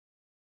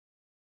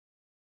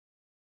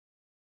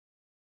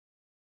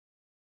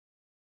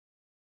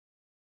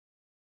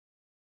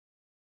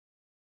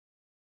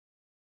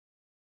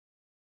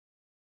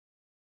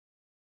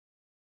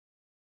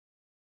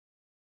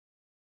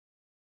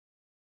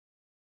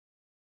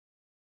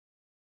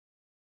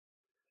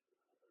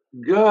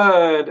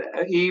Good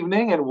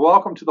evening and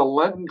welcome to the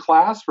Lenten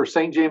class for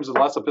St. James of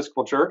Less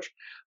Episcopal Church.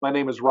 My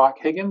name is Rock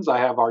Higgins. I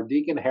have our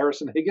Deacon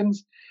Harrison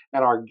Higgins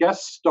and our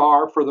guest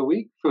star for the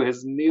week, who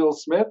is Neale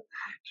Smith.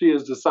 She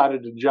has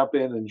decided to jump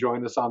in and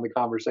join us on the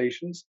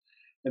conversations.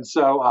 And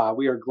so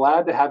we are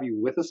glad to have you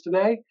with us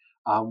today.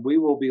 We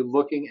will be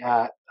looking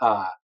at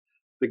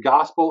the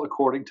Gospel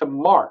according to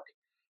Mark,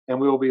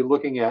 and we will be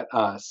looking at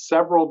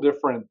several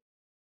different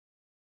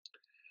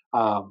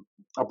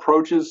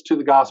approaches to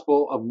the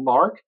Gospel of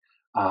Mark.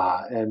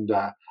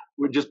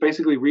 We're just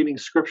basically reading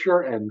scripture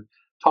and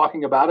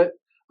talking about it.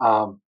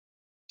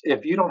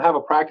 If you don't have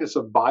a practice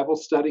of Bible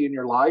study in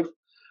your life,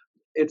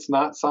 it's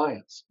not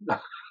science.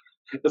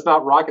 It's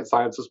not rocket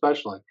science,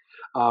 especially.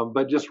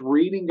 But just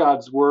reading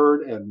God's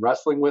word and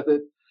wrestling with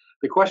it.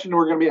 The question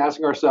we're going to be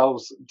asking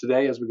ourselves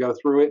today as we go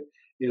through it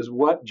is,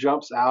 what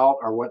jumps out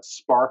or what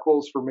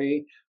sparkles for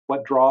me?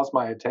 What draws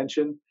my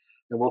attention?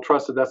 And we'll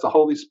trust that that's the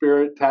Holy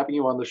Spirit tapping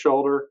you on the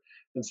shoulder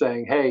and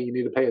saying, hey, you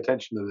need to pay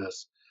attention to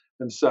this.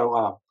 And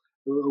so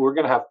we're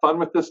going to have fun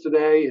with this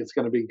today. It's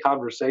going to be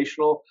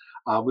conversational.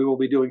 We will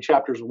be doing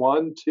chapters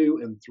 1, 2,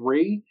 and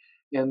 3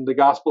 in the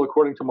Gospel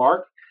according to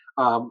Mark.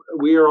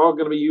 We are all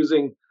going to be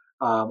using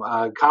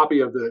a copy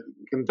of the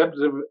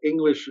Common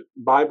English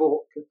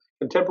Bible,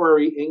 the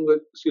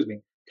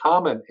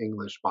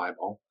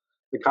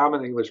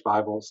Common English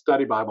Bible,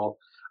 Study Bible,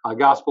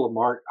 Gospel of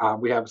Mark.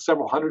 We have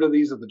several hundred of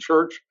these at the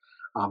church.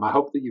 I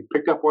hope that you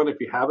picked up one. If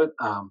you haven't,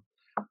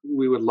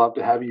 we would love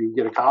to have you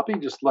get a copy.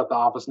 Just let the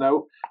office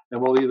know, and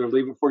we'll either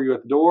leave it for you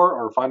at the door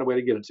or find a way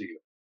to get it to you.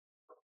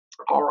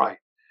 All right.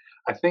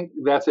 I think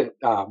that's it.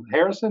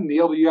 Harrison,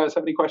 Neale, do you guys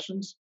have any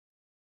questions?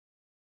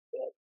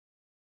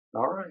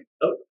 All right.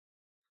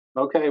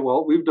 Okay,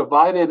 well, we've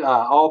divided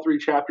all 3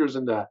 chapters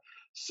into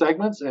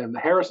segments, and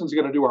Harrison's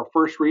going to do our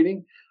first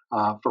reading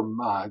from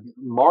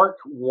Mark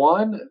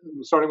 1,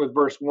 starting with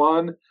verse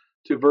 1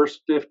 to verse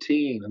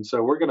 15. And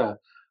so we're going to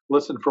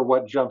listen for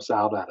what jumps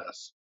out at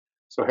us.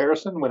 So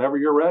Harrison, whenever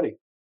you're ready.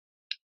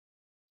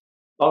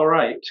 All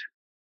right.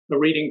 The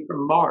reading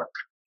from Mark.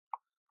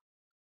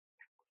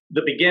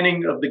 The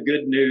beginning of the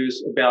good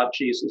news about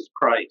Jesus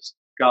Christ,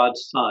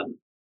 God's Son,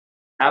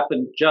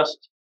 happened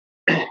just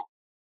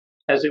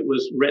as it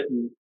was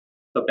written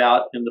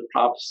about in the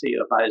prophecy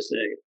of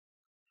Isaiah.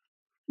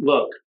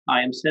 Look,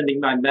 I am sending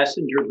my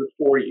messenger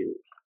before you.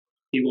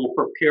 He will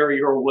prepare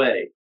your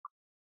way.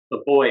 A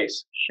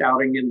voice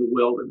shouting in the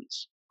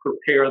wilderness,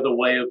 prepare the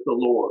way of the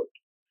Lord.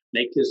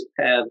 Make his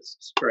paths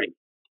straight.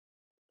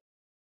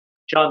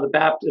 John the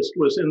Baptist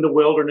was in the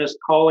wilderness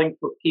calling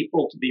for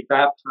people to be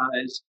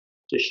baptized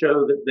to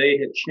show that they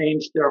had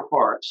changed their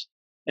hearts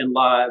and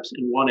lives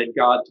and wanted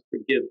God to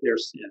forgive their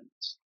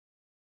sins.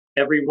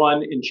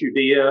 Everyone in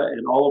Judea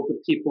and all of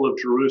the people of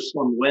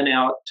Jerusalem went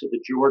out to the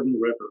Jordan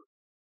River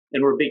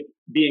and were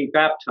being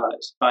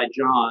baptized by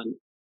John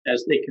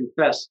as they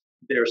confessed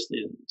their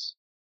sins.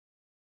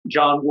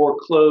 John wore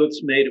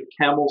clothes made of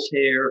camel's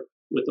hair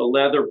with a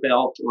leather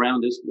belt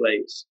around his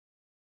waist.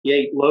 He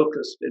ate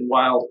locust and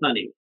wild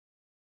honey.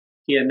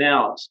 He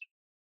announced,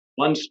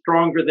 one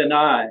stronger than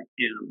I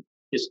am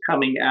is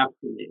coming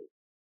after me.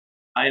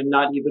 I am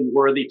not even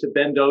worthy to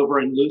bend over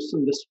and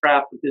loosen the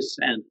strap of his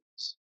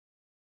sandals.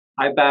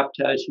 I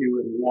baptize you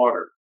in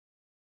water,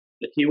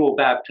 but he will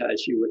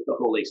baptize you with the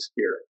Holy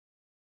Spirit.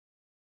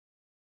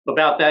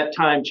 About that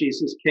time,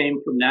 Jesus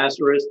came from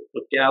Nazareth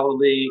of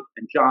Galilee,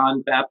 and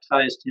John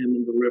baptized him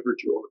in the river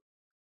Jordan.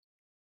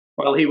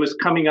 While he was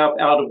coming up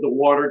out of the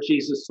water,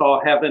 Jesus saw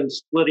heaven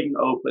splitting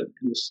open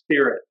and the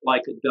Spirit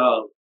like a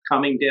dove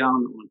coming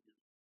down on him.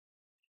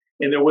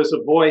 And there was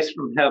a voice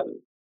from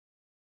heaven,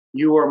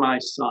 you are my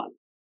Son,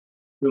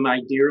 whom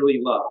I dearly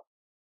love.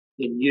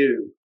 In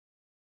you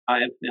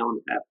I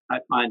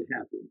find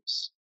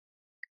happiness.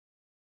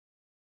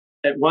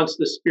 At once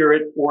the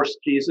Spirit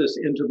forced Jesus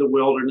into the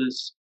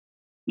wilderness.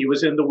 He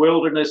was in the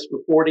wilderness for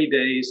 40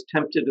 days,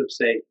 tempted of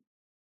Satan.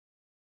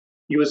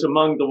 He was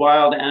among the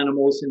wild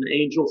animals, and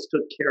angels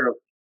took care of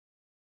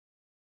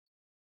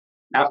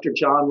him. After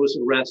John was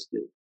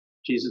arrested,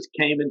 Jesus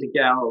came into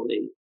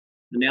Galilee,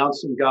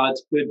 announcing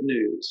God's good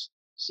news,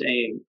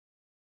 saying,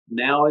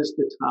 now is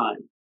the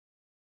time.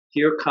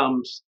 Here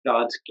comes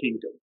God's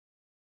kingdom.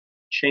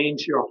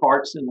 Change your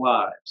hearts and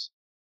lives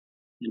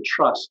and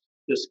trust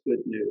this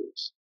good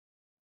news.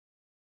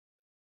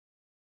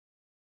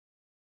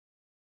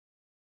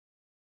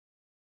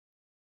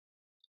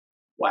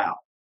 Wow.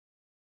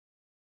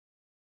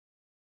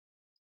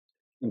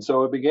 And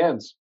so it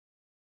begins.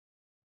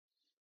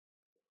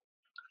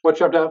 What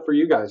jumped out for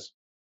you guys?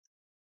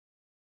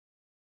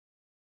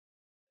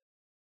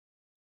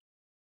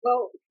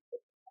 Well,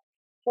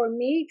 for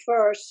me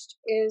first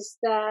is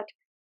that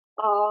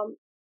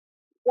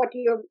what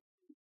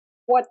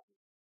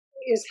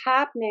is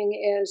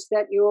happening is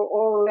that you're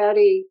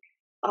already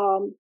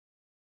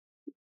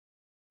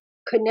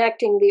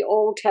connecting the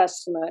Old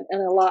Testament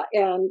and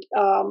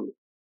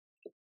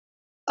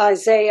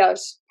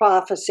Isaiah's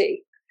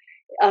prophecy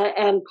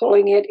and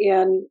pulling it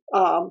in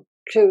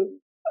to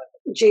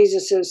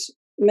Jesus's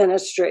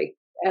ministry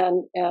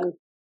and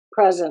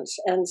presence.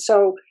 And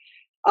so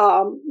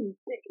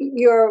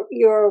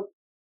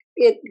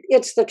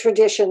it's the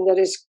tradition that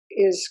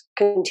is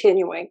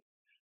continuing,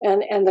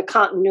 and the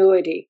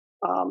continuity,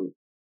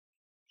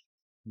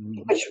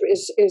 which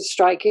is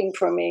striking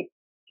for me.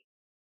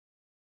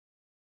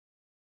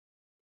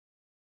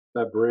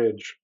 That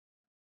bridge.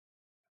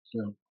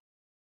 Yeah.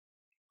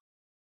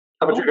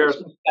 How I'm about you,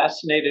 Harrison?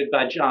 fascinated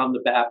by John the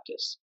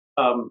Baptist.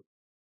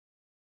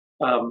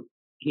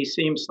 He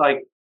seems like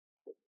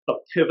a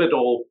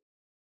pivotal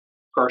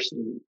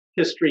person.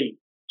 History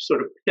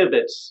sort of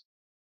pivots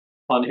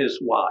on his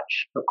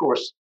watch. Of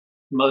course,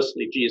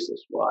 mostly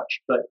Jesus'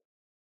 watch, but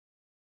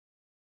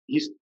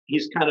he's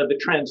kind of the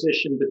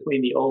transition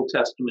between the Old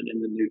Testament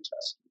and the New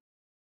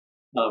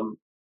Testament.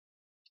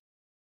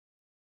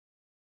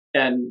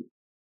 And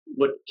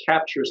what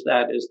captures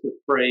that is the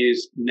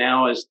phrase,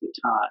 "Now is the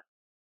time."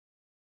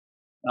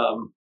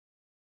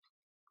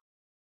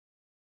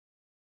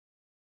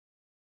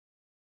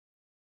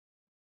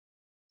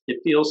 It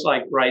feels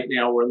like right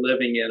now we're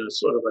living in a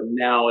sort of a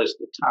now is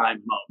the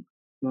time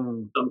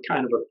moment, some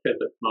kind of a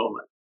pivot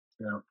moment.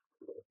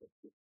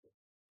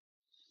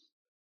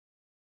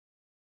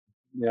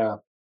 Yeah.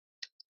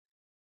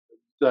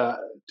 The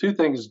two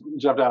things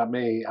jumped out at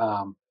me.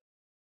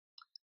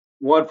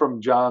 One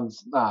from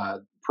John's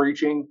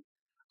preaching.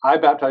 I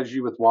baptize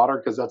you with water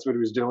because that's what he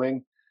was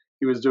doing.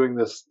 He was doing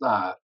this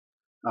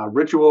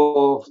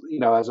ritual,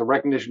 as a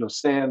recognition of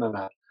sin and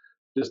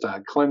just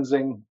a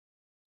cleansing,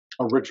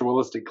 a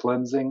ritualistic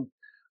cleansing.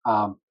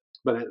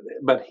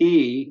 But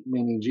he,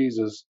 meaning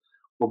Jesus,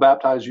 will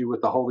baptize you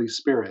with the Holy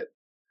Spirit.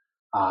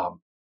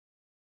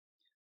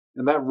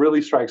 And that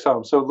really strikes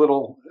home.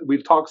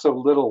 We've talked so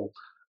little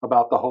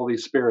about the Holy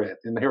Spirit.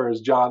 And here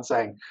is John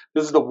saying,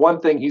 this is the one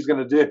thing he's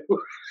going to do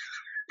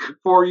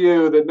for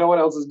you that no one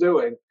else is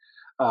doing.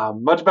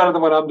 Much better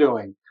than what I'm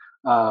doing.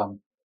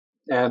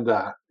 And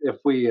if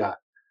we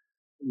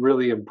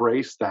really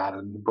embraced that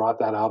and brought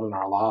that out in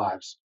our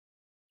lives,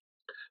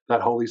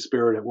 that Holy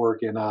Spirit at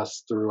work in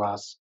us, through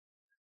us.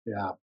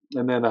 Yeah.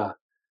 And then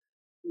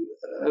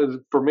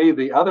for me,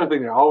 the other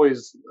thing that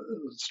always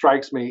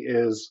strikes me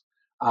is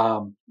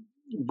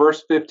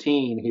verse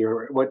 15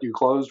 here, what you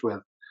closed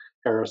with,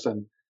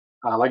 Harrison.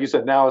 Like you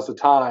said, now is the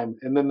time.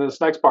 And then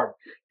this next part,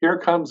 here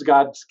comes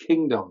God's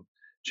kingdom.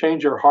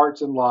 Change your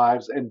hearts and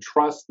lives and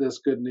trust this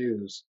good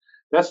news.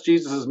 That's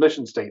Jesus's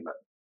mission statement.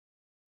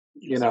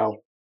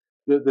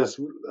 This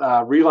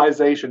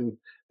realization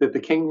that the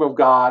kingdom of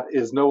God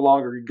is no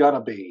longer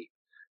gonna be.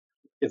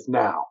 It's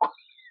now.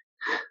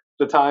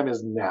 The time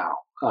is now.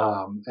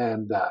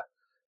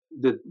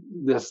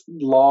 This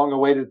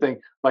long-awaited thing,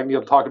 like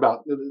Neale talked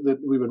about, that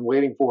we've been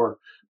waiting for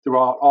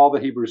throughout all the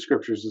Hebrew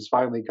scriptures, is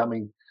finally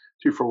coming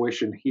to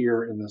fruition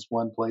here in this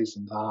one place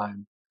and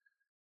time.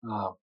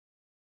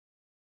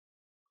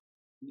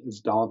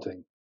 It's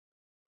daunting.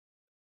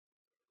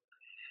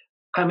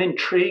 I'm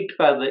intrigued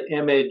by the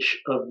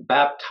image of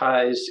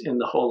baptized in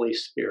the Holy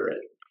Spirit.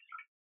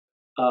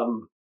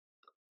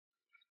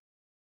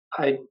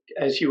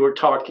 As you were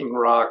talking,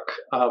 Rock,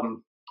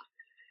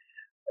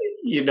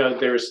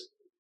 there's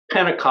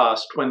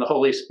Pentecost when the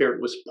Holy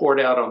Spirit was poured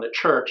out on the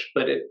church,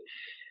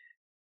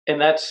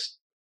 and that's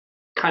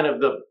kind of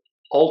the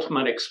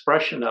ultimate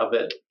expression of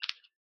it.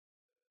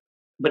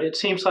 But it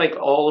seems like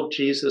all of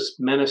Jesus'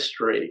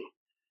 ministry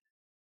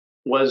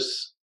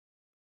was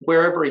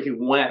wherever he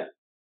went,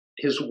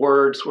 his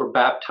words were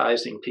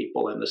baptizing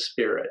people in the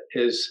Spirit.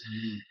 His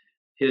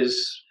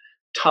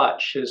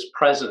touch, his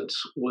presence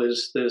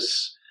was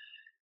this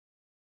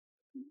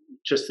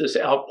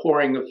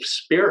outpouring of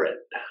Spirit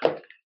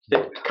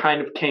that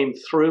kind of came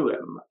through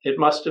him. It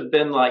must have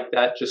been like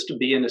that just to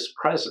be in his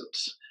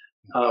presence.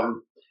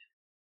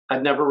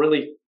 I'd never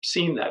really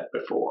seen that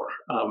before.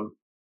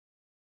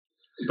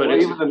 But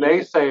even the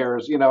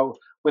naysayers,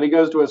 when he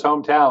goes to his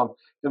hometown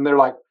and they're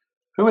like,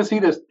 who is he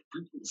to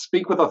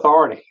speak with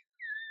authority?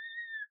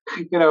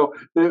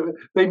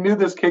 They knew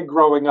this kid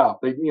growing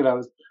up. They,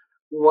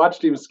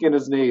 watched him skin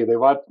his knee. They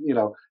watched,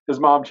 his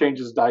mom change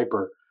his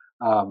diaper.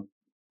 And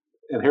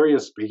here he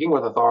is speaking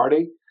with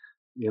authority,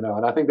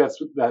 and I think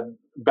that's that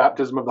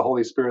baptism of the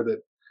Holy Spirit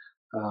that,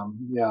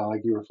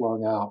 like you were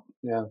flowing out.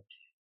 Yeah.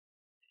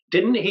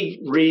 Didn't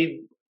he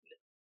read,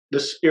 "The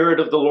Spirit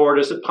of the Lord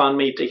is upon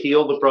me to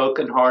heal the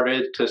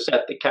brokenhearted, to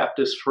set the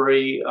captives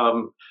free"?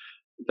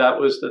 That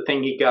was the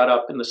thing. He got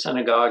up in the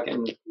synagogue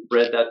and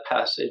read that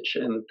passage.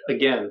 And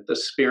again, the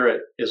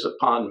Spirit is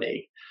upon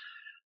me.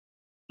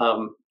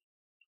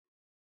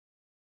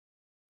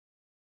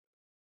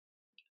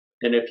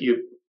 And if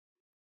you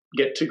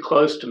get too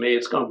close to me,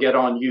 it's going to get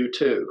on you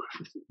too.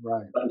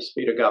 Right. Thanks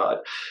be to God.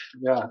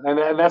 Yeah.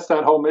 And that's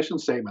that whole mission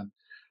statement.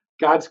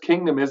 God's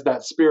kingdom is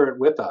that Spirit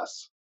with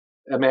us,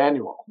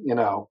 Emmanuel,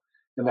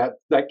 and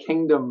that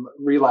kingdom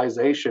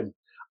realization.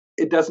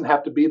 It doesn't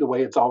have to be the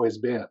way it's always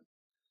been.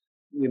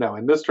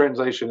 In this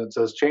translation, it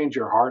says, change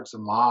your hearts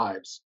and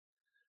lives.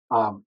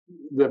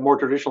 The more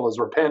traditional is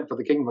repent, for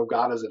the kingdom of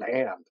God is at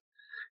hand.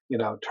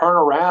 Turn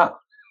around.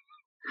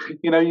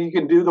 You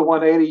can do the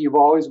 180 you've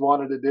always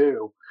wanted to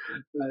do.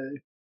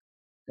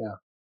 Yeah.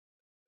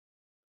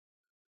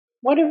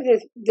 one of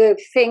the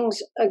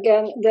things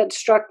again that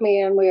struck me,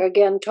 and we're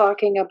again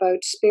talking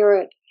about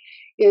spirit,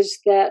 is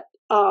that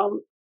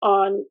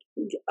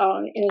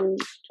in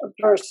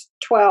verse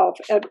 12,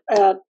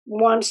 at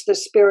once the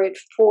Spirit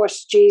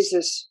forced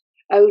Jesus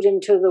out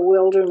into the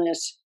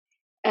wilderness,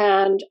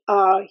 and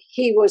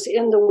he was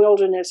in the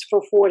wilderness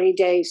for 40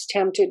 days,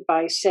 tempted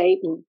by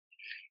Satan.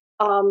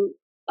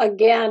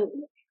 Again,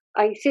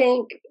 I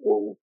think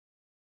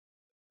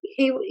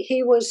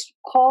he was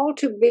called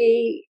to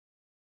be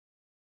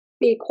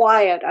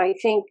quiet. I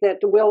think that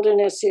the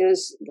wilderness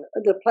is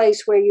the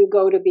place where you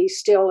go to be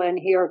still and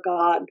hear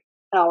God,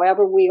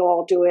 however we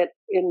all do it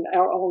in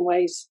our own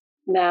ways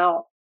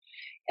now.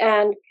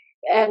 And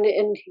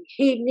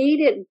he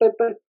needed, but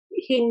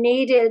he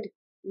needed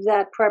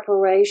that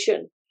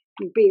preparation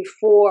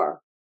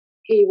before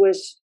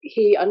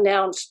he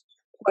announced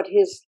what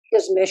his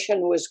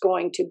mission was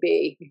going to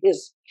be.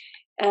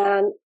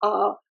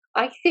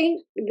 I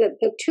think that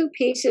the two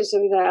pieces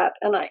of that,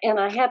 and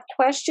I have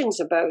questions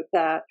about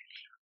that.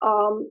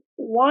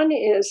 One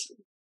is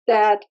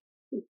that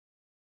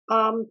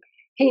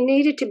he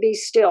needed to be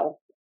still,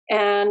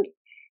 and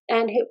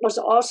it was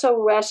also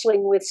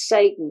wrestling with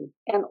Satan,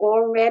 and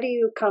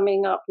already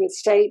coming up with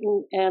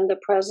Satan and the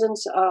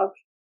presence of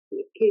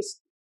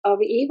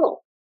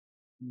evil.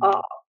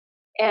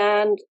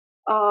 And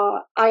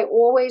I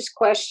always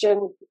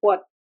question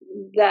what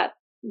that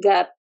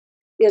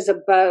is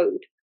about.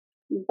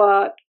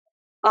 But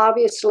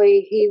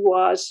obviously he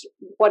was,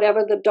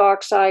 whatever the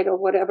dark side or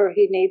whatever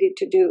he needed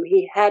to do,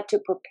 he had to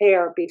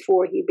prepare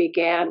before he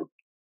began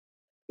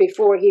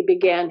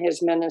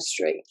his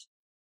ministry.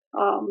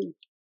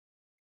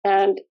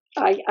 And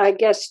I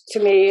guess to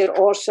me it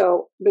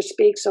also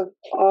bespeaks of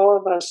all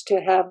of us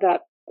to have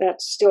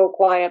that still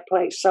quiet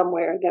place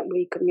somewhere that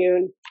we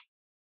commune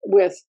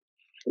with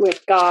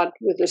God,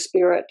 with the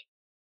Spirit,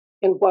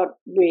 in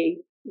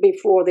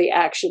before the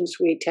actions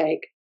we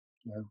take.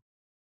 Yeah.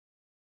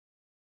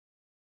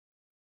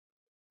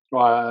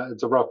 Well,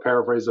 it's a rough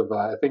paraphrase of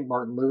I think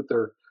Martin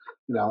Luther.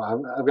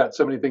 I've got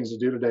so many things to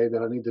do today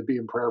that I need to be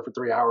in prayer for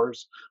 3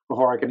 hours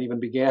before I can even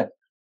begin.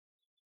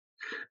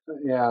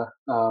 Yeah,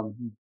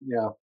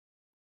 yeah.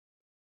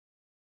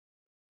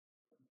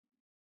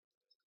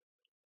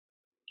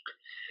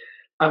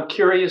 I'm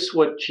curious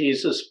what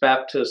Jesus'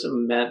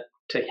 baptism meant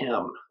to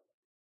him.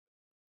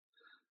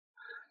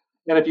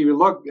 And if you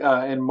look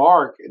in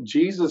Mark,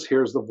 Jesus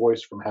hears the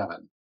voice from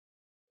heaven.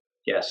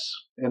 Yes.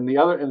 In the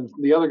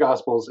other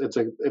Gospels, it's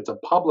a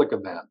public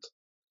event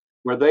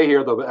where they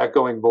hear the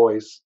echoing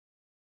voice,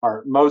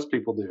 or most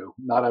people do.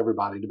 Not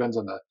everybody. Depends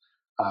on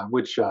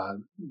which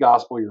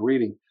Gospel you're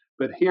reading.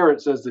 But here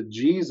it says that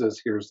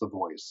Jesus hears the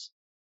voice,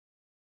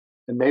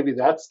 and maybe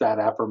that's that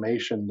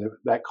affirmation,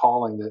 that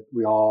calling that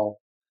we all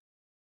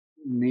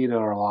need in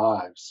our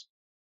lives.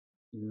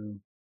 Yeah.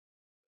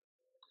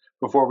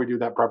 Before we do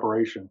that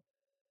preparation.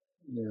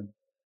 Yeah.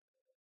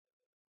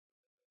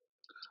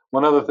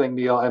 One other thing,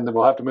 Neale, and then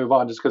we'll have to move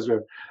on just because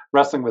we're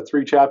wrestling with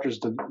 3 chapters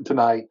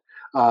tonight.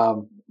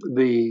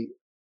 The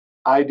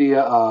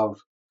idea of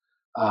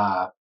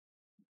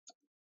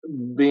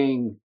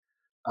being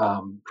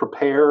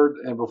prepared,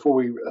 and before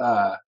we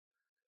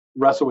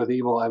wrestle with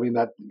evil, I mean,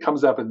 that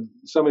comes up in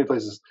so many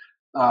places.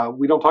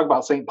 We don't talk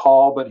about St.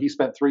 Paul, but he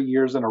spent 3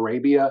 years in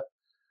Arabia,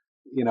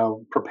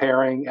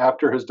 preparing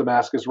after his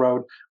Damascus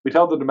Road. We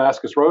tell the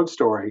Damascus Road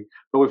story,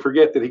 but we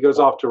forget that he goes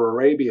off to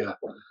Arabia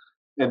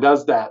and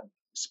does that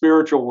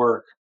spiritual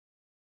work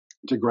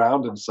to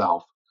ground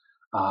himself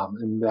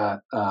in that,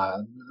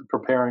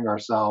 preparing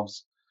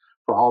ourselves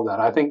for all that.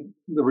 I think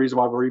the reason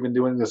why we're even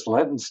doing this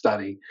Lenten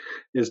study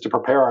is to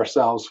prepare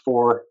ourselves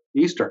for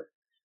Easter.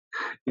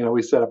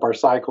 We set up our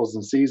cycles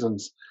and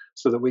seasons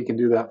so that we can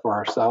do that for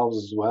ourselves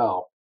as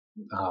well.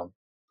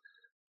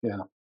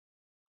 Yeah.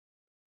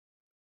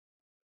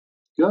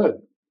 Good.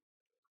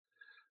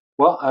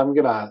 Well, I'm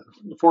going to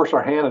force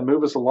our hand and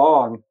move us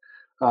along.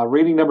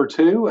 Reading number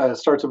 2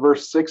 starts at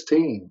verse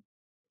 16.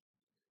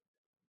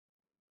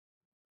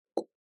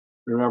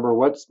 Remember,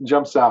 what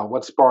jumps out?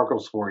 What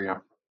sparkles for you?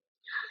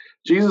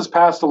 Jesus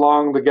passed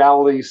along the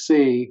Galilee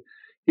Sea.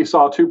 He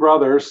saw 2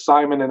 brothers,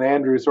 Simon and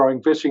Andrew,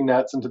 throwing fishing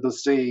nets into the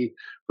sea,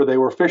 for they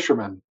were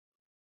fishermen.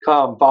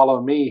 "Come,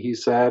 follow me," he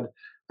said,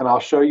 "and I'll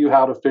show you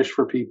how to fish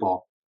for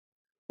people."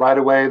 Right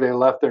away, they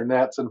left their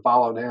nets and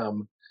followed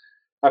him.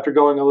 After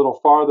going a little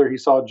farther, he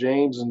saw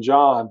James and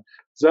John,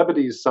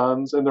 Zebedee's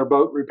sons, in their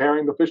boat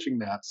repairing the fishing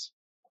nets.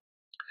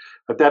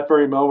 At that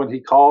very moment,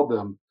 he called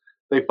them.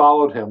 They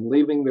followed him,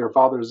 leaving their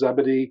father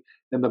Zebedee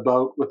in the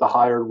boat with the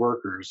hired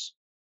workers.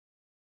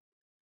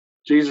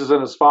 Jesus and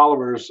his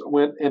followers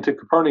went into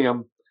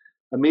Capernaum.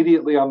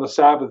 Immediately on the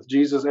Sabbath,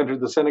 Jesus entered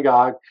the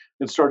synagogue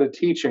and started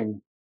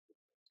teaching.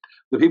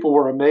 The people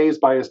were amazed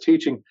by his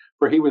teaching,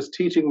 for he was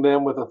teaching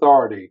them with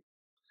authority,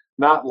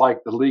 not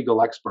like the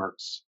legal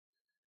experts.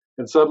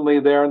 And suddenly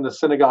there in the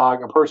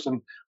synagogue, a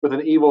person with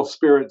an evil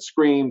spirit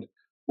screamed,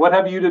 "What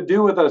have you to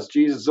do with us,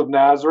 Jesus of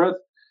Nazareth?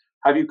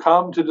 Have you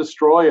come to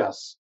destroy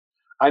us?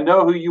 I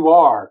know who you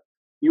are.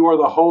 You are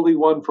the Holy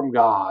One from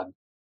God."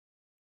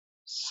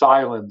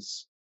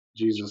 "Silence,"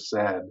 Jesus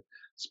said,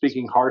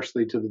 speaking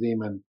harshly to the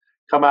demon,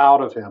 "Come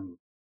out of him."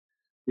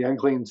 The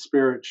unclean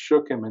spirit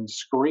shook him and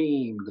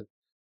screamed.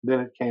 Then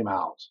it came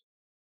out.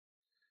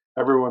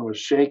 Everyone was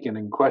shaken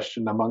and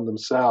questioned among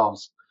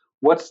themselves,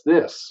 "What's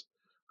this?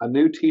 A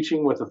new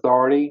teaching with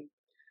authority?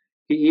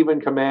 He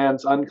even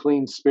commands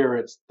unclean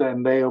spirits,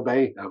 then they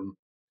obey him."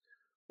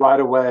 Right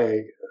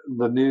away,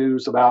 the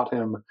news about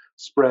him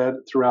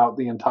spread throughout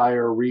the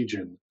entire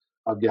region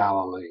of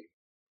Galilee.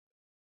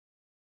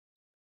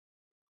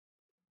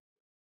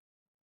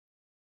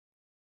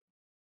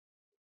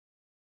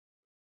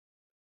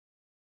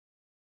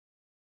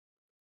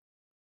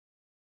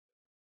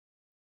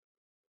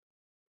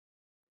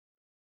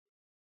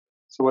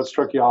 So what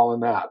struck you all in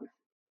that?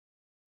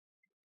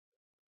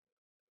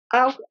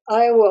 I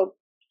will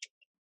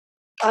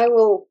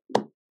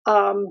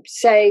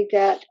say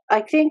that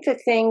I think the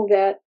thing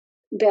that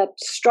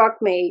struck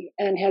me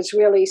and has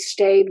really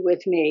stayed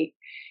with me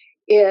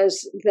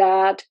is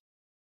that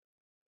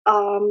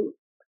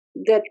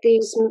that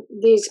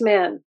these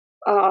men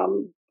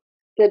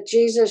that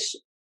Jesus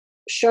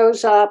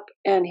shows up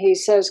and he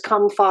says,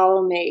 "Come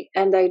follow me,"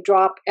 and they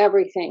drop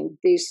everything.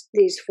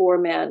 These four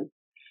men,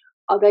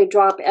 they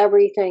drop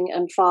everything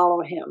and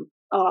follow him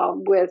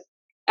with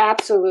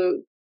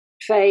absolute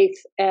faith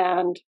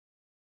and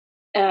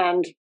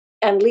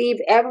leave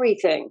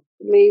everything,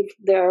 leave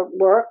their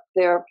work,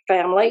 their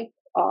family,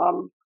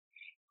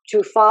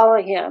 to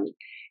follow him.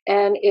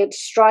 And it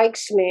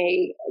strikes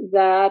me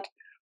that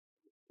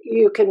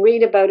you can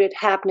read about it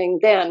happening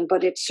then,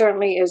 but it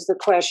certainly is the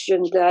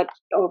question that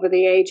over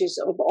the ages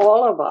of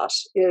all of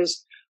us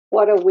is,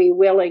 what are we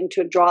willing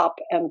to drop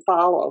and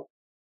follow?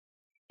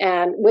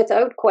 And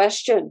without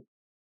question,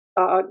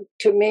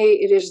 to me,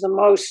 it is the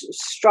most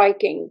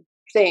striking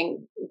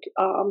thing,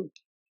 and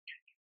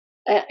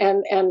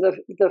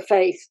the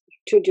faith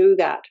to do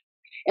that.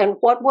 And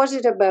what was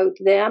it about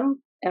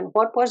them, and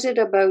what was it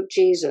about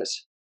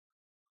Jesus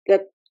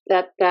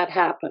that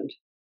happened?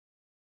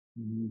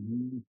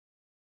 Mm-hmm.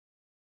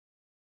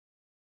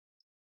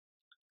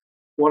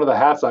 One of the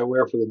hats I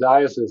wear for the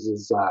diocese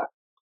is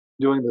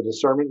doing the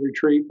discernment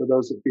retreat for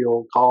those that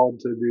feel called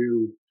to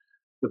do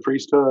the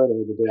priesthood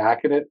or the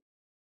diaconate.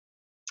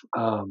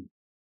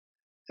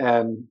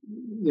 And,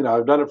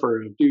 I've done it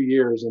for a few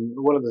years. And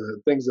one of the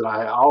things that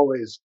I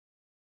always,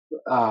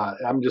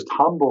 I'm just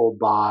humbled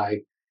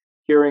by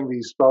hearing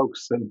these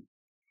folks and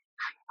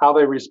how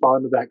they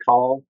respond to that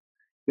call.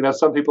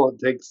 Some people, it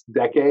takes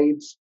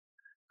decades.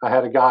 I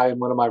had a guy in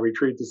one of my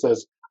retreats that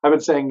says, "I've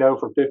been saying no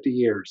for 50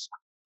 years.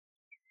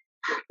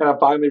 And I'm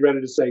finally ready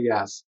to say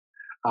yes."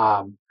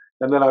 And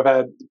then I've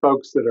had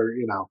folks that are,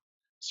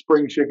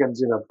 spring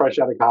chickens, fresh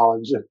out of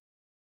college,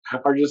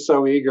 are just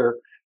so eager.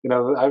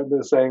 I've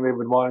been saying they've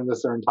been wanting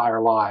this their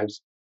entire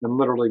lives and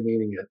literally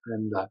meaning it,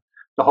 and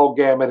the whole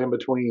gamut in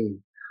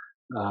between.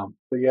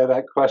 But yeah,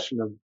 that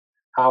question of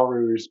how we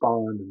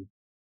respond, and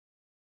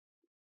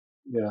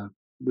yeah,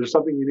 there's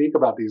something unique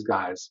about these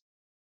guys.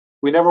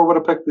 We never would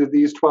have picked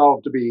these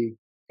 12 to be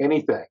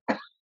anything.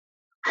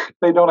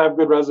 They don't have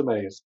good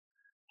resumes,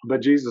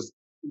 but Jesus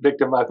picked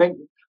them, I think,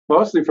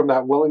 mostly from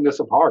that willingness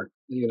of heart.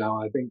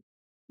 I think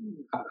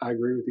I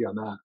agree with you on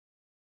that.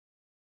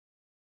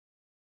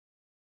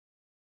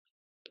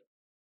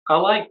 I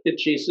like that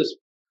Jesus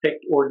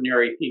picked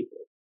ordinary people,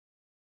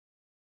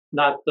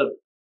 not the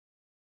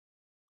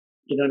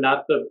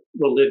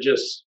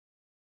religious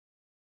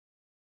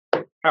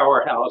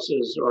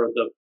powerhouses or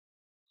the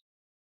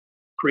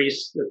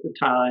priests at the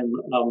time.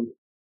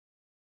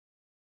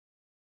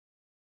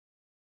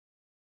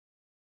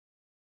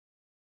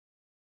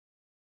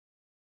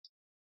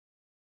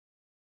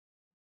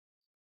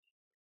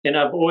 And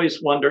I've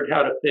always wondered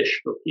how to fish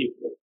for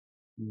people.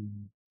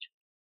 Mm.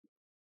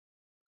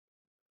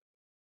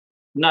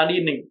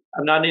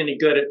 I'm not any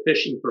good at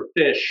fishing for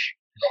fish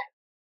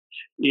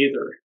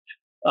either.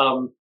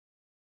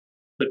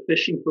 But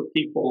fishing for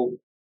people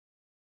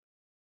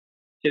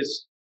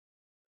is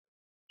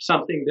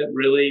something that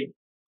really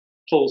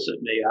pulls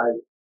at me.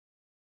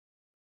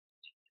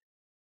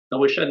 I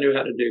wish I knew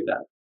how to do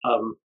that.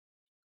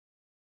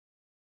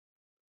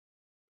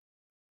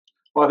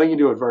 Well, I think you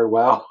do it very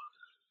well,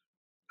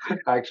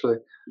 actually.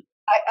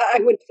 I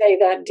would say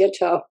that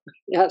ditto.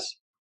 Yes.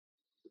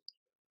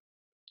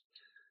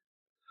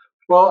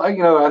 Well, I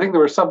think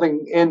there was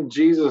something in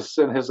Jesus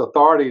and his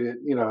authority that,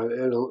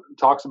 it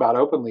talks about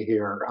openly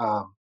here,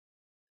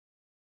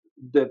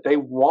 that they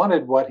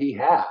wanted what he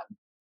had.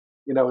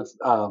 It's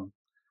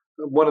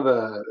one of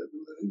the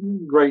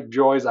great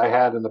joys I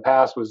had in the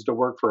past was to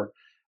work for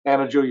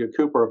Anna Julia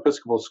Cooper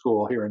Episcopal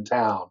School here in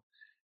town.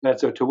 And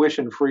it's a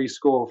tuition-free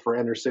school for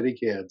inner city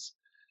kids.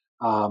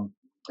 And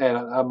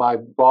my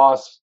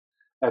boss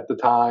at the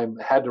time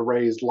had to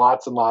raise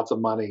lots and lots of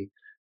money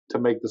to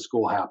make the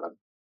school happen.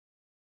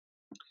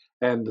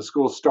 And the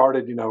school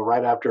started,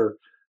 right after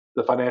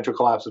the financial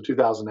collapse of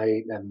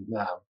 2008. And,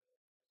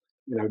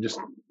 just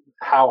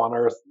how on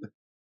earth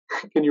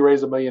can you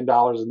raise $1 million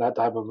in that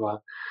type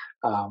of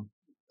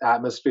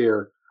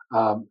atmosphere?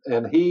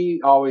 And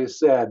he always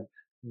said,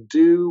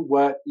 do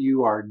what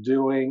you are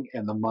doing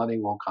and the money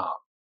will come.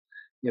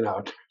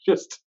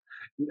 Just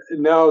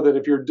know that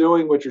if you're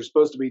doing what you're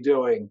supposed to be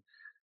doing,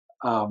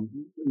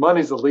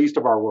 money's the least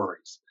of our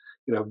worries.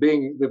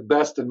 Being the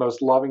best and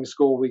most loving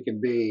school we can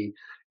be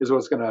is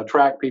what's going to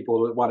attract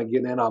people that want to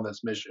get in on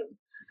this mission.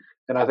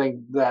 And I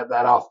think that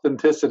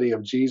authenticity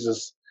of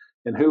Jesus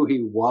and who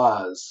he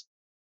was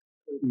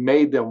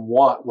made them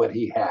want what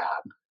he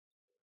had.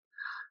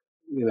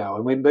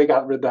 And when they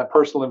got rid of that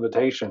personal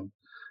invitation,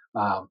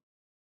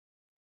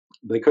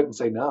 they couldn't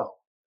say no.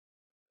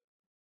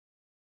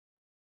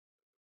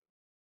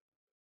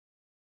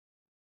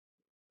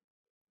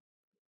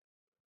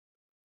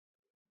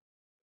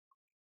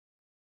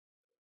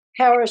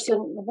 Harrison,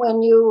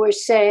 when you were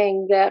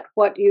saying that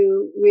what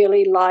you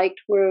really liked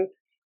were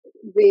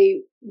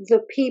the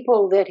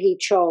people that he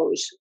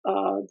chose,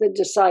 the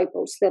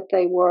disciples, that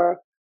they were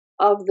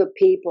of the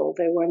people,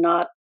 they were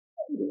not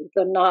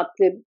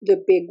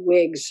the big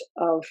wigs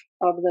of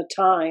the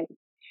time.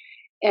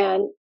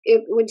 And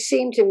it would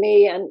seem to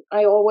me, and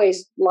I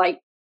always like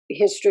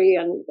history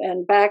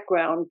and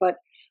background, but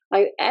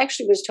I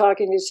actually was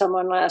talking to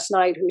someone last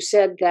night who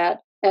said that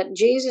in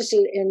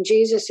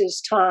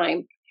Jesus's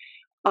time,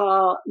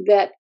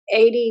 that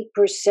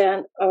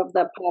 80% of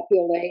the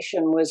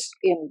population was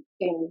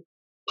in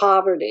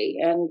poverty,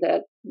 and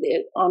that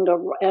under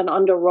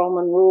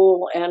Roman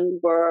rule, and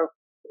were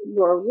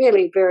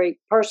really very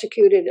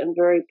persecuted and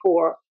very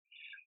poor,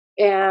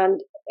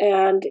 and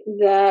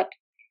that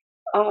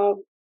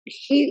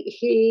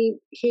he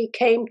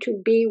came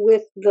to be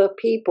with the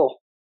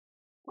people,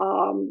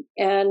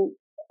 and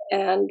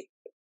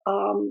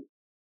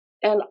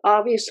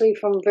obviously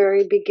from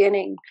very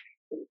beginning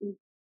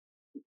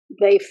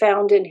they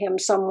found in him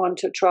someone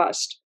to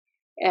trust,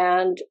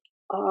 and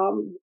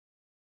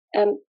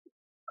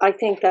I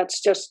think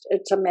that's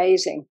it's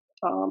amazing.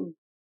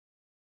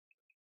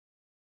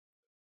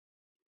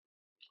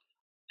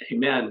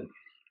 Amen.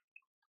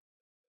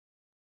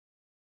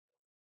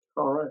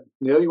 All right,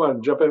 Neale, you want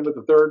to jump in with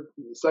the third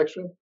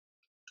section?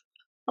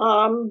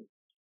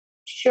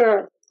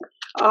 Sure.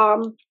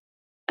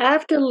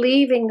 After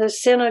leaving the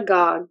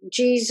synagogue,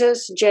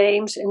 Jesus,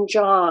 James, and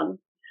John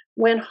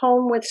went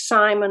home with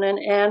Simon and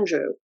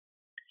Andrew.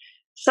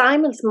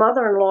 Simon's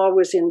mother-in-law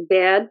was in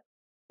bed,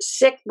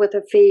 sick with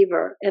a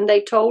fever, and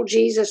they told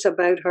Jesus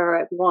about her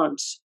at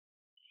once.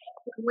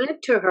 He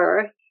went to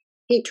her,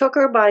 he took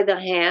her by the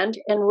hand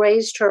and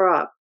raised her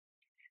up.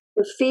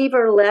 The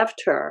fever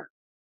left her,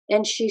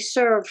 and she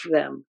served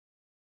them.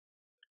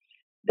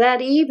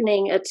 That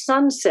evening at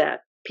sunset,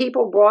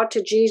 people brought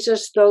to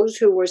Jesus those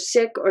who were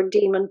sick or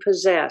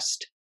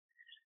demon-possessed.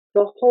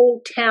 The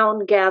whole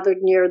town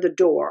gathered near the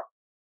door.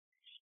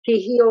 He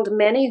healed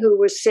many who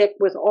were sick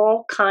with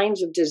all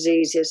kinds of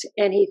diseases,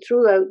 and he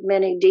threw out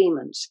many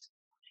demons.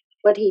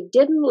 But he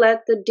didn't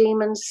let the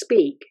demons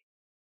speak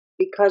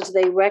because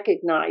they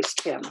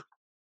recognized him.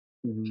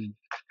 Mm-hmm.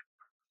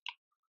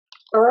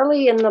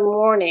 Early in the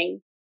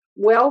morning,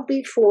 well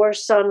before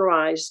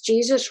sunrise,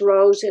 Jesus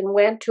rose and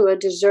went to a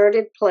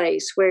deserted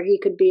place where he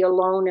could be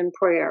alone in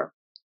prayer.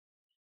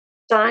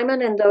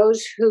 Simon and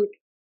those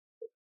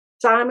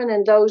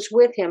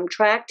with him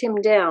tracked him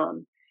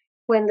down.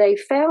 When they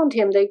found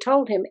him, they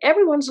told him,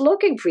 "Everyone's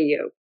looking for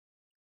you."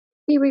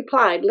 He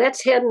replied,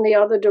 "Let's head in the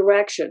other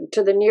direction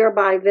to the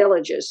nearby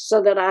villages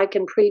so that I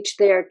can preach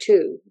there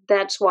too.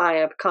 That's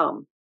why I've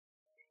come."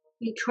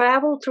 He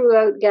traveled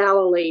throughout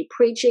Galilee,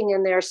 preaching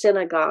in their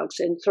synagogues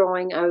and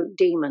throwing out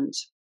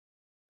demons.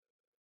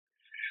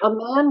 A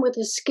man with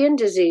a skin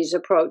disease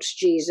approached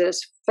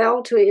Jesus,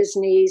 fell to his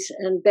knees,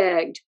 and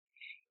begged,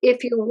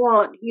 "If you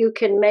want, you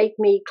can make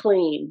me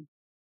clean."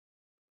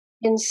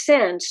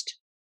 Incensed,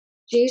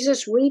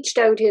 Jesus reached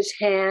out his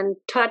hand,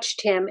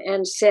 touched him,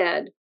 and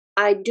said,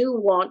 "I do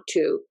want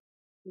to.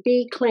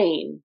 Be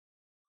clean."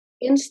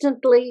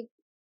 Instantly,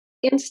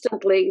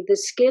 the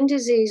skin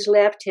disease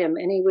left him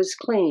and he was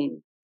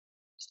clean.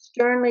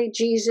 Sternly,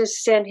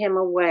 Jesus sent him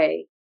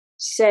away,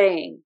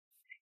 saying,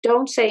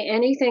 "Don't say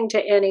anything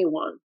to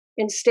anyone.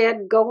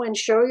 Instead, go and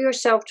show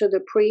yourself to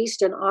the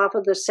priest and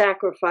offer the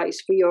sacrifice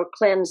for your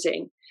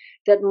cleansing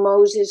that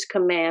Moses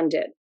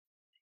commanded.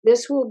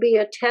 This will be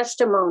a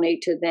testimony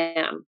to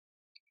them."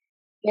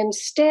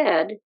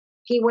 Instead,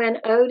 he went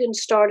out and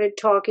started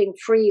talking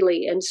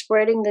freely and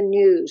spreading the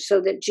news so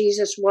that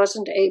Jesus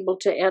wasn't able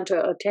to enter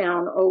a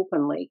town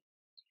openly.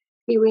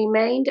 He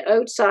remained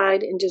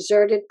outside in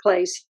deserted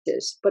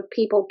places, but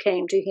people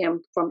came to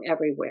him from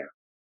everywhere.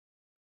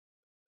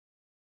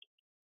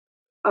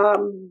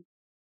 I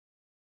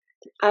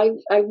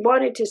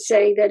wanted to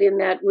say that in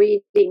that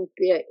reading,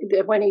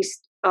 when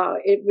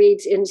it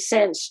reads,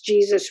 "Incensed,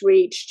 Jesus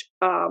reached,"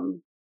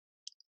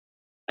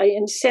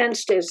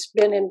 incensed has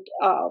been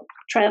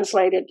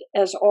translated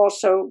as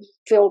also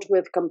filled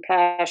with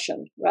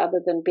compassion rather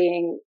than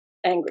being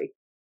angry.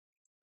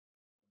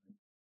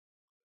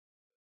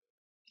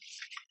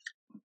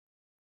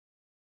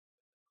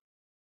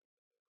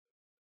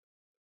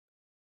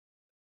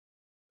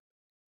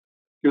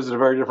 Gives it a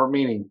very different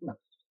meaning.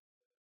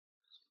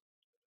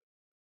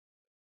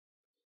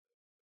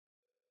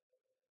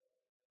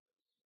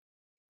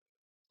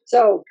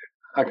 So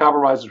a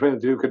compromise between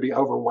the two could be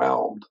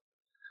overwhelmed.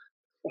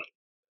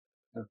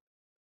 Yeah.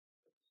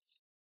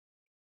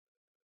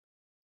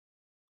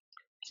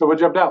 So what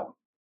jumped out?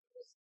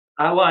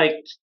 I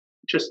liked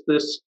just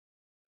this.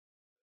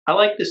 I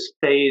like this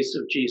phase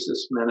of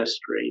Jesus'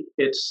 ministry.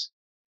 It's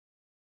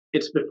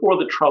before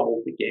the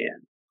trouble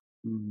began,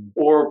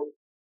 or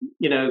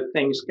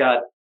things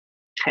got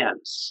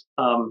tense.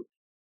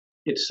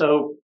 It's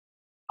so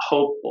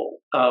hopeful,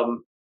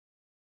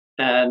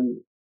 and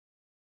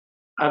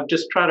I'm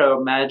just trying to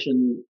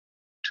imagine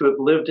to have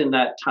lived in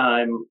that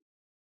time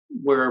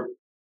where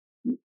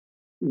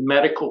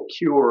medical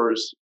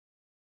cures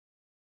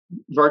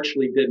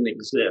virtually didn't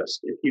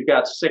exist. If you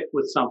got sick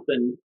with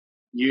something,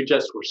 you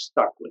just were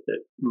stuck with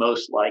it,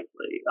 most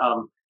likely.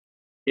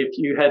 If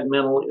you had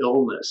mental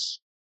illness,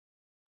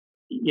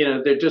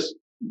 they're just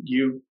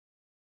you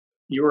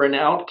were an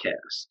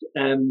outcast,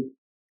 and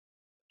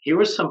he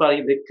was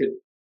somebody that could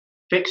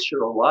fix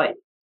your life.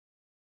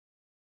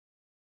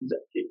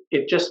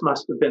 It just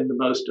must have been the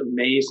most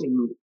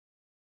amazing,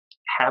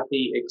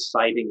 happy,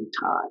 exciting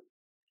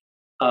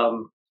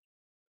time.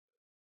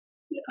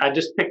 I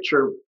just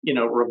picture,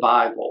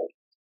 revival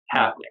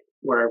happening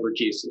wherever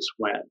Jesus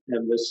went,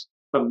 and this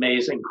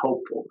amazing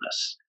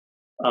hopefulness.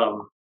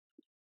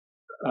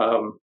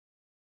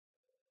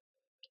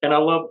 And I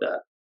love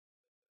that.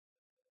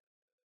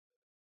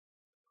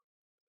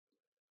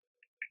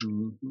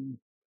 Mm-hmm.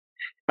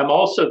 I'm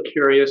also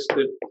curious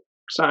that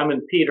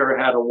Simon Peter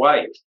had a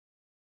wife.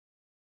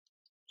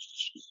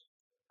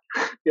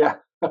 Yeah.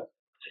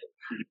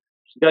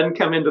 She doesn't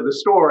come into the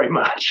story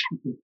much.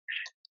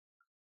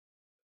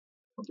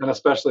 And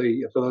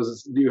especially for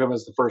those that view him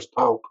as the first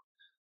pope.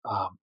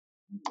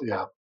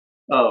 Yeah.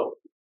 Oh,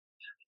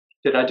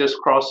 did I just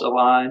cross a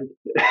line?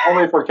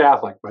 Only for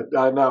Catholic, but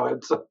no,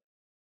 it's,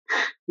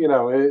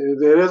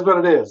 it is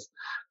what it is.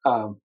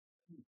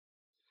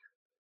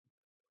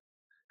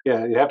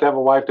 Yeah, you have to have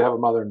a wife to have a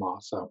mother-in-law.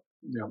 So,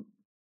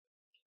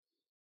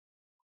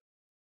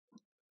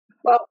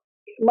 Well,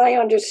 my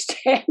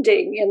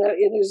understanding in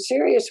a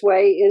serious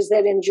way is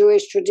that in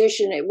Jewish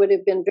tradition, it would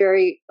have been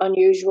very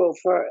unusual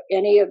for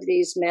any of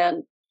these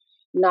men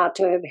not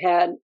to have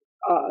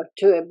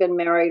been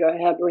married or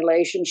had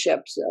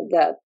relationships.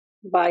 That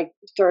by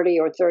 30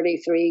 or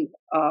 33,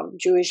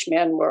 Jewish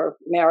men were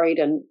married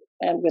and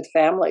with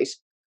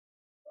families.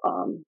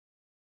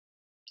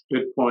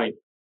 Good point.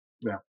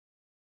 Yeah.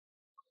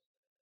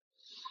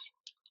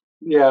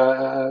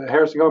 Yeah,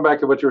 Harrison, going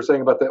back to what you were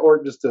saying about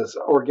just this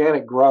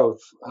organic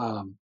growth,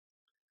 and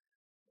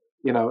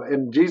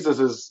Jesus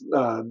is,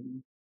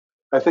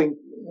 I think,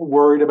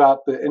 worried about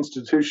the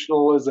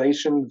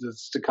institutionalization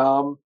that's to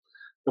come.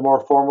 The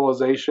more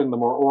formalization, the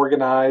more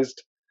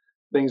organized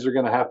things are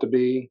going to have to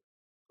be.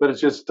 But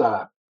it's just,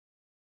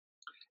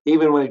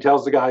 even when he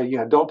tells the guy,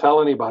 don't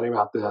tell anybody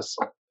about this,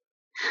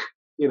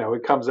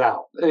 it comes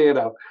out.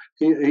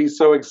 He's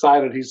so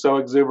excited, he's so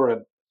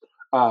exuberant.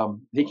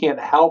 He can't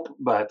help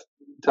but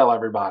tell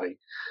everybody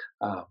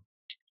about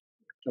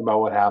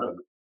what happened.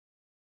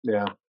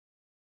 Yeah.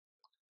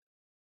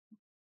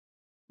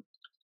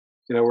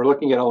 We're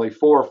looking at only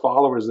 4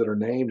 followers that are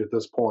named at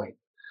this point.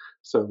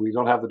 So we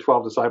don't have the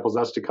 12 disciples.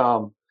 That's to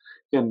come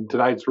in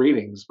tonight's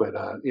readings. But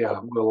yeah,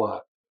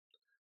 we'll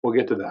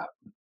get to that.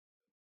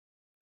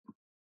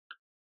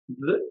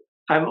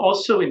 I'm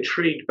also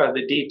intrigued by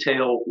the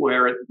detail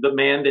where the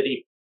man that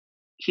he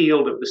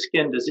healed of the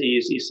skin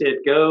disease, he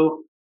said,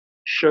 "Go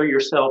show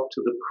yourself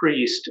to the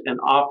priest and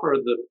offer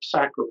the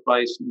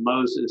sacrifice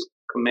Moses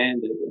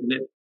commanded."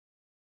 And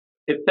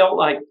it felt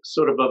like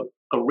sort of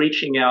a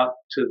reaching out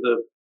to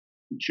the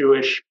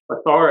Jewish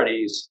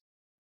authorities.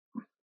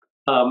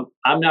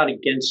 I'm not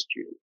against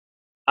you.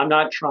 I'm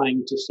not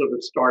trying to sort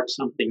of start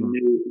something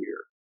new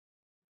here.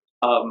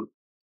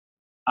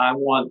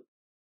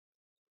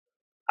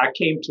 I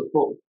came to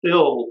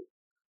fulfill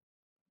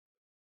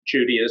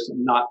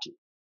Judaism, not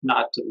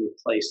to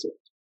replace it.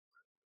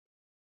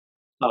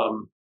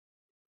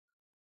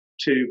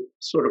 To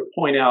sort of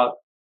point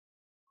out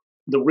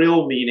the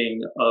real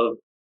meaning of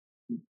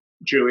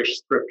Jewish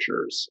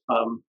scriptures,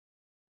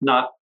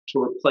 not to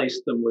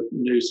replace them with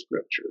new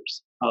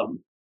scriptures.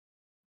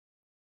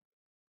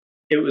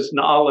 It was an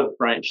olive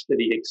branch that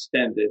he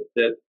extended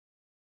that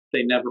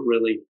they never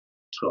really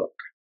took,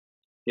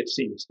 it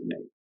seems to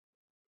me.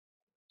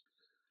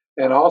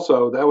 And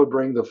also, that would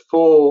bring the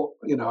full,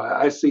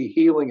 I see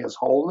healing as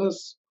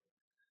wholeness.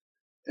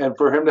 And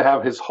for him to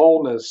have his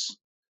wholeness,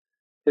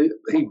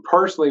 he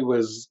personally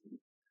was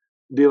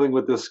dealing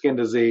with this skin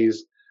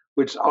disease,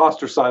 which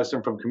ostracized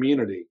him from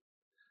community.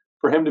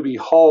 For him to be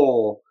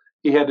whole,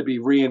 he had to be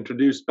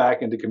reintroduced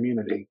back into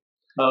community.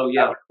 Oh,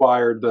 yeah. That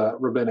required the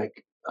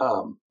rabbinic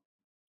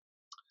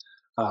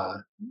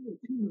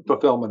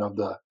fulfillment of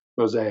the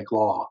Mosaic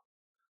law,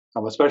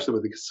 especially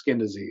with the skin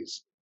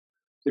disease.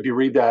 If you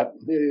read that,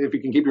 if you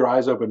can keep your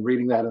eyes open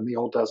reading that in the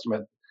Old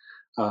Testament,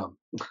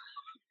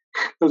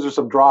 those are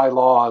some dry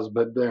laws,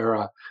 but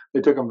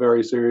they took them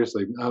very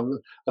seriously,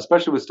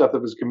 especially with stuff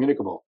that was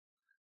communicable.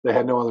 They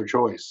had no other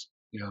choice.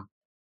 Yeah.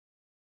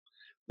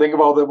 Think of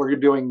all that we're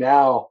doing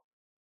now,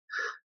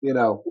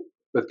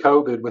 with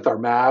COVID, with our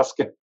mask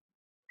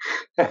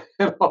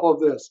and all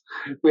of this.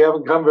 We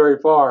haven't come very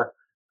far.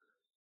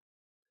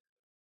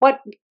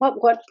 What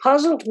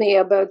puzzled me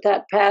about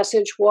that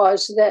passage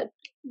was that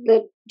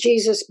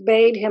Jesus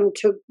bade him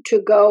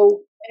to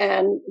go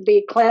and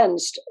be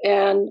cleansed,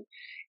 and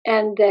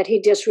that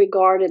he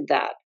disregarded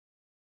that.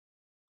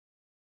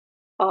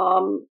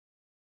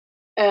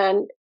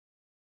 And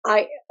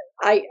I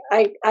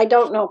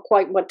don't know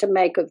quite what to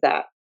make of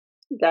that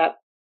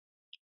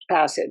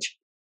passage.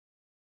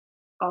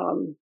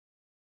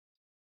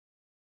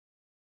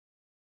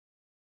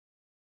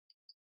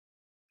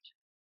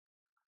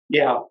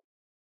 Yeah.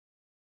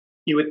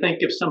 You would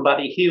think if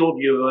somebody healed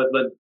you of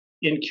an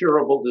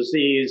incurable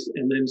disease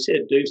and then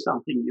said do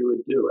something, you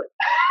would do it.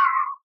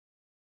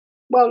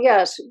 Well,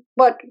 yes,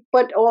 but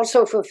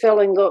also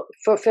fulfilling the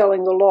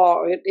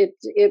law.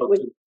 It was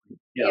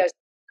yes,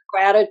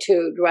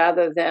 gratitude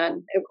rather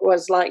than it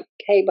was like,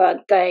 hey,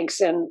 bud,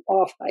 thanks, and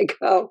off I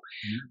go.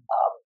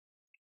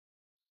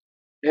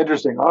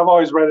 Interesting. I've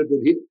always read it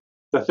that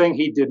the thing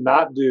he did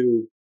not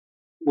do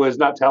was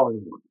not telling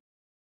anyone.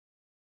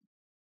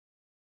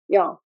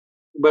 Yeah.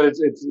 But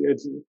it's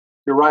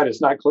you're right.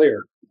 It's not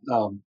clear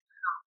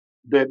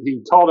that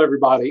he told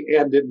everybody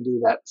and didn't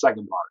do that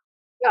second part.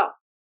 Yeah.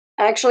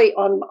 Actually,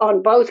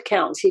 on both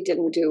counts, he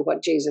didn't do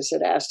what Jesus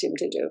had asked him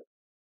to do.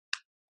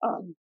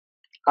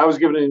 I was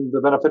giving him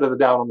the benefit of the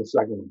doubt on the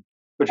second one.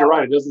 But you're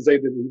right. It doesn't say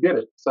that he did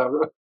it.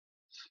 So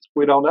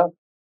we don't know.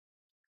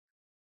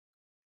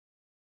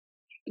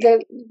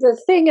 The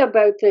thing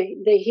about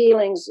the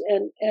healings,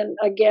 and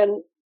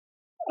again,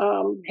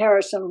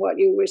 Harrison, what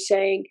you were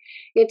saying,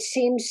 it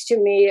seems to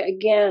me,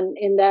 again,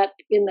 in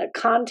the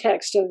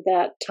context of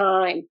that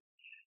time,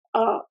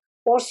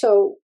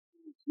 also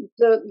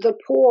the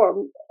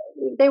poor,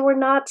 they were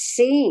not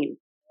seen.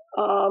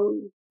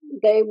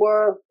 They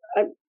were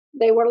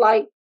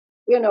like,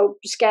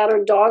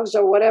 scattered dogs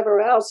or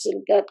whatever else,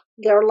 and that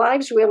their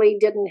lives really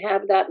didn't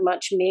have that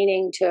much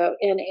meaning to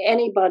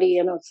anybody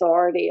in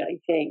authority, I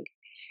think,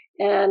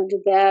 and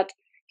that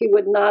he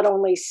would not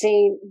only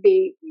he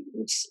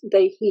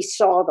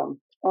saw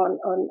them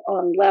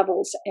on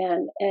levels,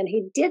 and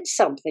he did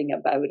something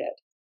about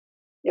it.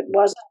 It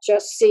wasn't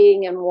just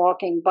seeing and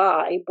walking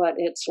by, but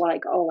it's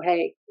like, oh,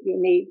 hey, you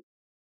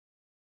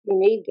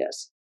need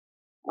this.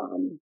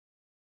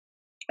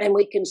 And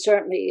we can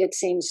certainly, it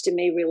seems to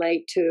me,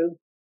 relate to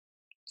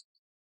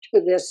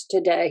this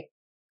today,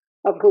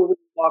 of who we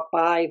walk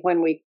by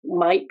when we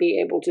might be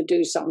able to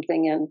do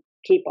something and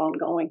keep on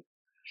going.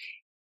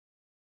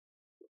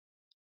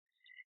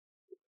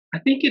 I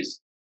think it's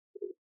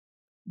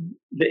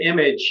the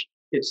image.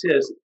 It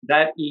says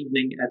that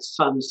evening at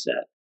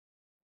sunset,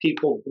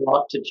 people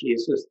brought to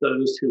Jesus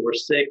those who were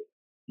sick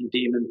and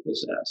demon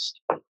possessed.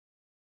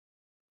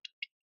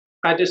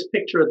 I just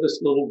picture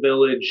this little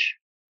village,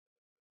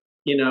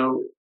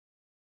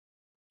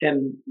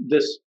 and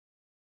this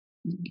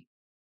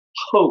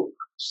hope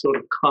sort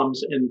of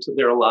comes into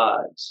their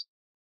lives.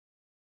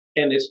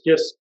 And it's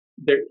just,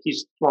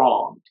 he's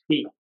thronged.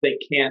 They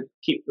can't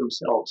keep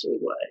themselves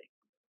away.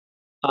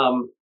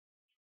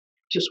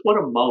 Just what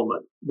a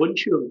moment.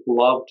 Wouldn't you have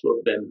loved to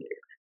have been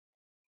there?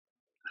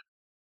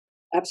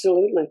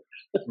 Absolutely.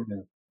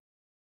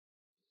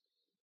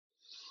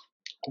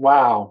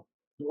 Wow.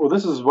 Well,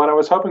 this is what I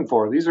was hoping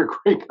for. These are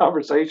great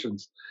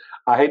conversations.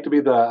 I hate to be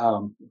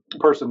the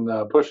person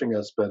pushing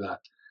us, but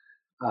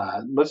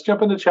let's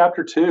jump into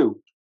chapter 2.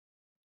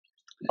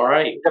 All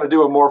right. We're going to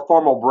do a more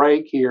formal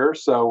break here.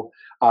 So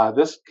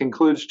this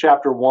concludes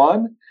chapter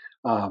 1,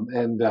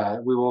 and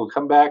we will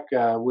come back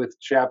with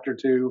chapter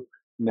 2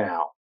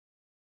 now.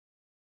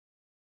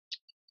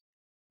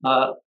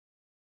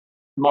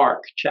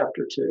 Mark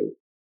chapter 2.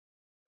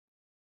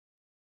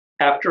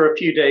 After a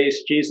few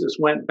days, Jesus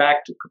went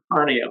back to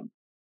Capernaum.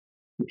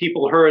 And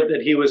people heard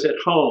that he was at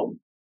home.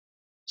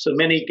 So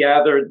many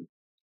gathered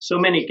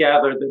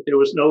that there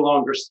was no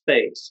longer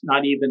space,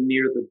 not even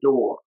near the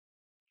door.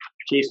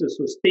 Jesus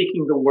was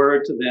speaking the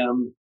word to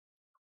them.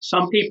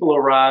 Some people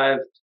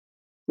arrived.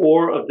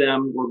 4 of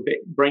them were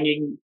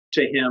bringing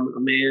to him a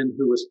man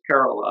who was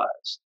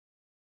paralyzed.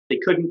 They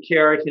couldn't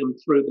carry him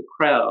through the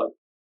crowd,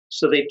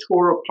 so they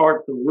tore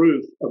apart the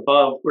roof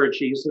above where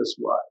Jesus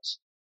was.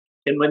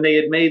 And when they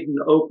had made an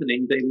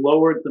opening, they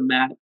lowered the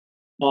mat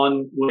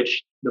on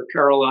which the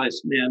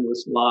paralyzed man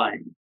was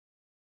lying.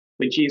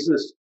 When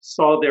Jesus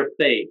saw their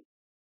faith,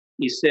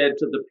 he said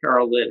to the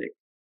paralytic,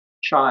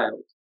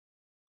 "Child,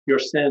 your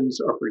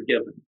sins are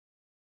forgiven."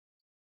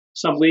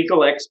 Some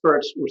legal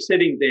experts were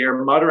sitting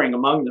there muttering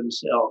among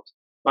themselves,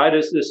 "Why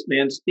does this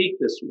man speak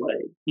this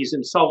way? He's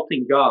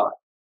insulting God.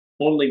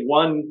 Only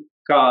one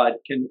God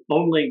can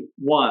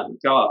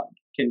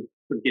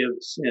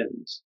forgive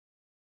sins."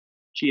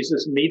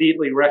 Jesus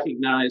immediately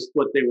recognized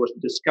what they were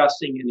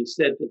discussing, and he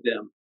said to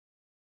them,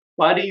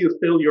 "Why do you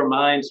fill your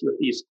minds with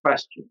these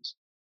questions?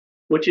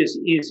 Which is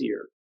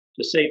easier,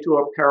 to say to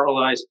a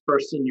paralyzed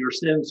person, 'Your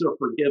sins are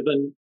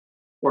forgiven,'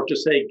 or to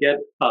say,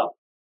 'Get up,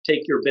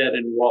 take your bed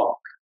and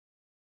walk'?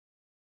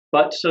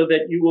 but so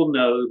that you will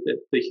know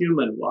that the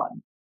human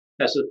one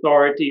has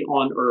authority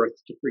on earth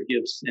to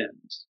forgive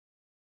sins.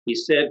 He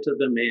said to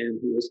the man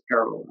who was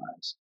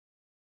paralyzed,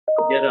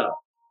 "Get up,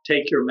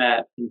 take your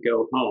mat, and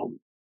go home."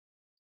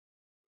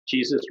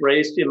 Jesus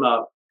raised him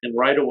up, and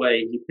right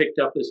away he picked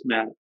up his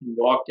mat and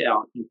walked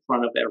out in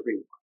front of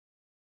everyone.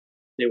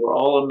 They were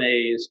all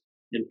amazed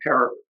and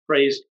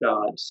praised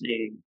God,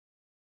 saying,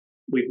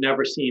 "We've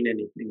never seen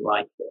anything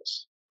like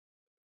this."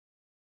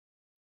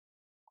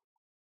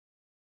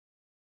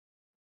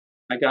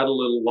 I got a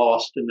little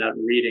lost in that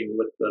reading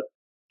with the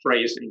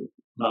phrasing.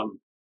 I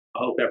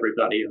hope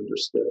everybody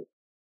understood.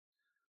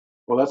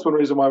 Well, that's one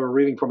reason why we're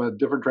reading from a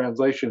different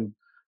translation,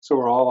 so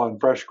we're all on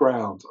fresh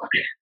ground.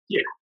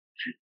 Yeah.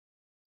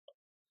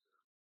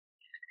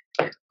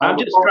 I'm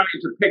just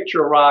trying to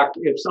picture, Rock,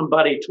 if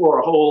somebody tore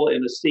a hole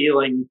in the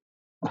ceiling,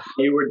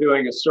 you were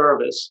doing a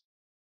service,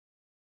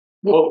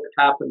 what would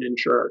happen in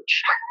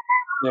church?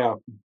 Yeah.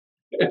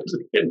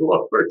 And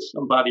lowered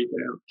somebody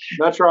down.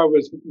 Not sure I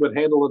would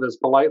handle it as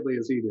politely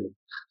as he did.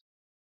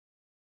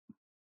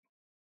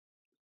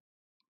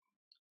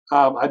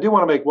 I do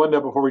want to make one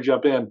note before we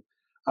jump in.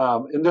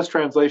 In this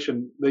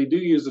translation, they do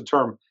use the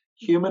term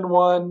human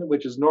one,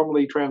 which is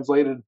normally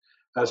translated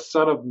as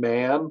son of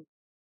man.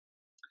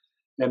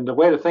 And the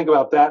way to think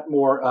about that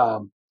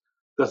more,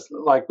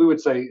 like we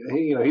would say,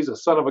 he's a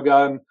son of a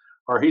gun,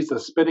 or he's the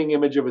spitting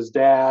image of his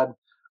dad,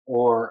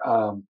 or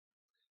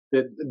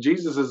that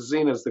Jesus is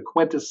seen as the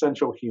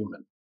quintessential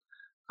human,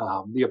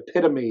 the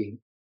epitome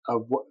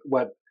of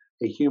what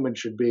a human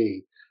should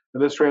be.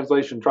 And this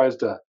translation tries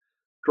to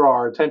draw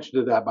our attention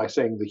to that by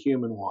saying the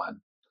human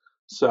one.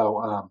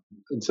 So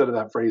instead of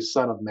that phrase,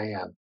 son of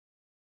man.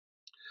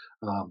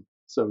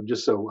 So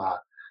just so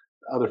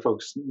other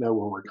folks know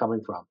where we're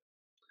coming from.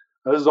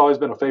 This has always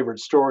been a favorite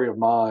story of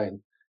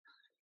mine,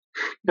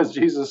 because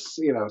Jesus,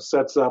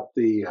 sets up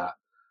the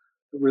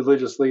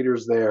religious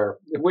leaders there.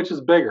 Which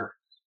is bigger,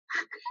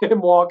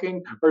 him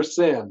walking or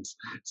sins?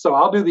 So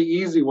I'll do the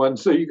easy one,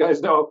 so you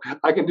guys know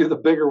I can do the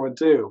bigger one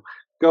too.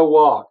 Go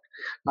walk.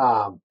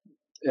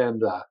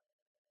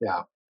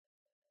 Yeah.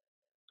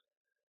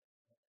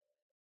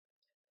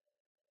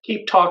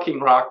 Keep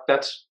talking, Rock.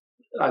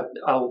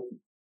 I'll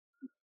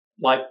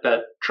like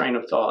that train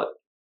of thought.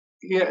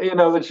 Yeah,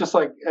 it's just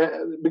like,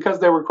 because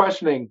they were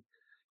questioning,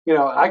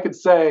 I could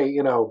say,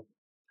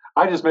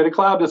 I just made a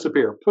cloud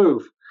disappear,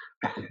 poof.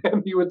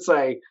 And you would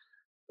say,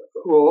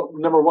 well,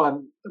 number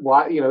one,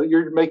 why,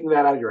 you're making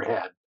that out of your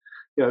head.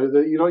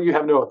 You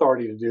have no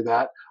authority to do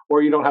that,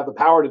 or you don't have the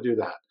power to do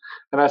that.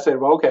 And I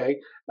said, well, okay,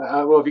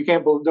 if you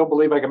don't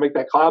believe I can make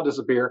that cloud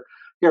disappear,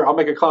 here, I'll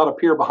make a cloud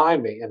appear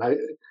behind me.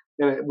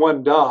 And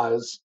one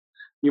does.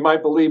 You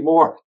might believe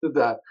more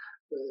that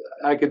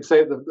I could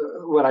say that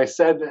what I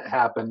said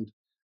happened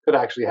could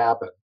actually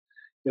happen.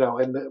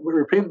 And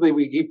repeatedly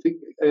we keep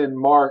in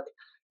Mark,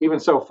 even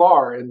so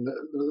far in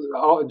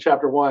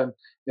chapter 1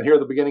 and here at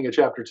the beginning of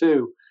chapter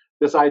 2,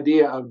 this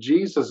idea of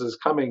Jesus is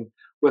coming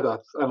with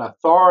an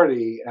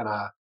authority and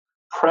a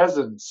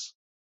presence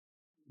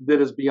that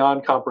is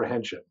beyond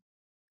comprehension.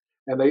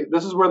 And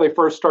this is where they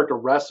first start to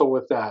wrestle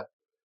with that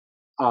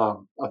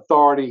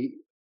authority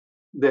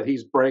that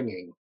he's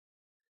bringing.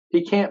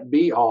 He can't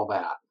be all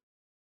that.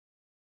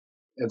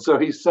 And so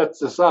he sets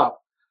this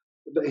up.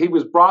 He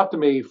was brought to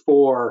me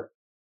to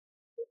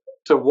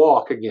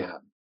walk again.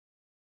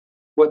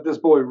 What this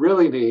boy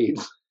really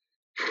needs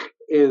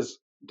is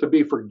to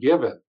be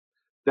forgiven.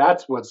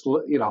 That's what's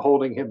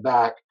holding him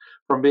back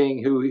from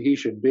being who he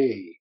should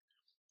be.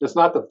 It's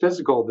not the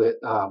physical that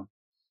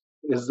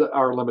is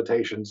our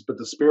limitations, but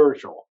the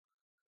spiritual.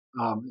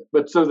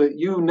 But so that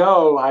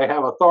I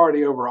have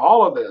authority over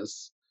all of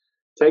this,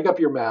 take up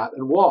your mat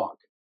and walk.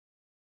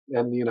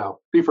 And,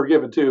 be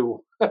forgiven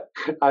too,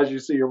 as you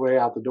see your way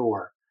out the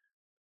door.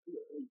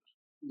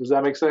 Does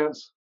that make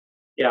sense?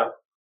 Yeah.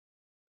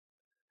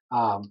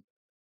 And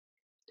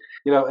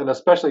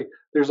especially,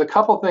 there's a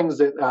couple things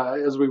that,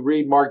 as we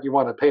read Mark, you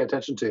want to pay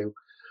attention to.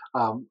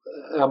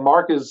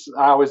 Mark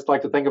I always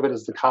like to think of it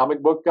as the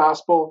comic book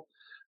gospel,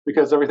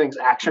 because everything's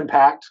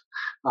action-packed.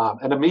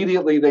 And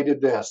immediately they did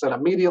this, and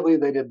immediately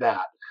they did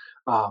that.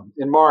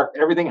 In Mark,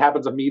 everything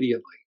happens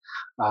immediately.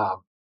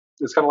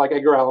 It's kind of like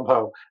Edgar Allan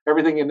Poe.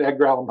 Everything in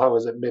Edgar Allan Poe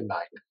is at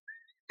midnight.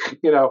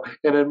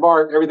 And in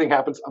Mark, everything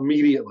happens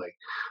immediately.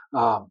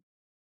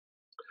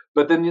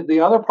 But then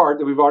the other part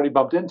that we've already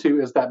bumped into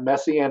is that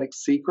messianic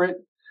secret.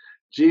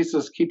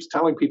 Jesus keeps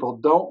telling people,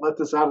 don't let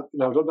this out,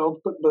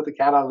 don't let the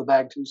cat out of the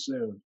bag too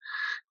soon.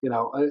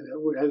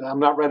 I'm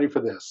not ready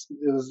for this.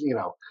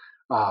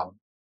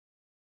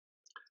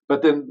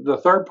 But then the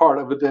third part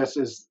of this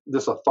is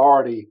this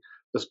authority,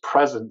 this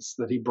presence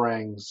that he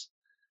brings.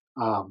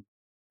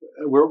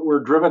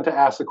 We're driven to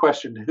ask the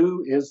question,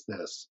 who is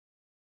this?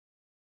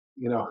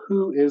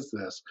 Who is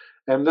this?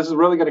 And this is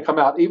really going to come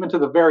out even to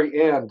the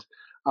very end.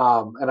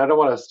 And I don't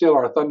want to steal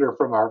our thunder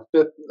from our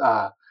fifth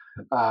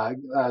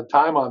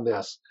time on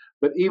this,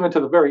 but even to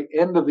the very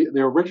end of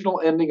the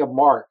original ending of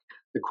Mark,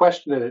 the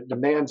question that it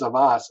demands of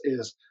us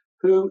is,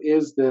 who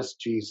is this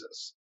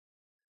Jesus?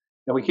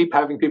 And we keep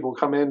having people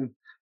come in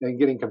and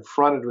getting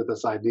confronted with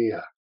this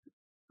idea.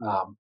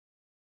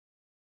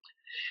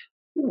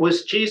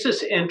 Was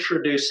Jesus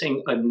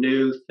introducing a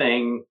new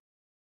thing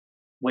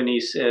when he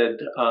said,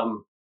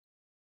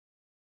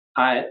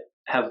 I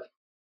have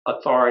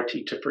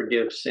authority to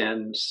forgive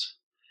sins?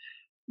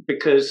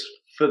 Because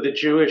for the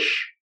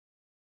Jewish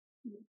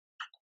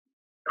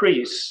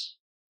priests,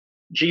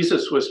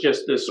 Jesus was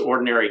just this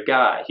ordinary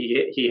guy.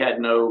 He had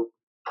no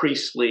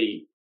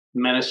priestly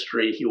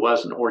ministry. He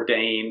wasn't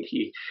ordained.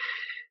 He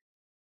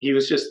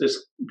was just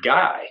this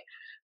guy.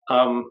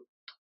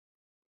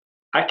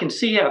 I can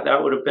see how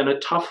that would have been a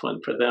tough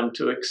one for them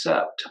to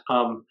accept.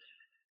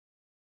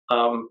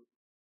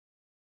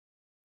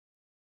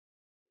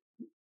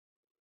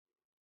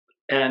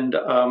 And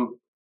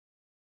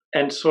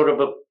sort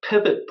of a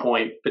pivot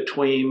point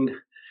between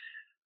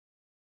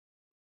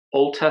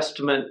Old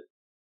Testament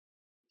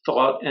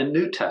thought and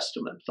New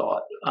Testament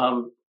thought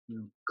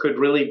could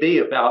really be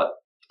about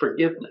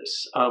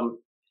forgiveness.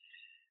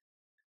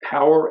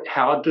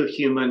 How do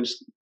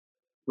humans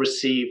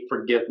receive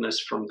forgiveness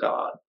from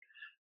God?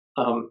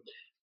 And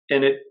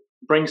it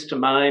brings to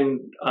mind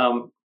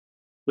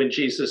when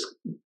Jesus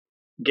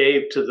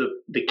gave to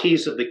the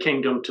keys of the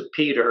kingdom to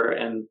Peter,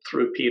 and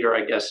through Peter,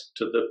 I guess,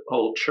 to the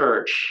whole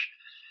church.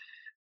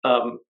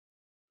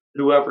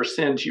 Whoever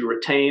sins you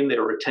retain,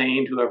 they're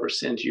retained. Whoever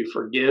sins you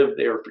forgive,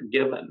 they are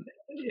forgiven.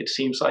 It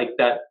seems like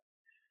that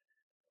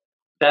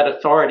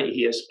authority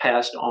he has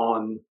passed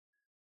on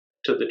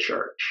to the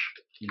church.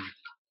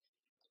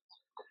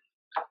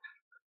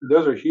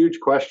 Those are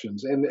huge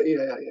questions. And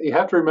you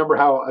have to remember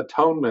how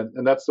atonement,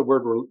 and that's the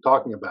word we're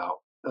talking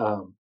about,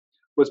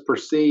 was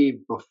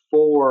perceived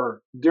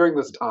during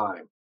this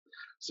time.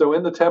 So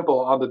in the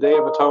temple on the Day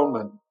of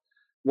Atonement,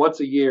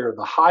 once a year,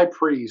 the high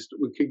priest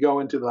could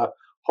go into the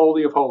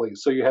Holy of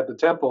Holies. So you had the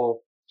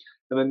temple,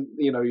 and then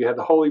you had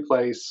the holy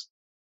place,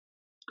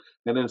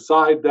 and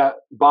inside that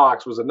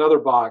box was another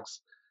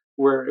box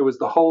where it was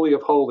the Holy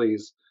of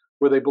Holies,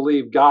 where they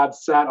believed God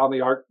sat on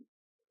the ark,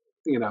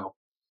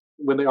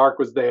 when the ark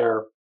was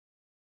there,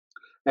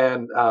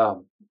 and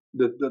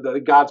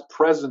the God's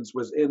presence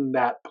was in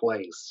that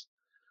place.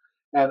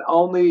 And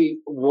only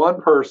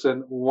one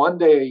person, one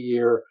day a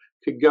year,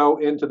 could go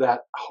into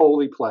that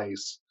holy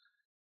place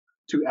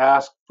to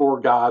ask for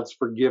God's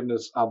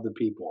forgiveness of the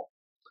people.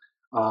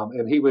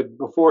 And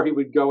before he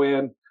would go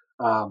in,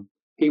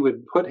 he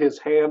would put his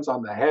hands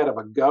on the head of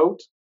a goat,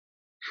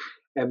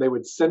 and they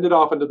would send it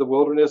off into the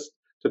wilderness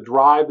to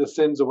drive the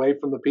sins away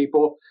from the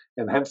people,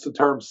 and hence the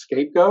term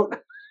scapegoat.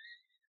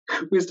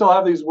 We still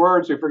have these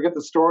words. We forget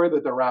the story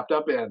that they're wrapped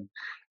up in.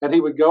 And he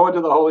would go into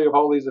the Holy of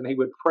Holies, and he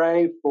would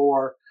pray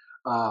for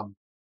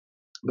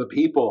the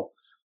people.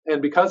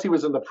 And because he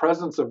was in the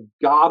presence of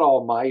God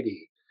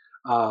Almighty,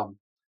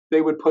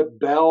 they would put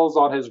bells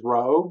on his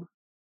robe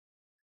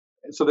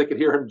so they could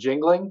hear him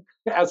jingling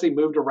as he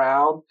moved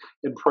around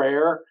in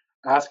prayer,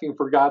 asking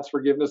for God's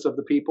forgiveness of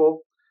the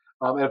people.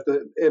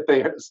 If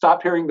they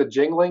stopped hearing the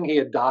jingling, he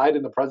had died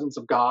in the presence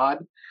of God,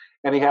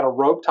 and he had a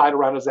rope tied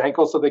around his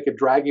ankle so they could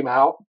drag him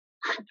out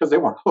because they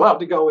weren't allowed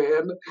to go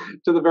in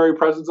to the very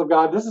presence of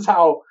God. This is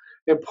how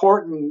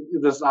important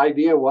this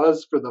idea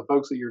was for the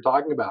folks that you're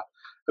talking about.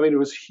 I mean, it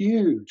was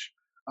huge.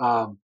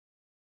 And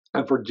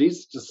for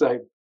Jesus to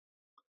say,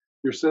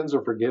 your sins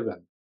are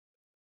forgiven,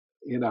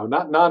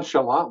 not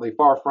nonchalantly,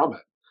 far from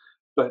it,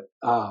 but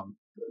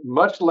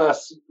much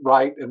less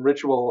rite and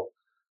ritual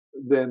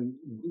than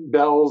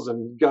bells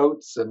and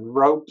goats and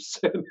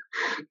ropes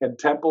and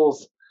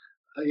temples.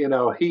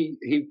 He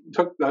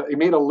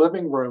made a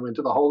living room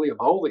into the Holy of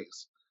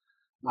Holies,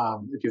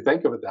 if you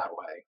think of it that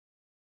way.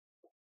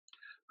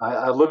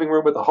 A living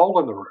room with a hole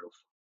in the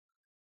roof.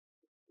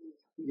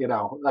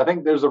 I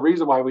think there's a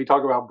reason why we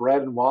talk about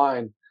bread and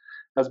wine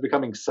as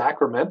becoming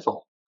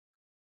sacramental.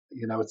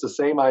 It's the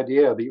same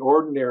idea. The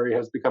ordinary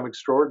has become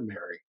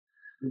extraordinary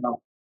and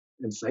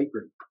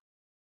sacred.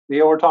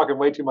 Neale, we're talking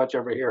way too much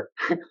over here.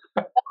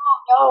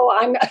 No,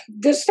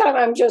 this time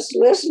I'm just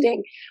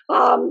listening.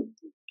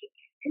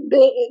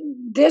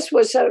 This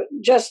was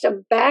just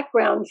a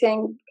background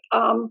thing.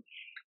 I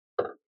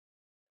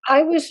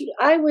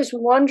was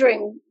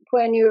wondering,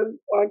 when you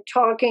are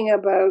talking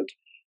about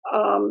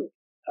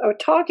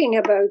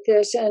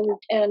this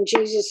and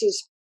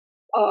Jesus's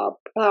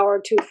power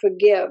to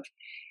forgive,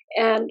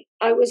 and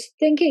I was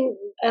thinking,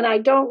 and I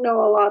don't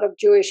know a lot of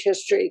Jewish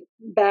history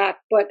back,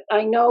 but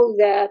I know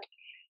that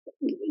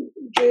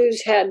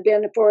Jews had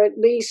been for at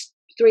least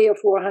 300 or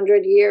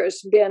 400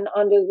 years been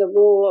under the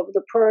rule of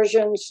the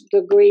Persians,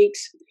 the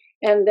Greeks,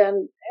 and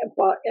then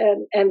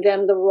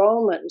the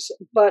Romans.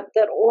 But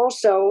that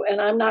also, and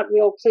I'm not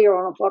real clear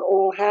on what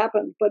all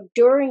happened, but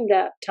during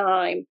that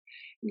time,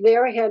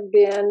 there had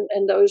been,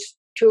 in those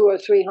 200 or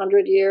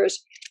 300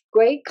 years,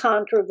 great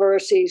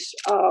controversies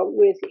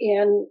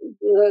within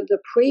the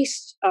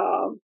priests,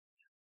 a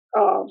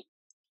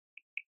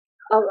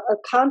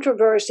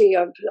controversy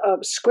of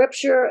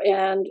scripture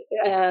and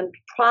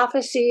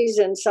prophecies,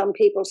 and some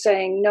people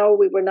saying, no,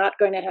 we were not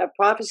going to have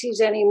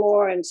prophecies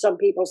anymore, and some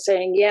people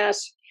saying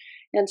yes.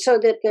 And so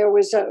that there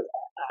was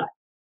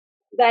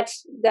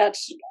that's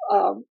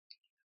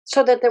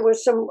so that there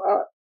was some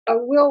a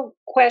real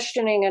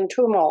questioning and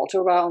tumult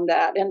around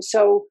that. And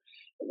so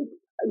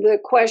the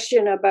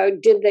question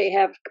about did they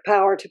have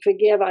power to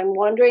forgive, I'm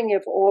wondering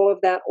if all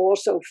of that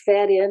also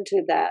fed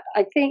into that.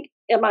 I think,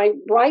 am I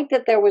right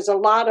that there was a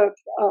lot of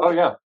Oh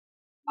yeah.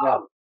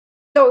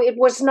 So it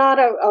was not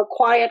a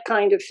quiet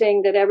kind of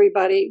thing that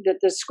everybody, that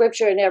the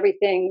scripture and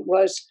everything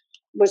was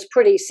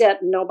pretty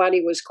set and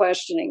nobody was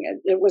questioning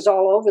it. It was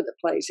all over the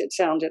place, it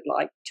sounded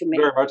like to me.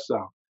 Very much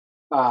so.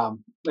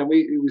 And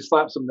we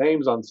slapped some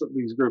names on some of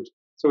these groups.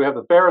 So we have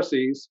the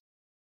Pharisees,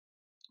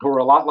 who were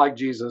a lot like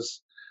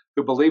Jesus,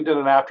 who believed in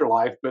an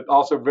afterlife, but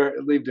also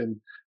believed in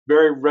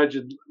very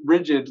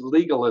rigid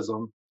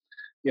legalism.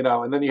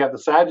 And then you have the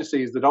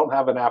Sadducees that don't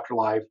have an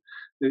afterlife.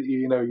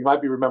 You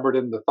might be remembered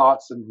in the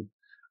thoughts and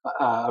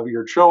of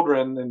your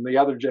children and the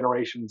other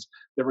generations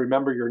that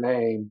remember your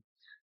name.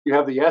 You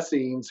have the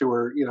Essenes, who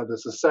were,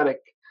 this ascetic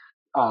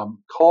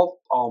cult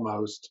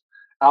almost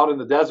out in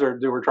the desert.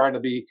 They were trying to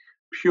be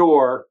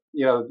pure.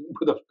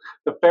 The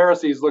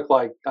Pharisees look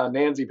like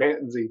Nancy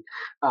Pansy.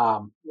 They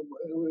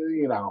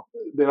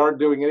aren't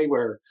doing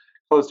anywhere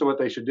close to what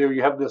they should do.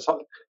 You have this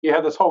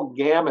whole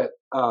gamut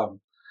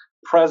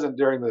present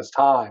during this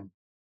time.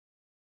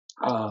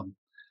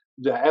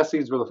 The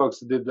Essenes were the folks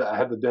that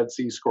had the Dead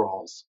Sea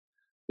Scrolls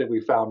that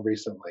we found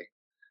recently.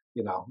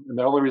 And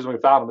the only reason we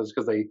found them is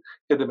because they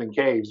hid them in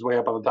caves way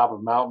up on the top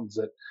of mountains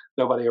that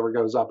nobody ever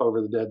goes up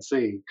over the Dead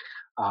Sea,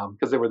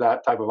 because they were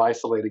that type of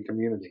isolated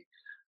community.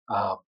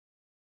 But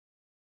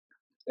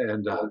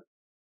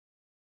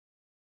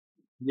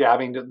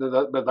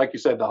like you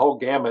said, the whole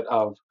gamut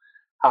of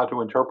how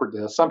to interpret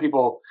this. Some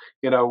people,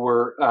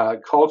 were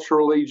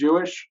culturally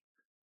Jewish,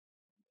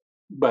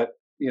 but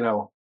we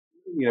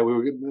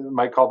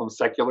might call them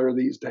secular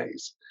these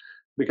days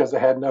because they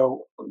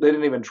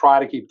didn't even try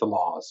to keep the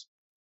laws.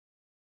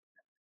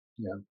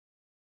 Yeah.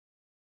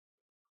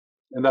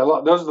 And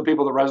those are the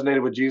people that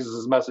resonated with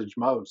Jesus' message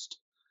most.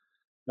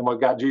 And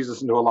what got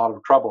Jesus into a lot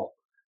of trouble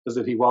is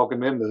that he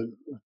welcomed in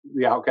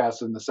the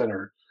outcasts and the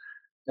sinner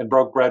and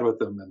broke bread with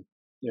them. And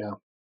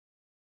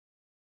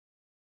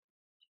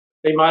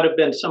they might have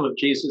been some of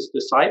Jesus'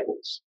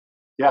 disciples.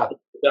 Yeah.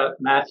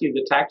 Matthew,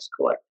 the tax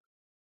collector.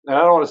 And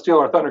I don't want to steal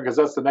our thunder because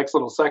that's the next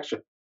little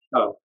section.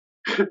 Oh.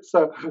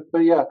 So,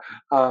 but yeah,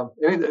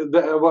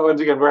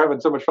 once again, we're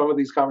having so much fun with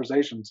these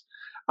conversations.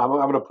 I'm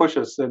going to push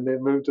us and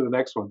then move to the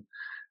next one.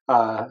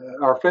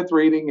 Our fifth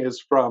reading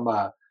is from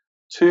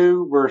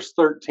 2 verse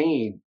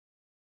 13.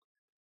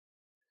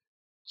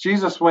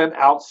 Jesus went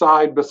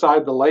outside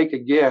beside the lake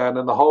again,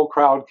 and the whole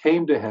crowd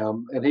came to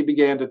him, and he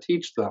began to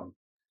teach them.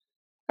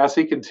 As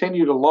he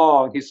continued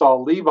along, he saw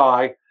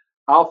Levi,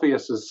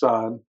 Alphaeus'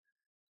 son,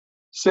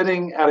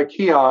 sitting at a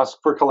kiosk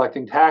for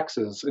collecting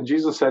taxes. And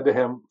Jesus said to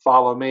him,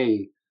 "Follow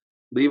me."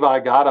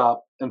 Levi got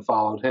up and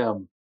followed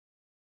him.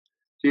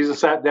 Jesus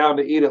sat down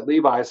to eat at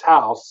Levi's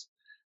house.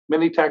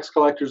 Many tax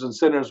collectors and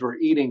sinners were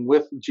eating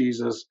with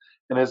Jesus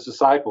and his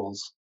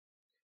disciples.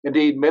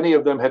 Indeed, many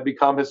of them had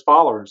become his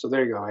followers. So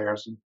there you go,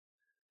 Harrison.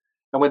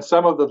 And when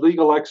some of the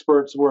legal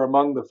experts were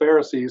among the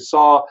Pharisees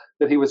saw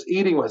that he was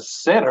eating with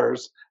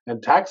sinners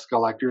and tax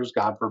collectors,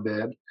 God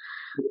forbid,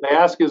 they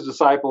asked his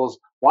disciples,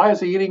 "Why is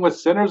he eating with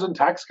sinners and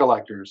tax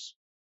collectors?"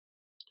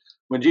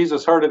 When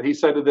Jesus heard it, he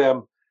said to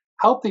them,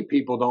 "Healthy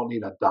people don't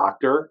need a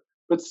doctor,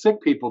 but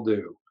sick people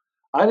do.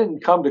 I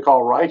didn't come to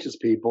call righteous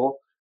people,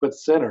 but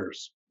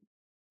sinners."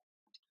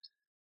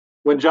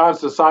 When John's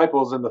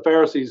disciples and the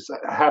Pharisees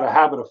had a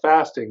habit of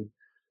fasting,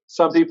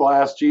 some people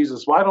asked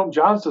Jesus, "Why don't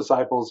John's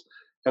disciples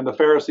and the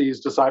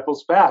Pharisees'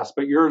 disciples fast,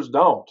 but yours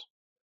don't?"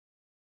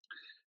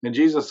 And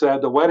Jesus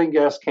said, "The wedding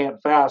guests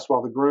can't fast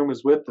while the groom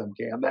is with them,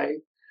 can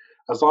they?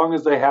 As long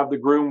as they have the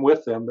groom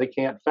with them, they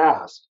can't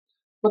fast.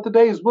 But the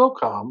days will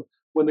come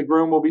when the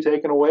groom will be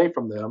taken away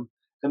from them,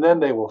 and then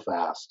they will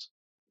fast.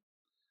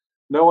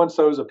 No one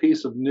sews a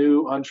piece of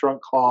new,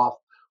 unshrunk cloth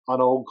on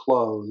old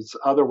clothes.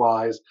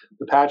 Otherwise,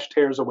 the patch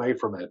tears away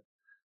from it,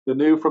 the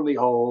new from the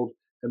old,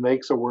 and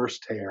makes a worse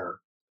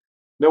tear.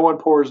 No one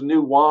pours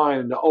new wine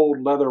into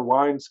old leather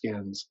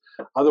wineskins.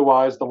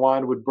 Otherwise, the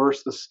wine would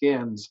burst the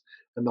skins,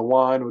 and the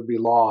wine would be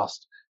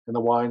lost, and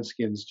the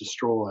wineskins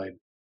destroyed.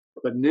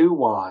 But new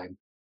wine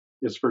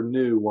is for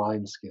new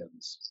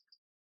wineskins."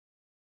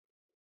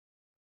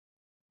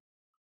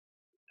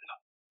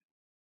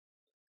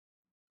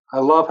 I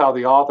love how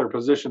the author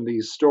positioned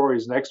these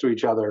stories next to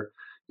each other.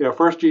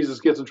 First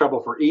Jesus gets in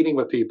trouble for eating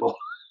with people,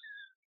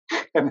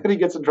 and then he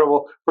gets in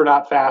trouble for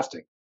not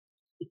fasting.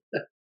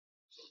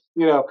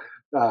 You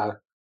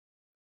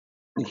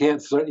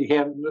can't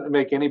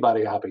make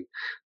anybody happy.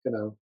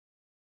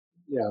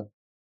 Yeah.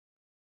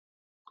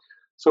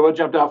 So what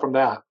jumped out from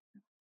that?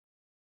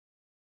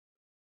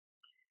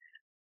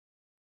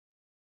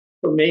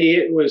 For me,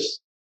 it was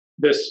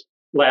this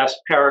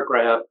last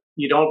paragraph.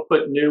 You don't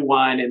put new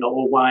wine in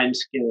old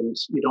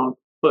wineskins. You don't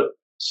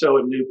sew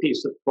a new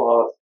piece of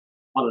cloth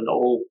on an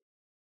old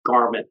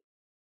garment.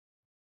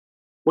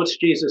 What's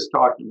Jesus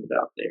talking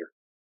about there?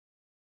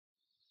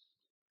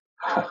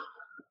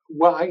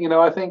 Well,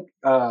 I think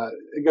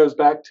it goes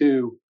back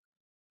to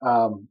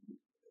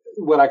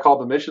what I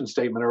called the mission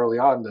statement early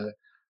on: to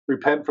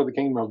repent, for the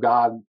kingdom of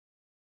God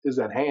is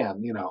at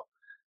hand.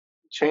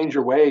 Change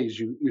your ways.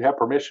 You have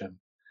permission,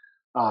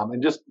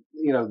 and just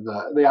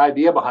the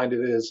idea behind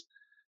it is,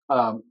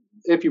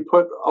 if you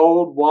put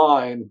old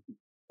wine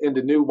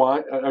into new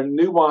wine, or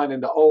new wine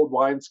into old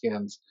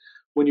wineskins,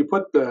 when you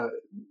put the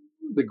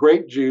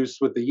grape juice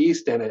with the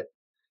yeast in it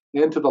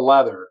into the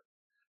leather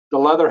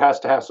has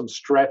to have some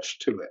stretch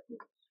to it,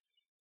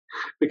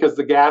 because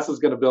the gas is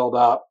going to build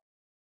up,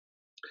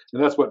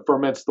 and that's what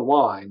ferments the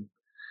wine.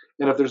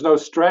 And if there's no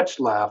stretch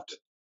left,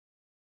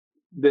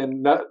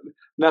 then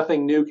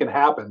nothing new can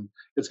happen.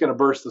 It's going to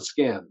burst the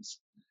skins.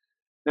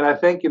 And I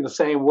think in the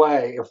same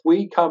way, if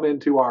we come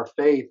into our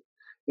faith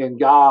in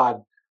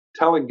God,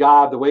 telling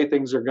God the way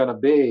things are going to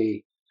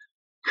be,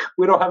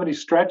 we don't have any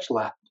stretch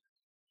left.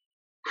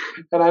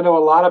 And I know a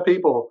lot of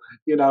people,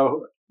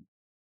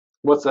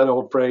 what's that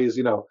old phrase?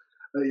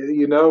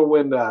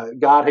 When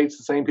God hates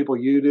the same people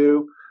you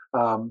do,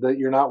 that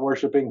you're not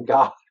worshiping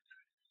God,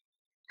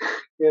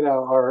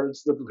 or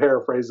it's the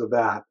paraphrase of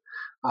that.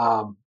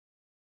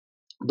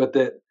 But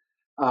that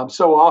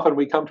so often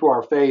we come to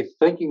our faith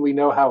thinking we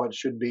know how it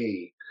should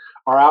be.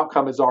 Our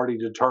outcome is already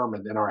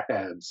determined in our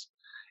heads.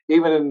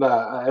 Even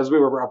as we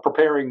were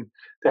preparing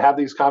to have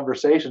these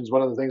conversations,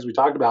 one of the things we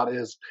talked about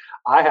is,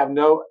 I have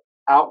no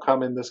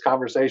outcome in this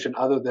conversation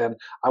other than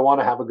I want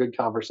to have a good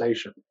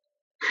conversation.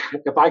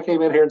 If I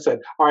came in here and said,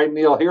 all right,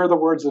 Neale, here are the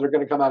words that are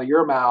going to come out of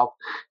your mouth,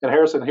 and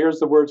Harrison, here's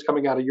the words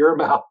coming out of your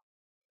mouth,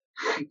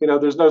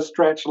 there's no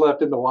stretch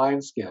left in the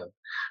wineskin.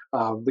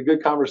 The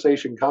good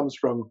conversation comes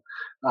from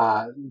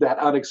that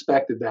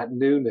unexpected, that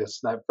newness,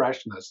 that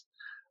freshness.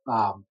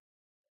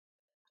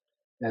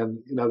 And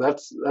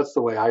that's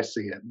the way I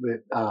see it.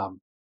 That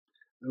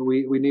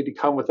we need to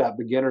come with that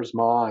beginner's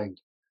mind,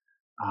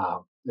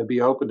 and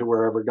be open to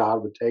wherever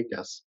God would take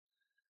us.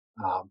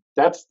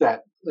 That's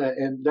that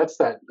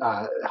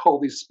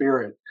Holy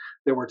Spirit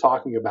that we're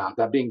talking about,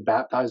 that being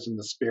baptized in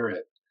the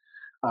Spirit.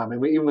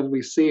 And even when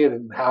we see it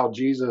in how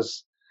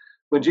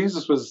when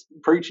Jesus was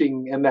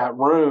preaching in that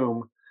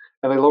room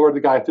and they lowered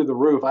the guy through the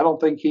roof, I don't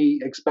think he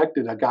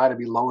expected a guy to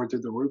be lowered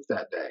through the roof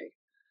that day.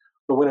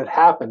 But when it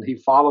happened, he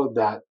followed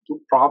that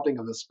prompting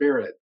of the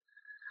Spirit.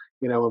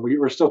 And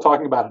we're still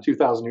talking about it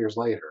 2,000 years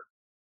later.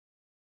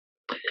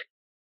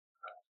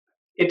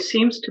 It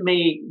seems to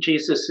me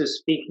Jesus is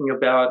speaking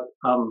about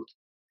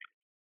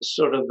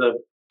sort of the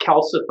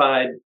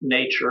calcified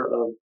nature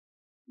of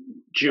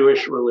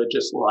Jewish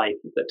religious life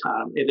at the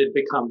time. It had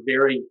become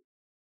very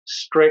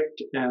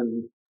strict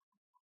and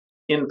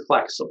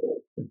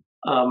inflexible,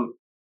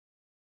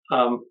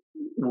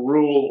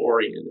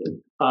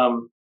 rule-oriented.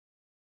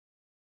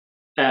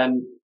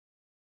 And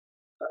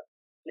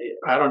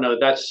I don't know,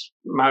 that's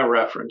my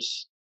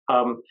reference.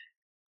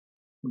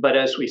 But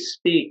as we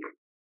speak,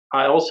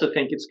 I also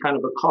think it's kind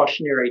of a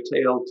cautionary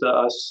tale to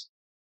us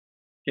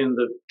in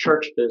the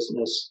church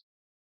business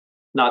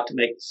not to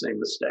make the same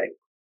mistake.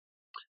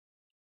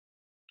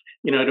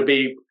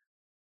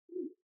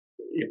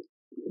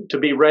 To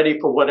be ready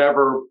for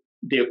whatever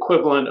the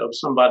equivalent of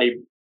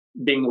somebody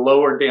being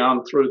lowered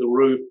down through the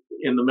roof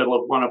in the middle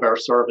of one of our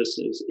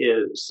services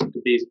is.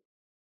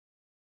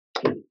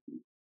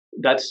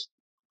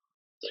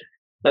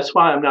 That's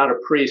why I'm not a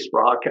priest,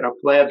 Rock, and I'm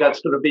glad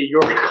that's going to be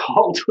your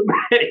call to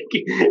make.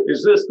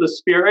 Is this the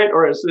Spirit,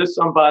 or is this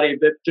somebody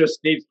that just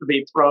needs to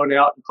be thrown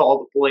out and call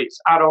the police?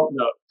 I don't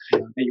know.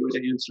 And you would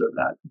answer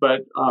that,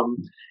 but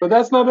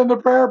that's not in the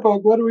prayer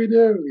book. What do we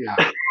do?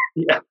 Yeah,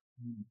 yeah.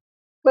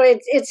 Well,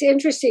 it's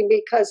interesting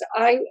because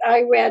I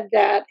read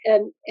that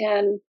and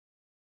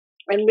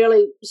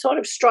really sort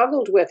of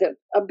struggled with it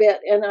a bit,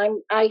 and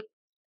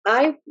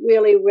I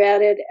really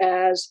read it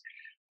as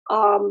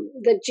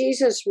that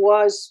Jesus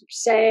was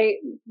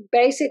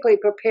basically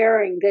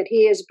preparing that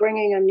he is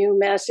bringing a new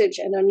message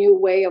and a new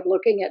way of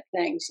looking at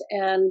things,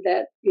 and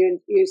that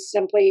you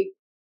simply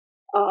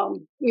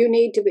you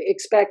need to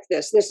expect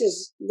this. This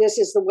is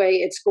the way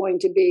it's going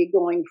to be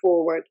going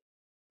forward,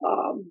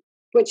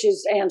 which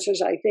is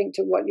answers, I think,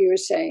 to what you're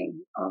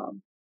saying,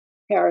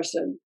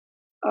 Harrison.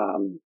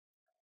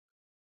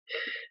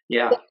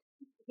 Yeah.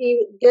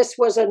 This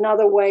was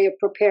another way of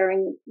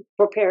preparing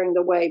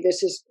the way.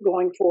 This is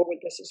going forward.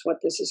 This is what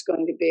this is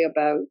going to be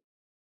about.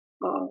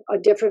 A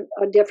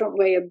different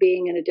way of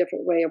being and a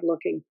different way of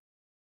looking.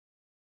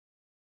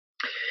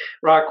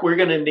 Rock, we're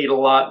going to need a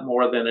lot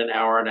more than an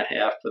hour and a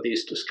half for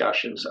these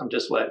discussions. I'm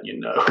just letting you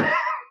know.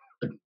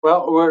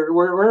 Well,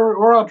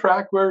 we're on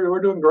track.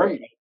 We're doing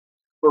great.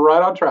 We're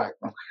right on track.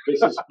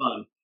 This is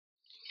fun.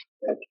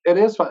 It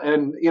is fun,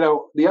 and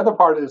the other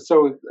part is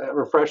so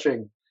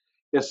refreshing.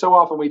 Is so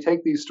often we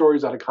take these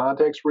stories out of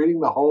context. Reading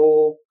the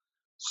whole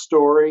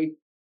story,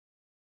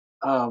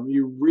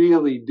 you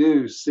really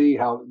do see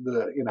how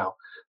the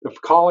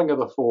calling of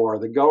the four,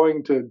 the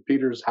going to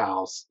Peter's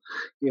house,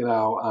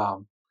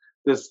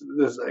 this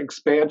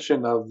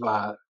expansion of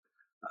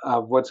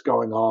what's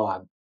going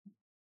on.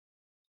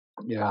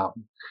 Yeah,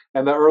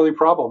 and the early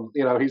problem.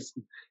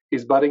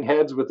 he's butting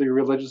heads with the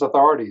religious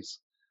authorities.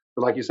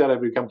 But like you said,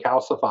 have become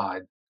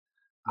calcified.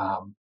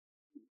 Um,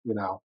 you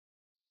know,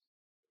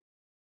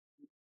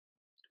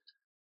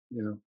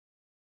 you know.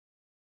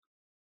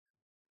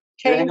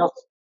 Anything Change,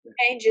 else?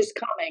 change is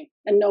coming,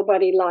 and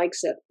nobody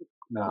likes it.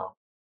 No,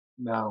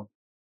 no.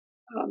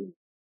 Um,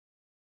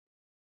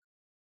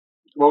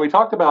 Well, we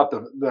talked about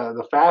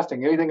the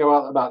fasting. Anything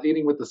about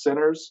eating with the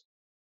sinners?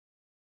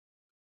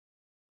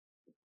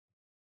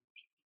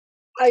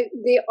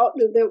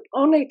 the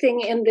only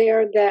thing in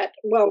there that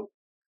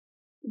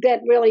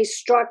really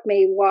struck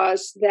me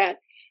was that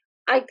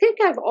I think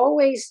I've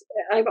always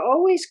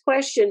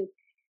questioned,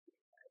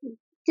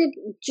 did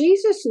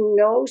Jesus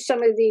know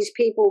some of these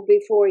people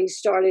before he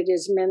started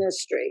his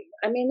ministry?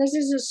 I mean, this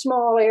is a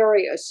small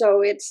area,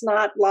 so it's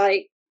not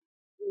like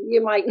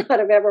you might not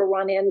have ever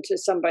run into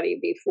somebody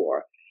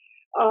before.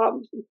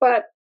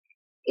 But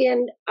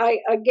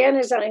again,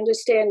 as I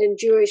understand in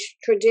Jewish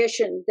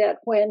tradition, that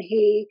when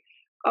he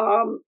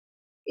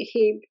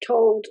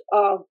told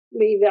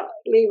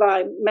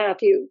Levi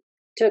Matthew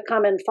to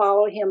come and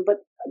follow him, but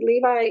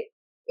Levi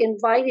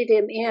invited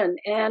him in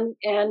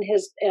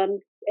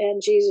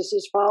and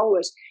Jesus's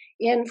followers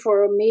in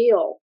for a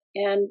meal.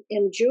 And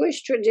in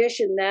Jewish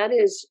tradition, that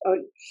is a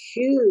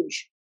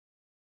huge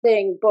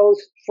thing, both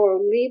for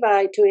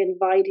Levi to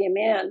invite him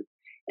in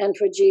and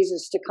for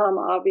Jesus to come.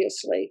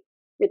 Obviously,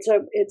 it's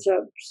a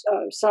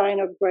sign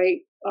of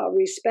great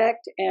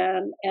respect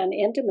and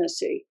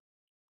intimacy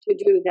to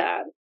do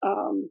that.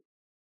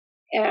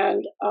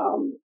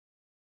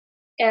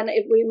 And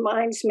it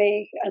reminds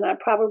me, and I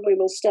probably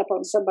will step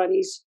on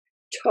somebody's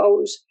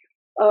toes,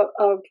 of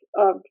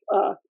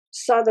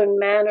Southern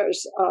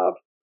manners of,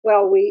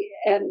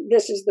 and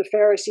this is the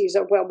Pharisees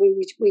of,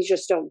 we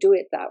just don't do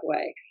it that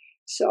way.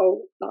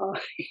 So,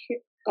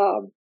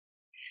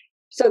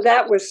 so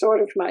that was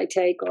sort of my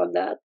take on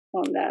that.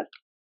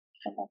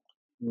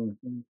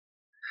 Mm-hmm.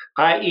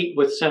 I eat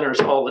with sinners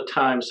all the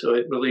time, so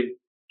it really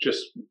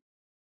just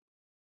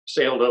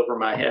sailed over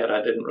my head.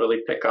 I didn't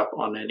really pick up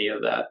on any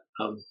of that.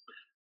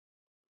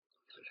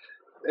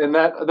 And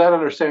that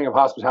understanding of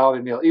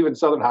hospitality, Neale, even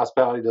Southern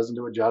hospitality doesn't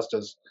do it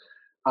justice.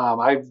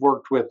 I've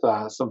worked with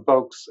some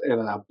folks in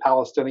a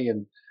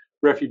Palestinian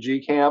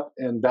refugee camp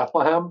in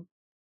Bethlehem,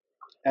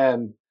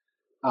 and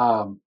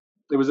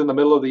it was in the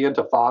middle of the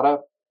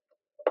Intifada,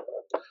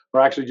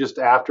 or actually just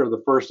after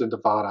the first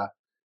Intifada.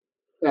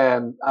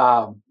 And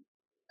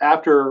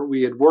after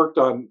we had worked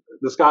on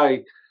this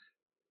guy,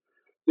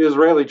 the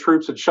Israeli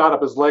troops had shot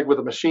up his leg with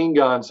a machine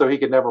gun so he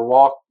could never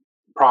walk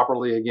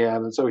properly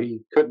again, and so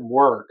he couldn't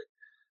work.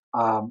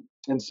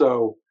 And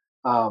so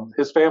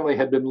his family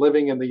had been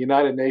living in the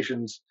United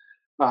Nations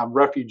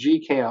refugee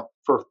camp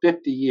for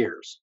 50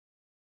 years.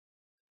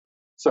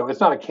 So it's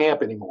not a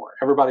camp anymore.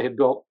 Everybody had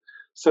built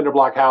cinder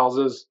block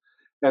houses,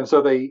 and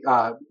so they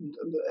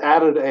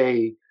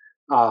added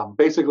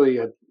basically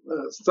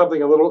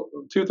something a little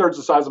 2/3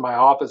 the size of my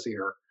office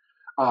here,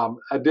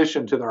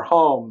 addition to their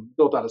home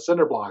built out of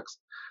cinder blocks.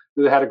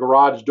 They had a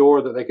garage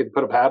door that they could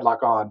put a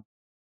padlock on,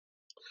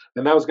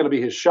 and that was going to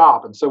be his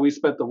shop. And so we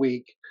spent the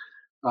week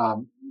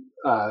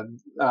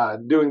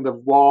doing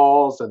the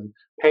walls and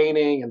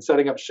painting and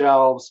setting up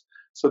shelves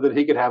so that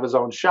he could have his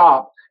own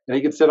shop and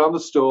he could sit on the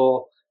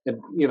stool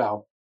and,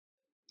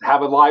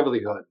 have a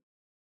livelihood.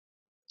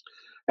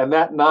 And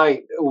that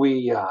night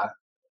we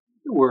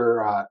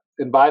were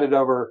invited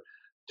over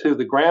to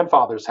the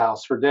grandfather's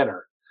house for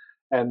dinner,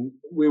 and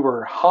we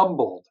were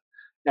humbled.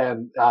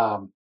 And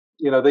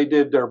they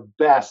did their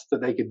best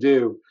that they could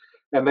do,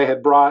 and they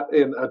had brought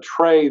in a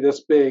tray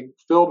this big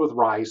filled with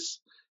rice,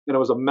 and it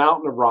was a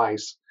mountain of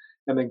rice,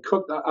 and then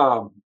cooked.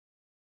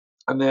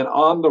 And then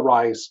on the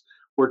rice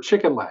were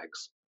chicken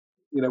legs,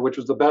 which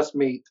was the best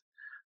meat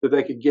that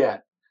they could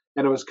get,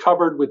 and it was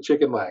covered with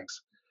chicken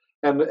legs.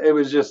 And it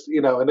was just,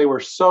 and they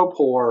were so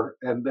poor,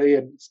 and they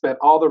had spent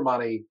all their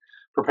money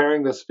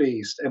preparing this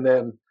feast. And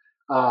then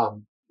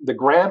the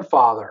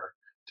grandfather,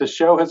 to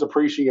show his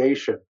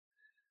appreciation,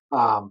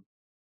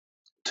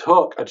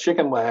 took a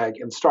chicken leg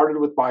and started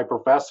with my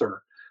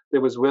professor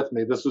that was with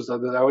me.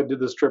 I did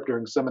this trip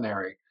during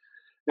seminary,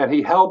 and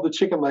he held the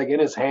chicken leg in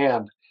his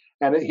hand,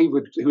 and he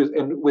was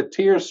with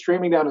tears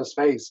streaming down his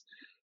face.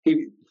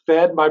 He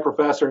fed my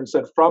professor and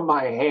said, "From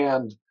my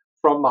hand,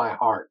 from my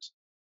heart,"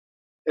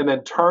 and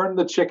then turned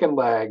the chicken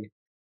leg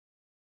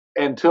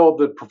until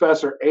the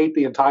professor ate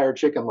the entire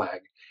chicken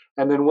leg,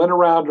 and then went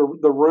around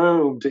the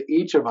room to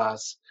each of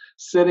us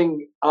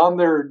sitting on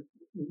their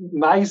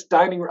nice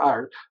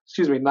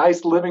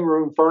nice living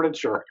room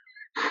furniture.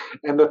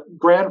 And the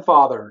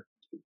grandfather,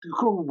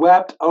 who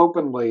wept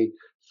openly,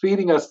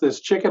 feeding us this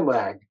chicken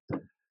leg.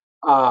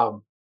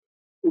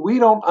 We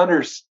don't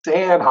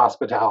understand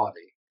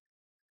hospitality.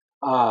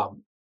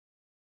 And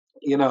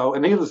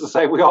needless to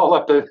say, we all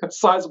left a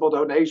sizable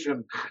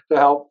donation to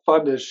help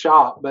fund his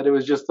shop, but it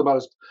was just the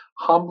most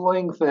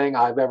humbling thing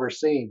I've ever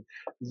seen.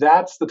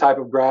 That's the type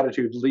of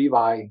gratitude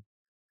Levi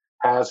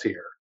has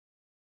here,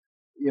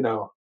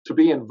 to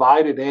be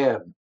invited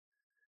in,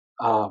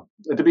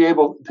 and to be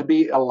able to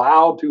be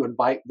allowed to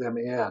invite them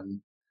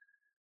in.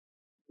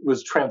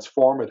 was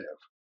transformative.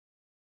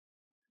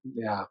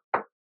 Yeah.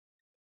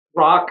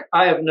 Rock,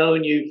 I have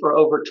known you for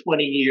over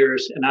 20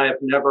 years, and I have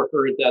never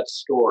heard that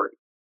story.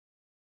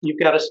 You've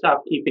got to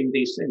stop keeping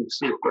these things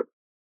secret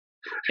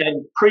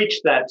and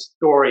preach that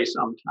story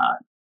sometime.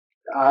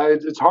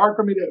 It's hard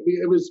for me to.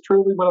 It was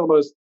truly one of the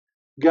most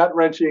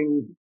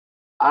gut-wrenching.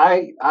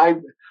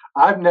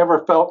 I've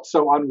never felt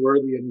so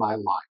unworthy in my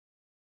life.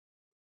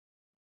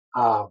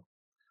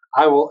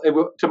 I will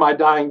to my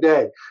dying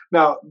day.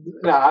 Now,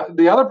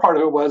 the other part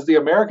of it was the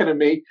American in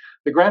me.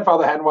 The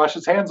grandfather hadn't washed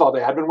his hands all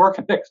day. I'd been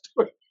working next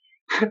to him.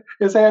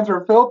 His hands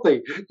were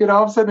filthy.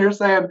 I'm sitting here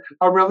saying,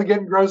 I'm really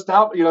getting grossed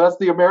out. That's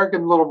the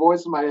American little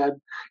voice in my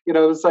head.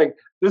 It's like,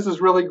 this is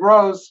really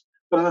gross.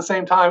 But at the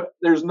same time,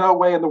 there's no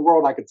way in the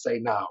world I could say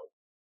no.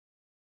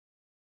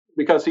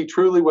 Because he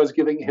truly was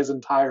giving his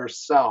entire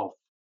self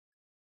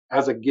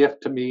as a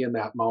gift to me in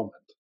that moment.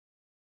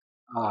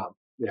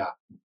 Yeah.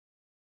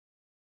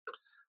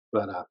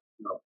 But,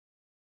 no.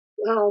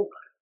 Wow.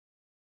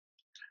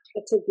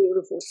 That's a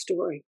beautiful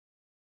story.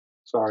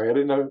 Sorry, I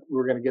didn't know we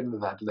were going to get into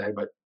that today,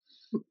 but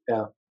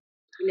yeah.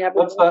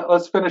 Never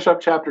Let's finish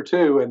up chapter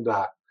 2, and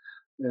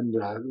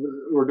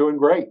we're doing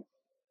great.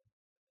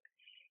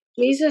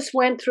 Jesus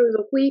went through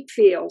the wheat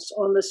fields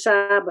on the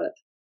Sabbath.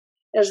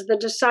 As the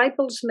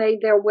disciples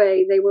made their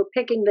way, they were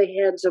picking the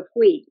heads of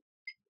wheat.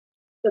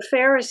 The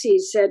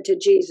Pharisees said to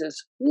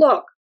Jesus,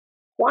 "Look,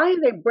 why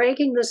are they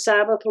breaking the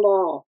Sabbath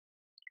law?"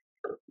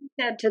 He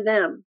said to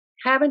them,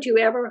 Haven't you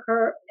ever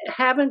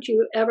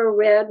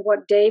read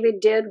what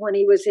David did when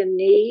he was in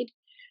need,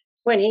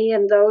 when he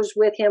and those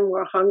with him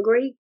were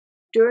hungry?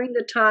 During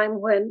the time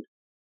when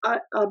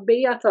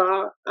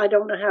Abiathar, I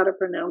don't know how to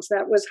pronounce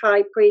that, was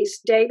high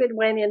priest, David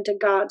went into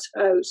God's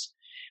house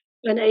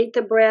and ate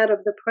the bread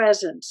of the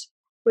presence,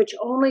 which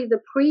only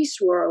the priests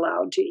were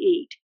allowed to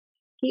eat.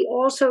 He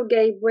also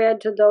gave bread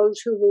to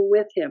those who were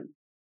with him.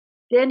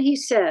 Then he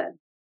said,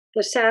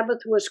 the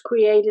Sabbath was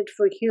created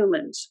for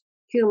humans.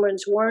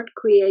 Humans weren't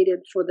created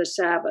for the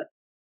Sabbath.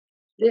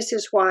 This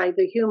is why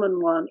the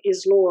human one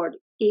is Lord,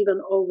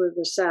 even over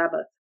the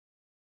Sabbath.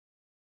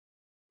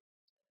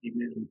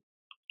 Amen.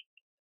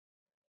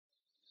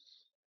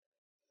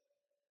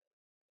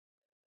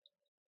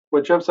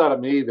 What jumps out at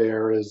me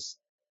there is,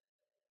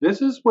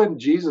 this is when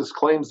Jesus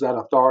claims that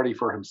authority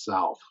for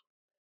himself.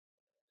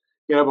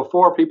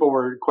 Before people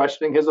were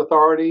questioning his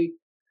authority,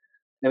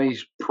 and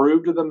he's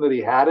proved to them that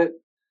he had it.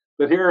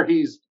 But here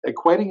he's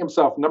equating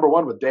himself, number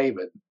one, with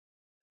David,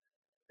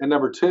 and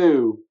number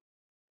two,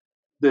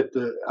 that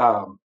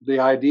the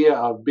idea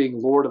of being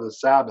Lord of the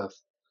Sabbath.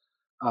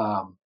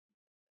 My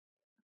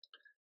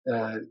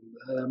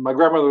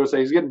grandmother would say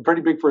he's getting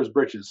pretty big for his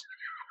britches,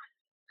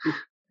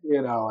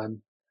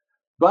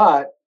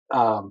 but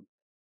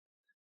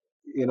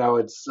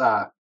it's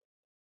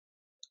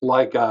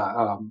like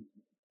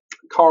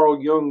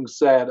Carl Jung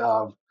said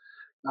of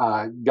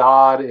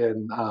God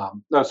in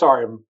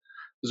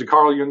there's a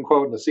Carl Jung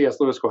quote and a C.S.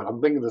 Lewis quote. I'm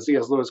thinking the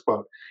C.S. Lewis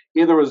quote.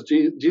 Either was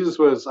Jesus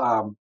was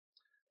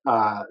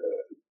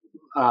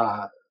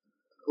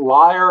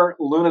liar,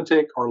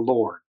 lunatic, or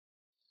Lord.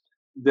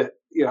 That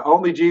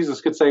only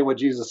Jesus could say what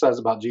Jesus says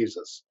about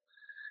Jesus,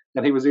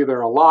 and he was either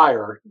a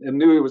liar and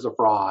knew he was a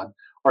fraud,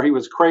 or he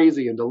was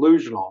crazy and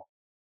delusional,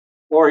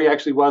 or he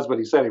actually was what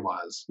he said he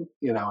was.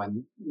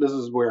 And this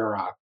is where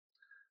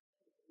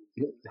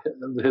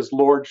his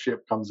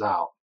lordship comes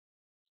out.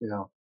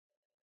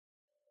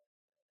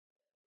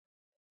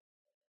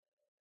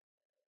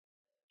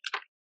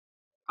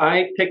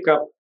 I pick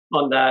up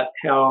on that,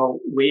 how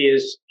we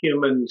as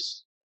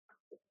humans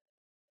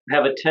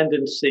have a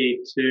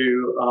tendency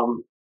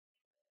to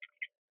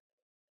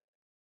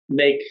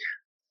make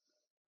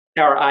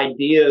our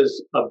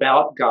ideas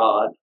about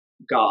God.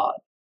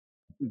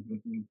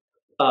 Mm-hmm.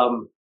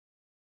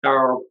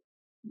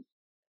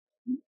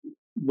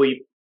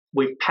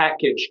 We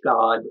package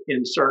God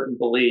in certain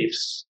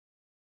beliefs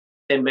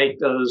and make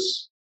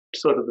those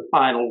sort of the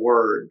final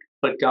word,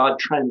 but God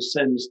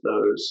transcends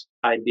those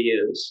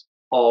ideas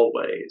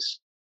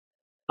always.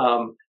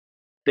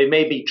 They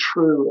may be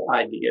true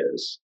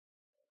ideas,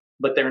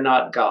 but they're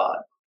not God.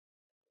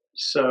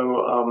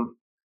 So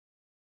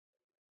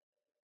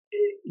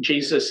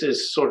Jesus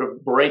is sort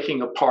of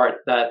breaking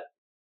apart that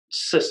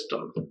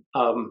system.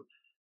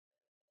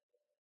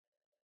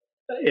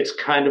 It's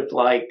kind of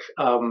like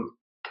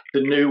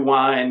the new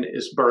wine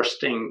is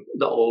bursting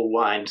the old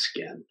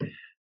wineskin.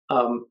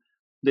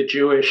 The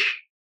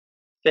Jewish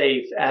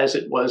faith, as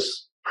it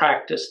was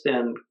practiced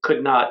then,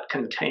 could not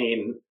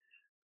contain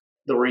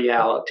the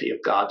reality of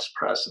God's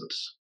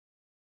presence.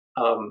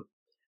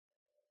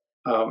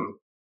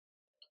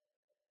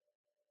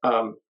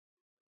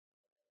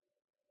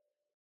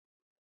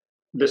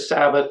 The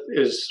Sabbath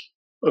is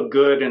a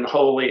good and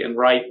holy and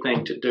right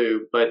thing to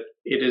do, but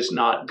it is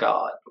not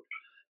God.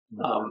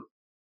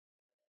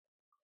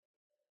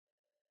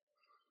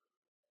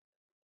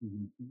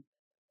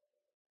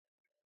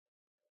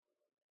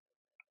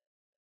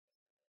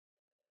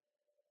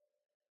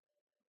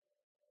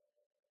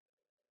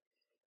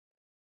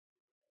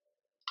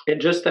 And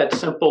just that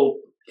simple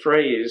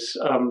phrase,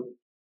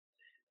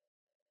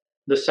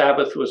 the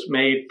Sabbath was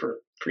made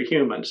for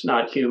humans,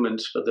 not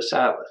humans for the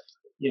Sabbath.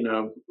 You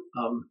know,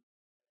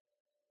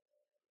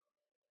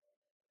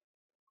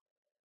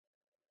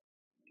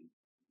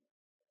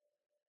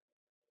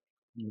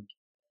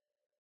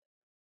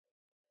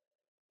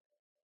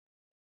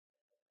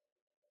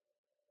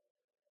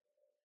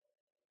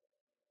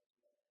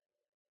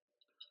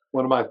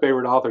 One of my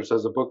favorite authors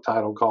has a book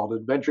title called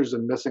Adventures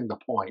in Missing the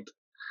Point.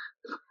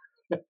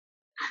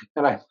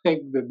 And I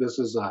think that this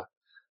is a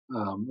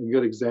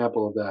good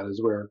example of that,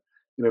 is where,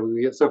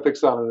 we get so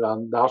fixed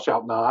on thou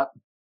shalt not,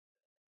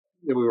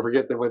 that we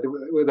forget that with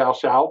thou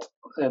shalt.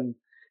 And,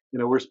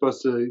 we're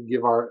supposed to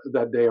give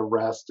that day of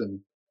rest and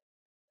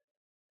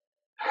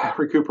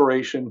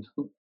recuperation,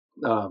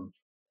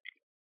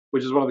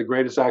 which is one of the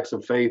greatest acts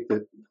of faith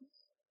that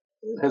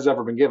has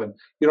ever been given.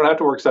 You don't have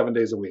to work 7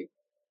 days a week.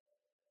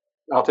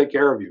 I'll take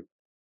care of you.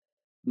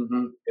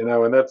 mm-hmm.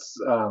 And that's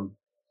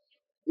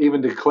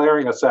even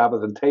declaring a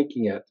Sabbath and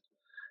taking it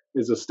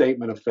is a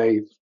statement of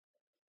faith.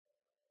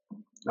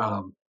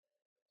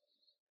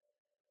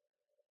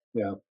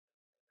 Yeah.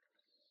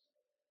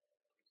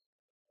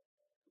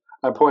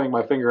 I'm pointing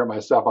my finger at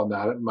myself on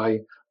that. And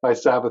my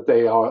Sabbath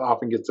day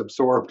often gets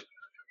absorbed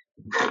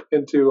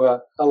into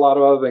a lot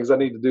of other things. I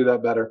need to do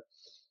that better.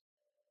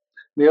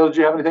 Neale, did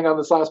you have anything on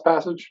this last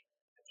passage?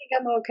 I think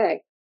I'm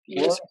okay.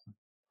 Yes.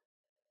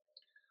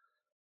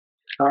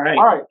 All right.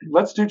 All right.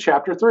 Let's do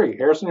chapter 3.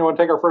 Harrison, you want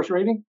to take our first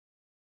reading?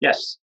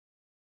 Yes.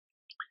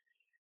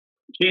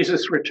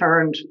 Jesus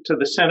returned to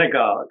the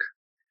synagogue.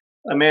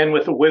 A man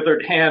with a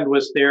withered hand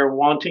was there,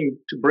 wanting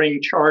to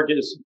bring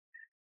charges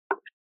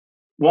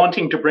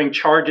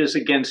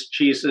against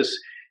Jesus.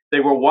 They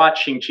were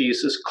watching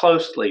Jesus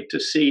closely to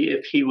see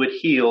if he would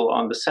heal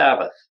on the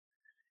Sabbath.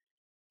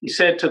 He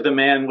said to the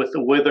man with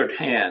the withered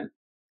hand,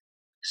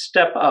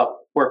 "Step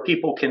up where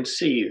people can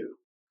see you."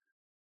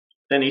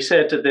 Then he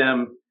said to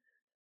them,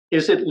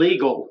 "Is it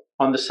legal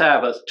on the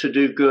Sabbath to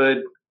do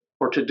good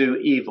or to do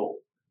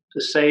evil,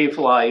 to save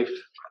life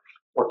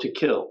or to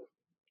kill?"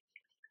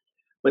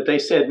 But they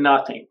said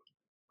nothing.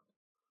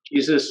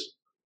 Jesus,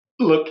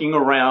 looking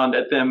around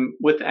at them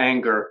with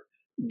anger,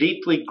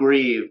 deeply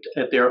grieved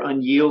at their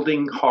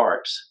unyielding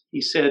hearts, he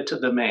said to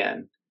the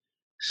man,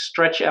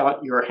 "Stretch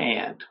out your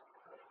hand."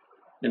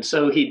 And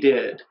so he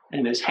did,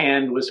 and his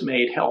hand was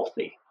made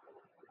healthy.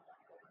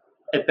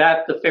 At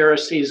that, the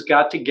Pharisees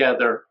got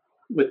together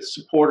with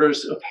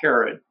supporters of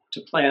Herod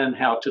to plan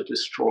how to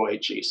destroy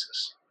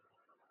Jesus.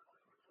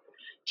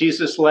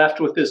 Jesus left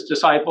with his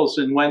disciples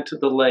and went to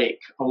the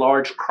lake. A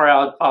large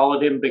crowd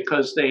followed him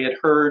because they had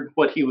heard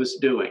what he was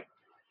doing.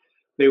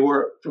 They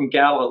were from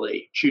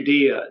Galilee,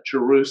 Judea,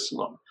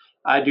 Jerusalem,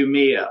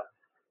 Idumea,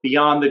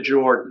 beyond the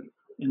Jordan,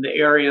 in the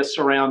area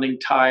surrounding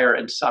Tyre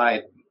and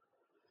Sidon.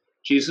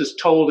 Jesus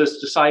told his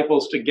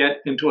disciples to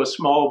get a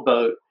small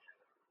boat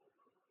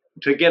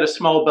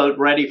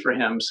ready for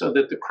him so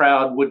that the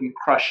crowd wouldn't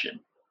crush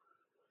him.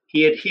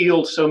 He had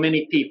healed so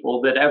many people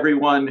that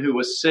everyone who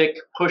was sick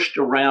pushed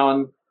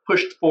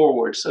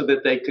forward so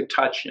that they could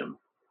touch him.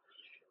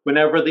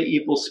 Whenever the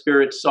evil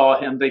spirits saw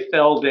him, they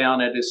fell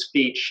down at his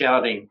feet,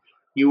 shouting,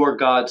 "You are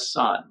God's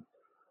son."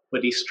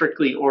 But he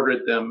strictly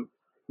ordered them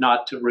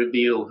not to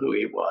reveal who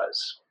he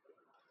was.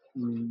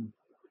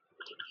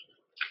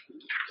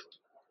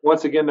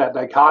 Once again, that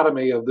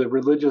dichotomy of the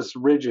religious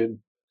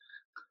rigid,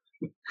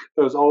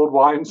 those old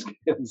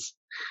wineskins,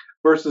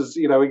 versus,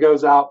 he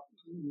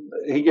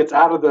gets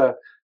out of the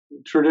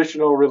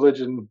traditional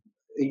religion,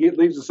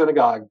 leaves the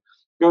synagogue,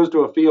 goes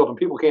to a field, and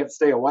people can't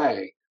stay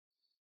away.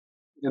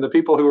 And the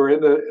people who are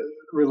in the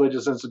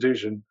religious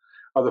institution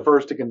are the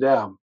first to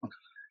condemn.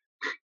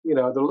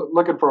 They're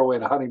looking for a way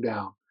to hunt him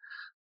down.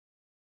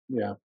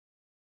 Yeah.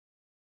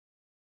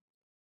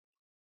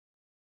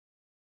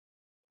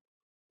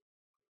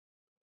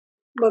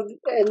 Well,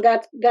 and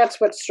that's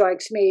what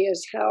strikes me,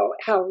 is how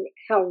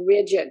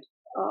rigid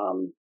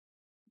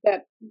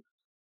that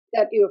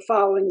you're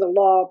following the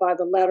law by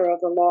the letter of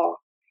the law,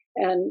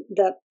 and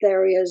that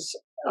there is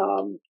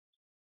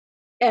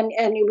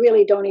and you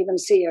really don't even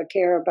see or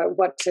care about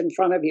what's in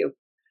front of you.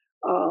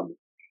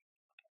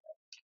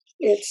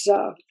 It's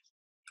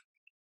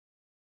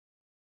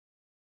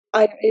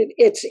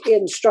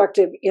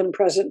instructive in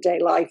present day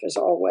life as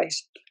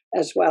always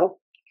as well.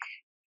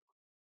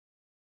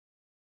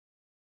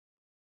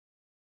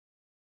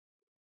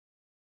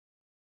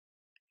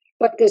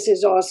 But this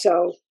is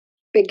also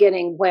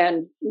beginning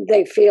when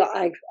they feel,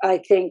 I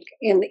think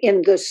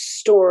in this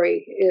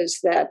story, is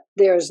that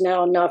there's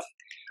now enough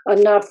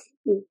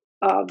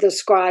the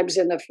scribes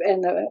and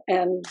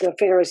the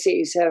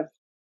Pharisees have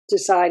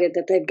decided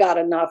that they've got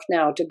enough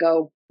now to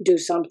go do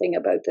something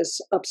about this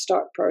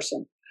upstart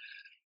person.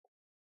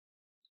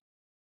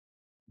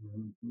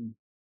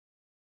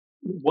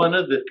 One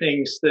of the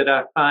things that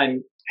I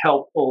find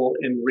helpful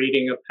in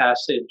reading a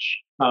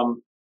passage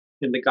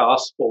in the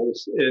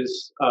Gospels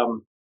is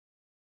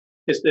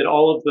that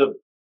all of the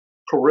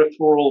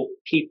peripheral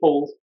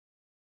people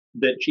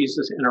that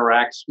Jesus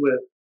interacts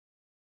with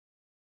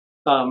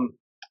are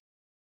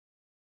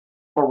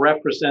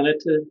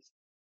representative,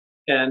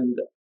 and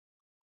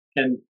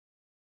and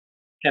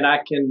and I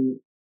can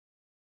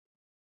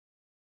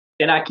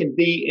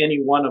be any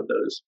one of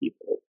those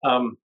people.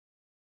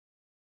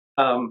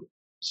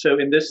 So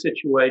in this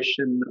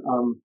situation,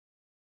 I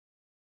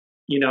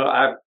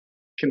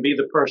can be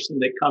the person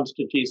that comes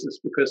to Jesus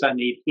because I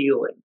need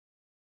healing.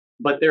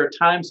 But there are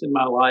times in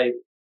my life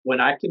when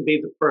I can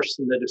be the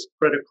person that is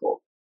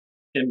critical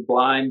and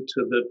blind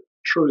to the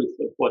truth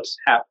of what's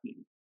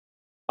happening.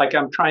 Like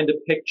I'm trying to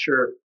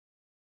picture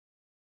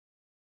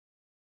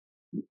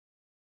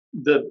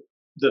the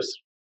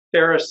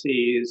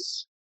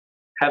Pharisees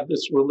have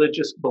this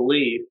religious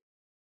belief,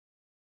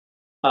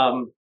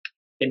 and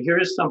here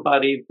is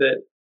somebody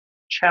that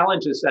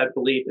challenges that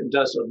belief and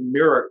does a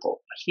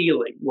miracle, a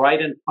healing right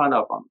in front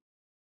of them,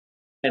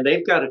 and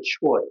they've got a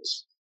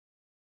choice.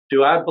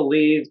 Do I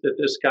believe that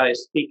this guy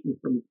is speaking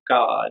from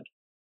God,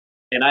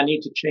 and I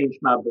need to change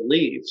my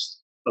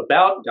beliefs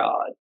about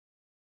God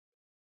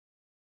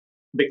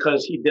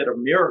because he did a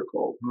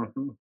miracle?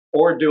 Mm-hmm.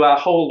 Or do I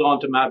hold on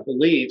to my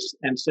beliefs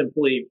and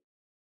simply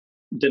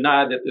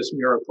deny that this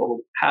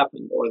miracle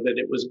happened or that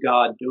it was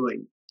God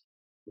doing?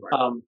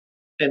 Right.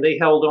 And they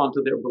held on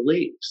to their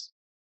beliefs.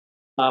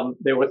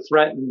 They were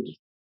threatened.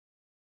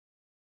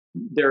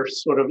 Their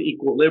sort of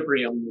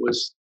equilibrium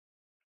was,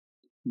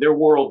 their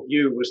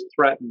worldview was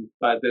threatened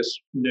by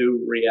this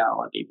new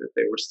reality that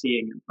they were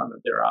seeing in front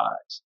of their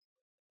eyes.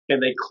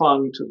 And they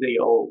clung to the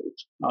old.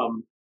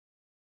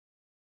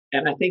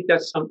 And I think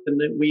that's something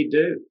that we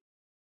do.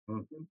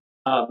 Mm-hmm.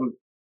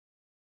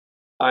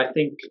 I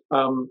think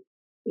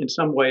in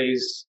some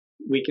ways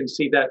we can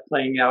see that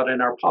playing out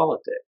in our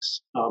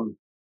politics.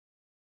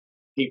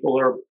 People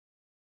are,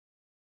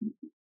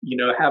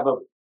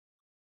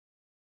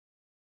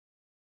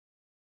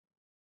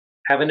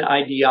 have an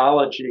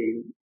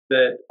ideology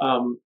that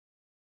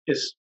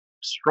is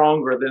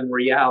stronger than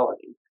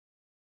reality.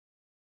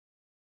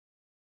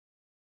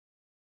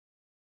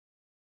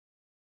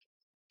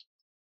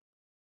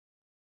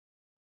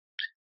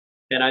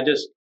 And I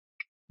just,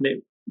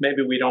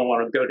 maybe we don't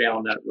want to go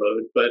down that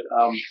road,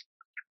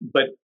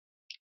 but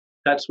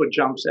that's what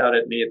jumps out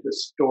at me at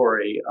this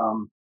story.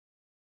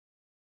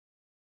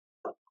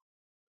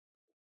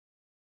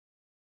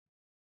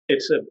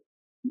 It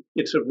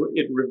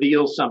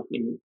reveals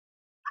something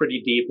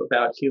pretty deep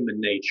about human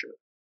nature.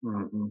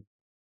 Mm-hmm.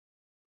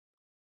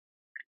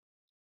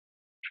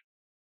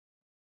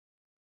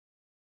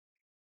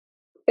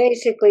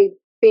 Basically,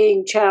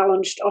 being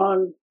challenged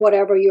on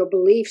whatever your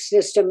belief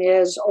system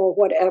is or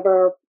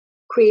whatever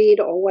creed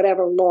or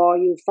whatever law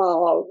you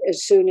follow.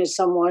 As soon as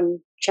someone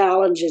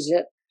challenges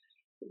it,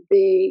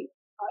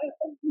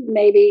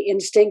 maybe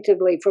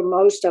instinctively for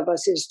most of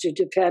us is to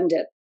defend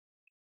it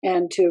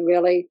and to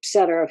really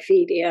set our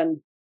feet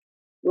in,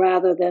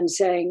 rather than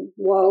saying,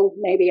 whoa,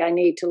 maybe I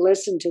need to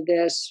listen to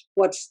this.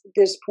 What's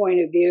this point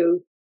of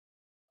view?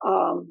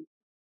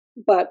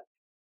 But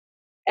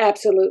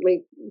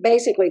absolutely,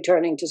 basically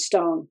turning to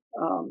stone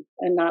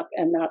and not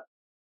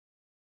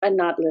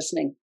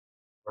listening.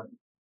 Right.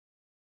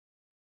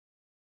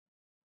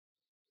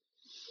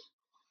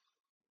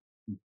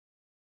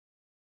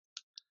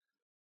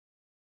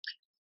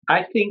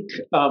 I think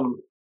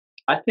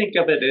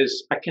of it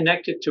as, I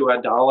connect it to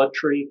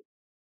idolatry.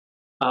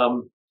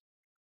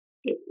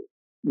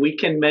 We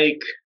can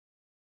make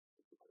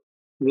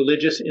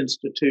religious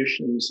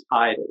institutions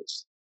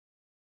idols.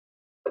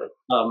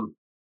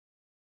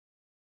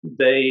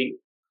 They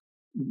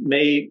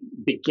may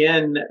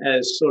begin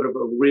as sort of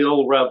a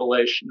real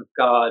revelation of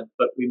God,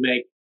 but we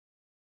make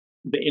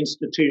the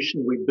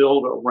institution we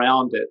build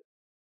around it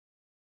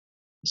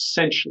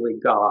essentially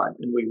God.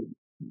 And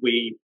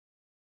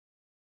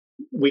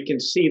we can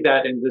see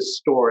that in this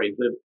story.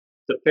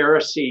 The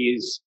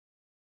Pharisees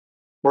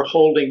were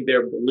holding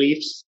their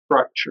belief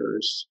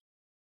structures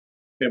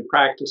and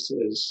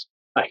practices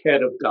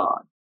ahead of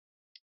God.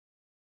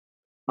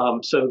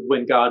 So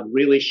when God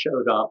really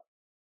showed up,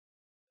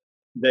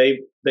 they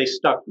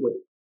stuck with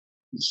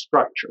the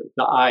structure,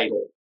 the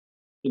idol,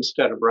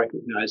 instead of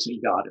recognizing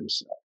God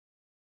himself.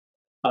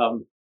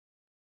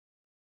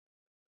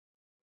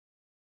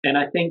 And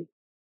I think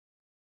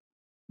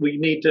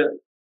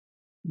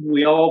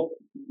we all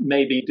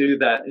maybe do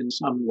that in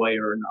some way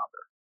or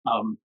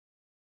another,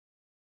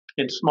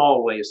 in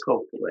small ways,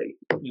 hopefully,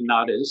 and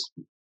not as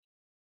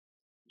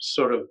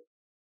sort of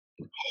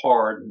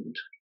hardened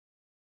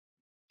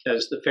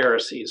as the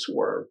Pharisees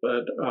were,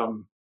 but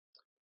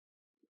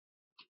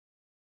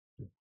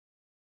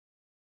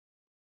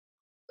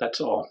that's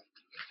all.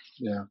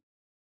 Yeah.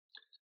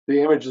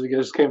 The image that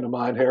just came to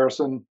mind,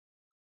 Harrison,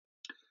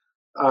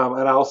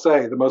 and I'll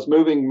say the most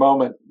moving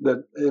moment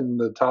that in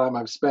the time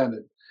I've spent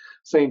at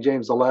St.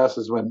 James the Less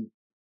is when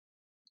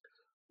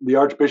the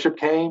Archbishop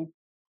came.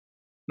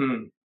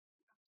 And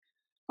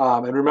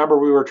remember,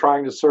 we were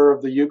trying to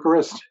serve the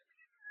Eucharist,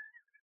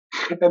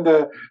 and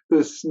the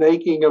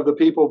snaking of the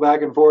people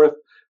back and forth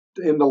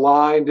in the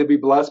line to be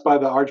blessed by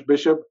the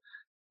Archbishop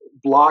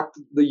blocked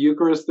the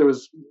Eucharist that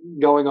was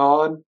going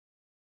on.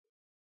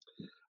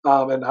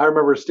 And I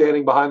remember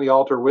standing behind the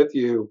altar with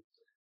you,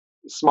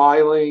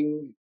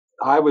 smiling.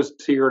 I was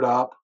teared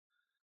up.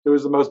 it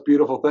was the most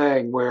beautiful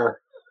thing where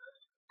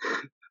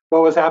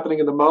what was happening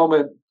in the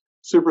moment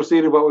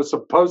superseded what was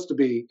supposed to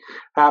be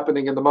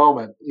happening in the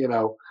moment.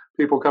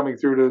 People coming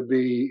through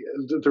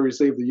to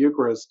receive the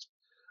Eucharist,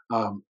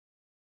 and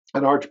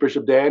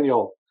Archbishop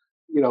Daniel,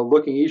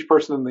 looking each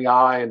person in the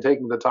eye and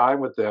taking the time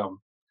with them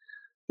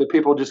that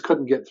people just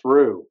couldn't get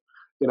through,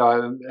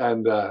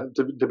 and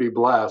to be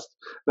blessed.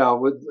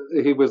 Now,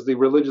 he was the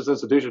religious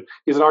institution.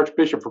 He's an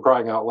archbishop, for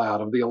crying out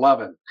loud, of the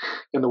 11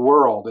 in the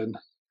world, and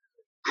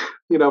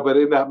but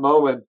in that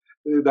moment,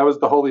 that was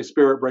the Holy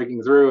Spirit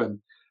breaking through. And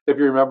if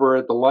you remember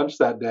at the lunch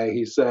that day,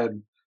 he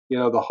said,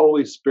 the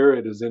Holy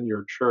Spirit is in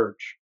your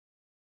church.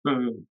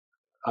 And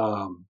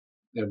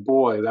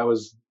boy, that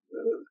was,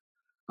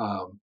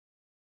 I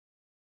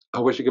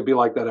wish it could be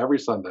like that every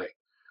Sunday,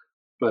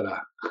 but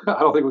I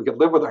don't think we could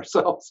live with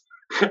ourselves.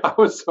 I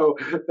was so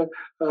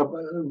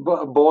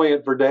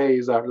buoyant for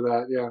days after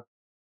that. Yeah.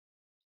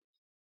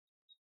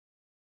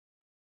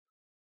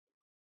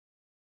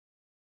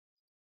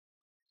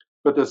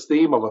 But this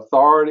theme of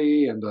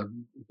authority and the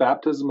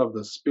baptism of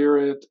the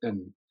Spirit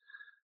and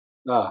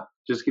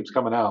just keeps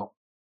coming out.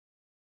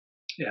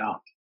 Yeah.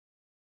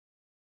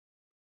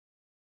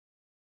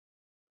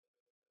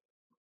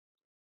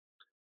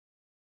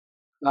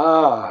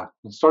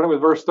 Starting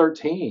with verse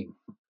 13.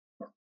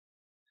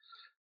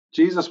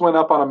 Jesus went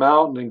up on a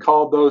mountain and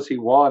called those he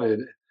wanted,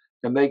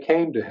 and they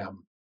came to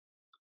him.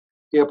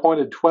 He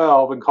appointed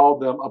 12 and called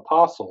them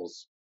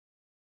apostles.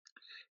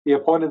 He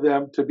appointed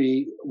them to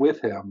be with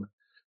him,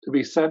 to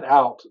be sent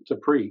out to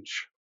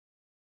preach,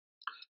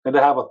 and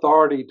to have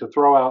authority to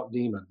throw out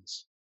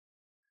demons.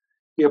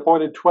 He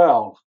appointed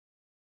 12,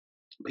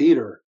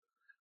 Peter,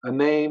 a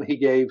name he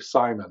gave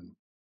Simon,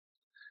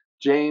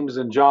 James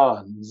and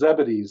John,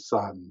 Zebedee's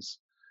sons,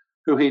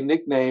 who he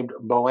nicknamed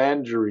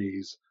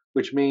Boanerges,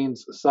 which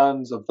means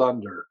sons of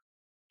thunder,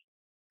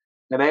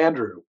 and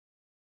Andrew,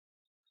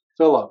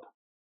 Philip,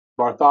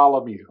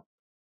 Bartholomew,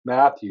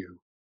 Matthew,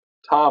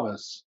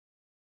 Thomas,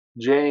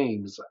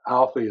 James,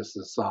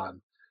 Alphaeus'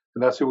 son,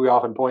 and that's who we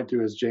often point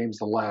to as James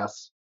the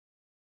Less,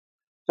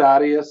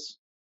 Thaddeus,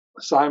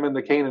 Simon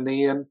the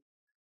Canaanian,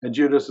 and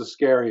Judas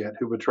Iscariot,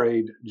 who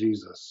betrayed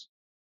Jesus.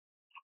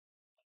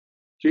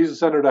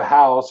 Jesus entered a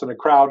house, and a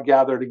crowd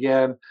gathered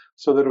again,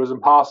 so that it was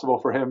impossible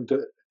for him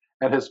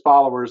and his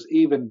followers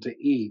even to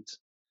eat.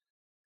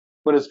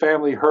 When his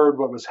family heard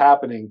what was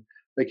happening,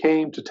 they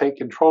came to take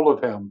control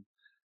of him.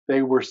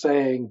 They were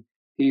saying,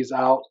 "He's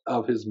out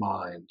of his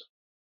mind."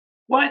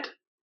 What?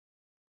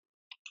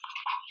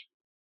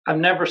 I've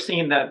never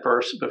seen that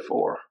verse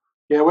before.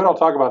 Yeah, we don't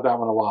talk about that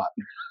one a lot.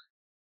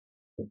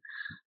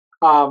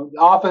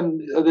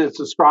 Often it's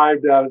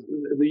described as,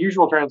 the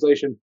usual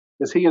translation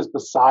is, "he is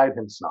beside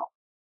himself."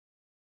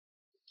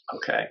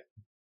 Okay.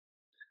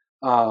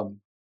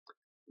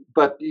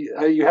 But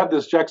you have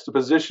this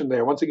juxtaposition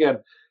there. Once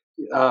again,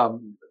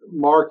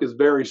 Mark is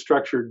very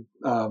structured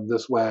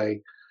this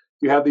way.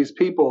 You have these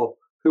people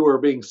who are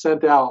being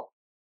sent out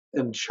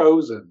and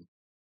chosen,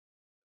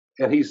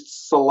 and he's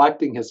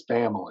selecting his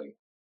family.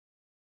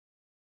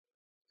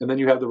 And then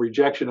you have the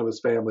rejection of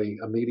his family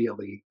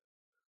immediately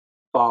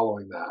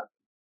following that.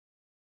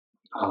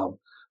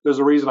 There's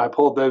a reason I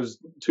pulled those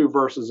two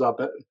verses up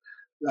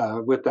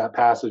with that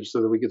passage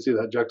so that we could see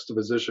that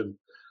juxtaposition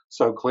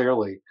so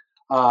clearly.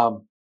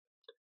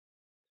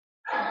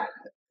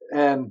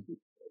 And,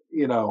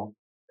 in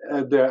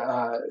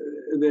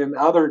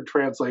other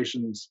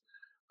translations,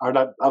 or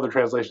not other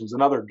translations,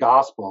 in other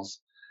Gospels,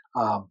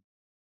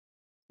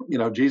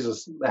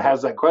 Jesus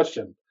has that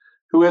question: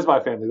 who is my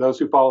family? Those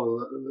who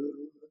follow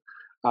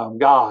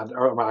God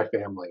are my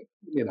family.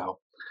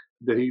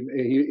 That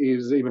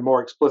he's even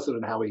more explicit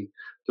in how he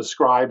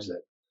describes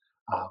it.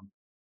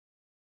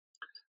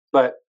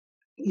 But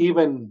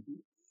even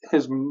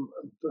his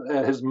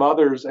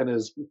mother's and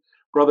his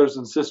brothers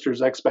and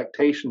sisters'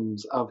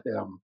 expectations of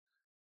him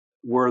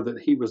were that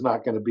he was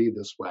not going to be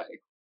this way.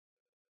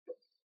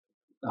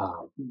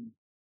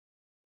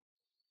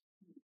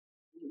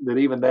 That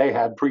even they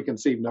had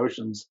preconceived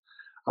notions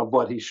of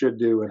what he should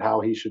do and how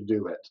he should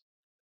do it.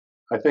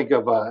 I think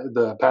of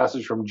the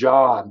passage from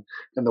John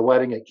in the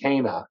wedding at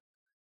Cana.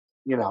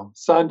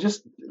 Son,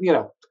 just,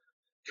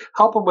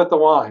 help him with the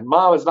wine.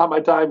 Mom, it's not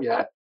my time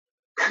yet.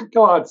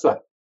 Go on, son.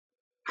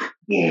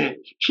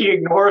 She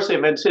ignores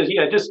him and says,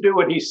 "Yeah, just do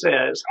what he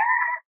says."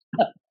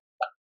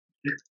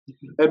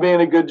 And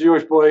being a good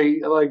Jewish boy,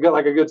 like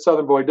a good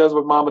Southern boy, does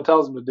what Mama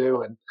tells him to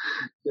do, and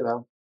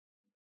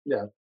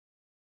yeah.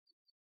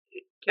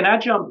 Can I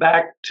jump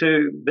back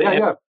to the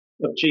end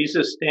of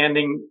Jesus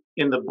standing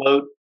in the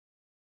boat,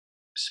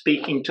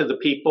 speaking to the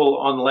people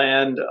on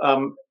land?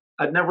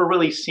 I'd never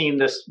really seen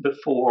this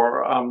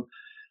before,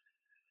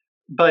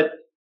 but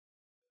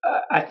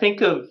I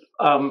think of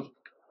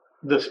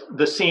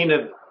the scene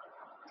of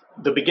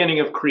the beginning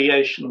of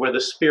creation, where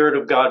the Spirit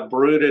of God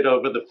brooded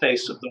over the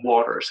face of the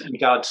waters, and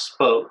God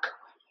spoke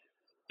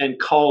and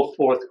called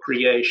forth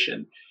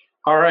creation.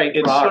 All right,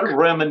 it's sort of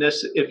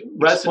reminiscent. It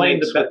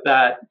resonates with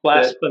that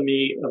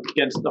blasphemy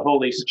against the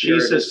Holy Spirit.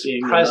 Jesus'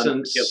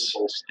 presence.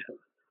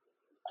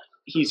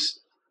 He's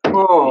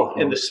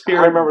in the I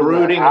Spirit remember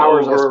brooding the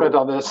hours I over spent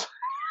on this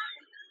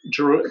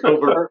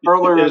over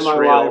earlier in my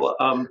life.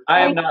 Israel.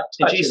 I am not.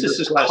 Jesus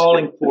is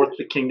calling forth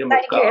the kingdom of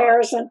Thank you, God.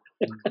 Harrison.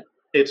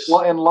 It's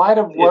Well, in light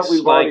of what it's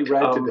we've already like,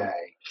 read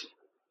today,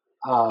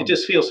 it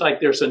just feels like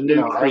there's a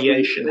new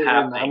creation and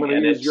happening. I'm going to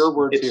and use your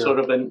words it's here. sort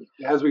of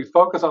As we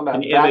focus on that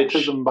an image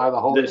baptism by the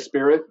Holy that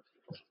Spirit,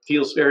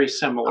 feels very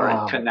similar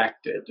and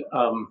connected.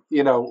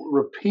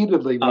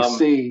 Repeatedly we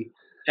see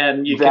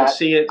and you that, can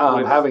see it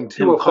with having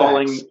two him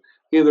calling effects,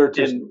 either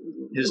to in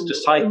his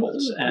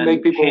disciples and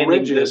make people handing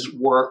rigid this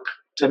work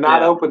to and not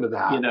them, open to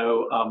that,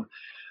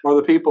 or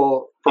the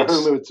people for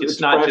whom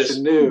it's not fresh just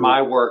and new,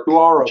 my work, who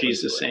are open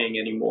Jesus to it. saying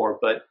anymore,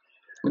 but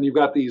And you've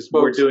got these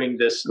we're folks doing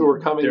this. who are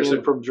coming There's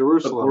in from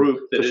Jerusalem, a group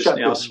that to is shut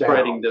now this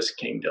spreading down. this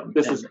kingdom.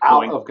 This is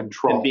out of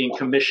control and being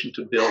commissioned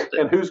to build it.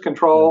 And whose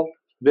control?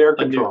 Their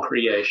control. A new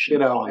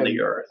creation on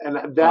the earth.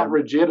 And that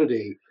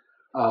rigidity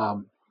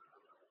of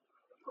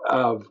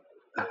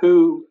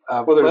who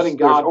letting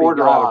God be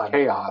order out of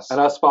chaos, and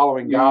us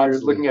following God.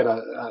 You're looking at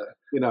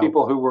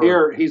people who were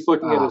here. He's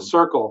looking at a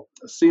circle,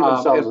 see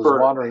themselves as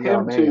wandering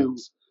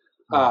Armenians.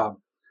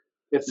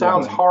 It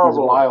sounds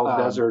horrible. Wild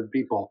desert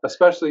people,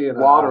 especially in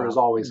water, is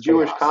always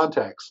Jewish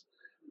context.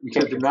 You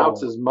can't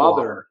denounce his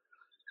mother,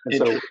 and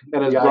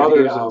his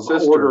brothers and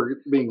sisters order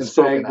being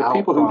spoken out. The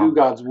people who do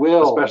God's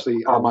will,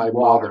 especially are my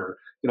water.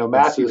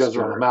 Matthew does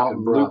it on a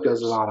mountain. Luke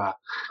does it on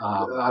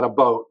a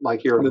boat,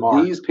 like here in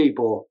Mark. These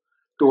people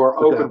who are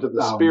open to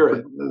the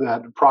Spirit,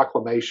 that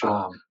proclamation,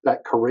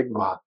 that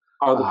charisma,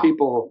 are the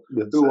people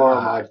who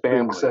are my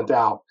family sent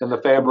out, and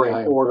the family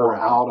order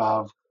out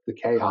of the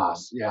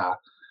chaos.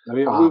 I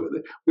mean,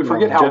 we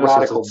forget how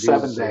radical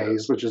 7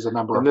 days, which is a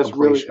number of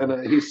completion.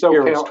 And he's so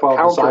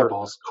 12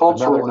 disciples,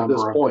 cultural at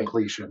this point,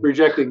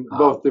 rejecting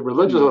both the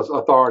religious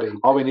authority.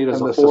 All we need is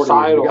the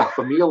societal,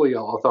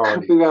 familial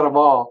authority. We got them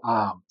all,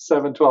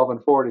 7, 12,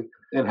 and 40,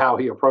 and how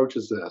he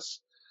approaches this.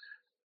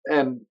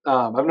 And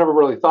I've never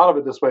really thought of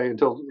it this way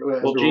until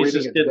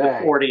Jesus reading it did today.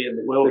 The 40 in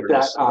the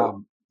wilderness.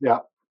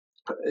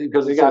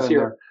 Because he says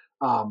here,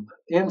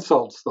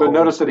 insults. But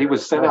notice that he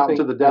was sent out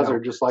into the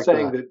desert, just like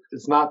saying that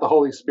it's not the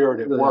Holy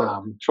Spirit at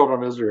work.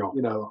 Children of Israel,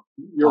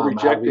 you're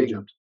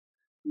rejecting.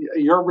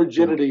 Your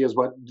rigidity is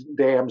what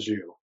damns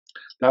you.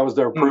 That was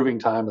their proving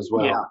time as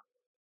well. Yeah.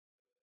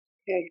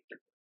 Okay.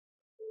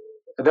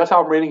 And that's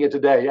how I'm reading it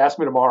today. Ask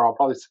me tomorrow. I'll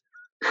probably.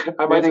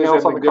 Anything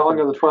else on the calling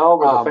of the 12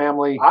 or the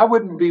family? I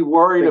wouldn't be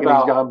worried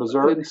about gone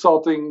berserk,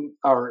 insulting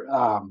or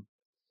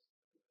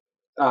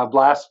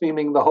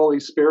blaspheming the Holy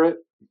Spirit.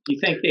 Do you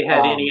think they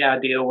had any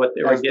idea what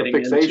they were getting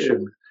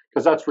into?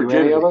 Because that's for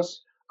any of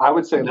us. I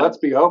would say let's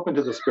be open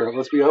to the Spirit.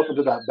 Let's be open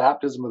to that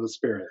baptism of the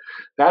Spirit.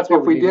 That's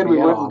what we did. We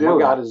wouldn't do what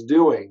God is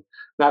doing,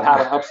 not how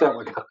to upset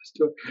what God is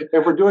doing.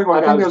 If we're doing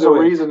what God is doing, there's a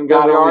reason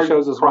God only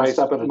shows us one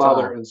step at a time.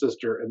 Mother and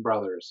sister and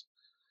brothers.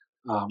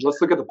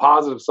 Let's look at the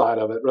positive side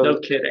of it. No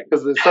kidding.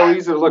 Because it's so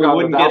easy to look on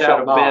the thou get out shalt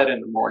of not, bed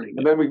in the morning,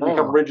 and then we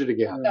become rigid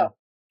again. No.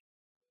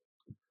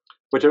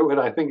 Which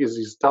I think is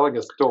he's telling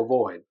us to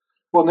avoid.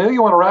 Well, Neale,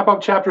 you want to wrap up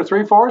chapter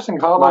 3 for us and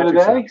call it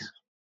today?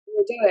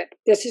 We'll do it.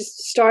 This is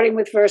starting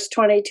with verse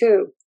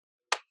 22.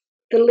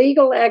 The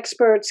legal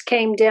experts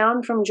came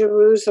down from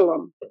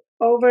Jerusalem.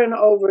 Over and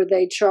over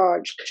they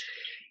charged.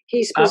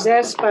 He's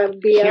possessed by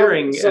Beelzebul.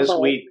 Hearing as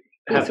we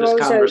have this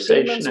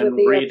conversation and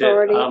read it,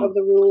 of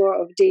the ruler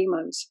of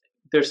demons.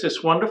 There's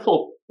this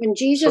wonderful when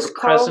Jesus sort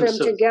of called them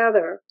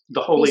together, the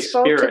Holy he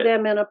spoke Spirit to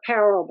them in a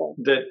parable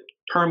that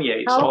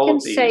permeates How all can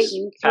of these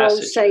Satan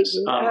passages. throw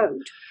Satan out?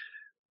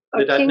 A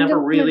I've never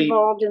kingdom really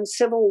involved in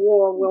civil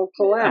war will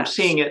collapse. I'm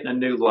seeing it in a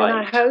new light. And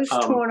a house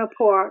torn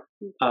apart.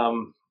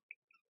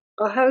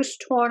 A house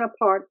torn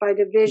apart by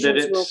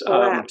divisions will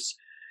collapse.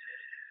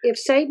 If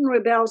Satan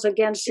rebels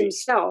against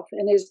himself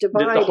and is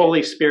divided, the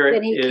Holy Spirit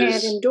then he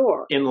can't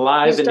endure.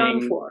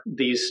 Enlivening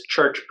these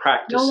church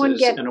practices no one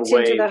gets in a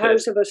way into the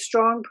house of a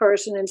strong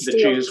person and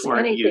steals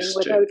anything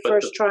without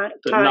first tying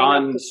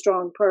up the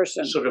strong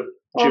person. Sort of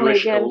Only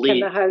Jewish then elite can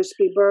the house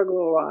be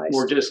burglarized.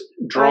 We're just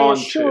drawn I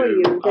assure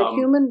you that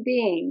human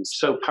beings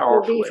so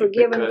will be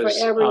forgiven because,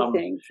 for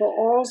everything, for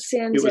all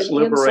sins it was and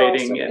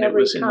liberating insults of and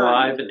every it was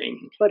kind.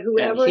 enlivening. But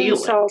whoever and healing.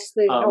 insults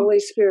the Holy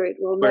Spirit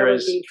will never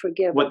be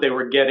forgiven. What they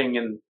were getting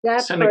in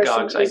that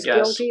synagogues, person is I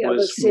guess, guilty of a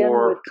was sin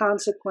more with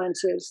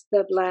consequences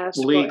that last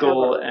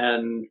legal forever.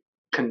 and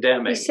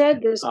condemning. He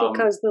said this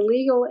because the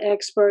legal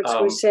experts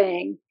were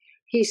saying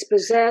he's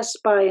possessed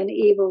by an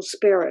evil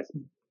spirit.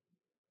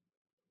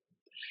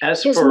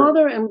 As his for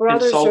mother and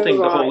brothers insulting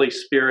arrived. the Holy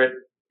Spirit,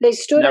 they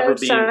stood never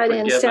outside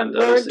being and sent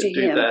forgiven, word to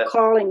him,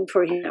 calling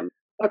for him.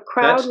 A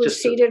crowd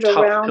was seated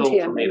around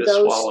him, and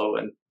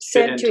those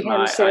sent to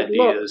him said,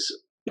 "Look,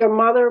 your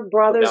mother,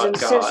 brothers, and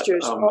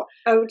sisters are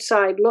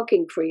outside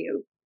looking for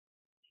you."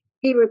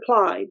 He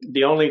replied,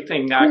 "The only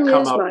thing I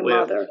come up with,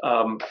 mother?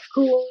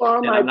 Who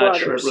are my I'm not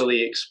brothers?" sure it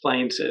really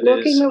explains it.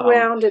 Looking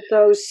around at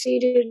those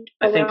seated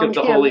I think around of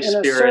the him Holy in a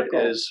Spirit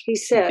circle, as he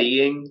said,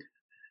 being.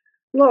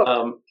 "Look,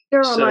 here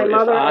are so my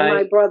mother and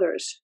my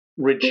brothers.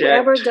 reject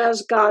whoever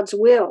does God's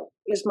will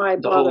is my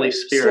the brother, Holy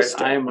Spirit,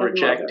 sister, I am and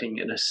rejecting,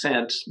 mother. in a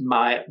sense,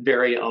 my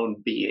very own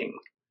being,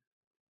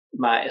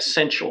 my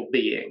essential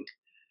being.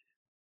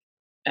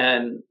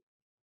 And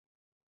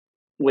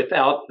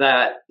without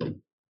that,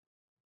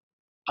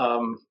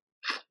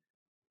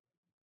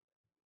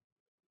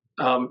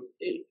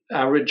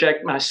 I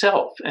reject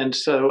myself. And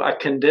so I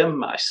condemn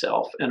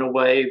myself in a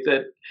way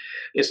that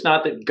it's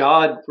not that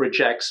God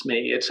rejects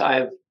me, it's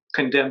I've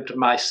condemned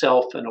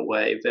myself in a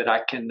way that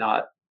I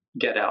cannot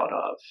get out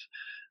of.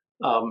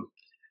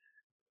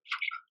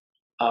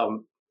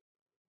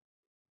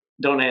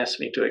 Don't ask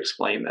me to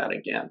explain that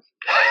again.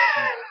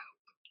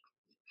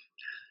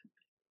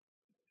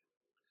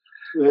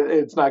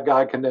 It's not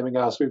God condemning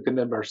us. We've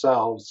condemned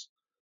ourselves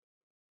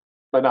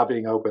by not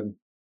being open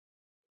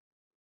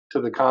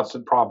to the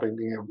constant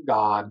prompting of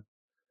God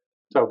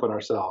to open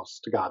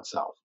ourselves to God's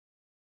self.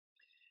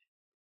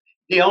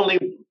 The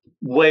only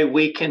way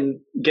we can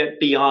get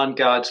beyond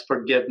God's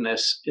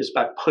forgiveness is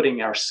by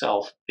putting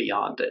ourselves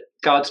beyond it.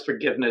 God's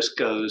forgiveness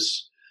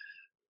goes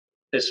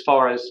as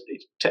far as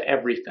to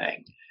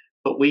everything,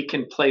 but we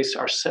can place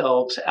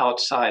ourselves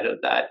outside of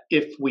that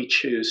if we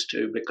choose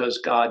to, because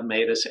God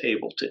made us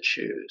able to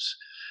choose.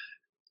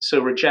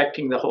 So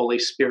rejecting the Holy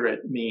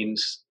Spirit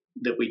means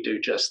that we do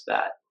just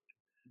that.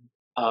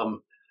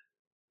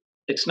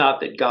 It's not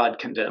that God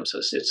condemns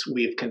us, it's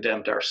we've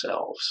condemned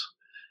ourselves.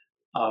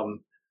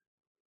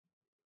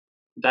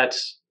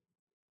 That's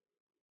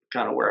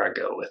kind of where I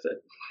go with it.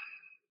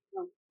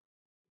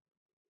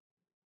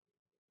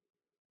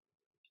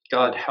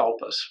 God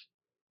help us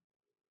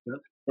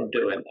from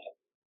doing that.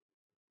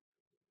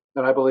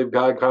 And I believe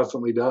God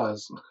constantly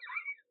does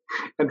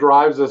and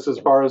drives us as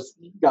far as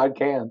God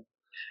can.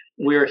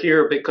 We're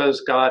here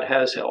because God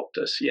has helped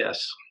us,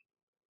 yes.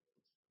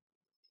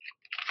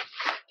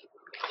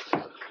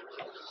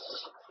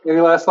 Any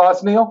last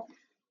thoughts, Neale?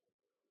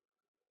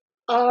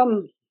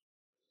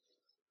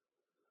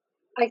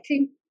 I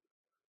think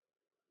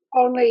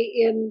only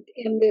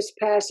in this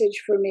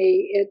passage for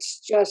me, it's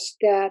just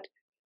that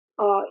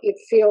it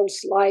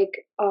feels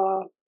like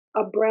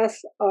a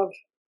breath of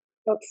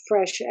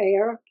fresh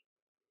air.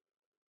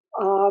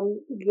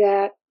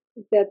 That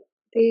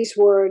these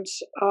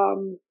words,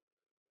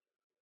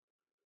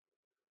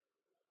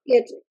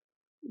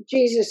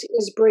 Jesus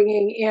is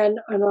bringing in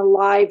an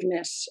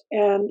aliveness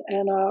and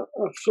a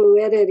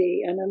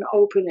fluidity and an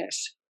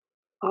openness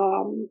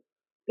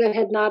that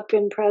had not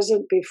been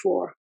present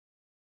before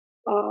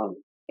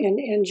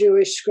in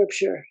Jewish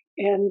scripture,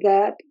 and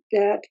that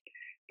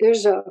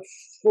there's a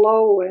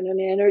flow and an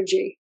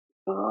energy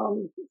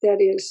that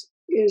is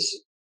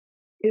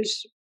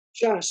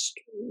just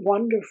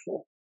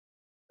wonderful.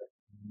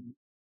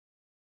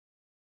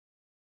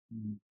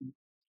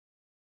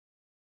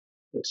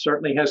 It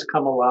certainly has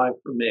come alive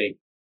for me.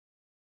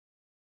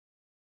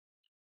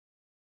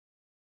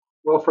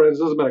 Well, friends,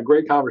 this has been a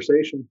great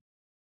conversation.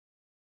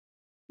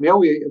 Neale,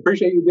 we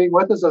appreciate you being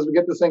with us as we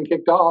get this thing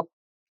kicked off.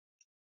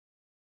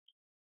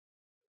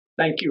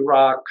 Thank you,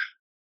 Rock.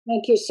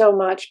 Thank you so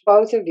much,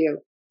 both of you.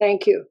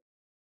 Thank you.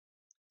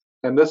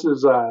 And this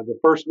is the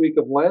first week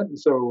of Lent,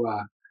 so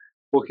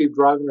we'll keep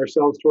driving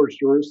ourselves towards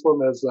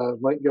Jerusalem as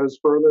Lent goes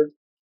further.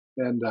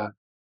 And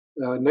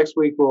next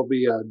week we'll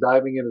be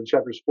diving into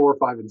chapters 4,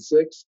 5, and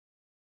 6.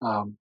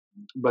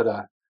 But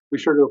we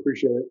sure do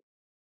appreciate it,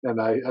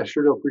 and I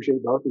sure do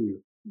appreciate both of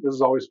you. This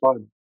is always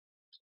fun.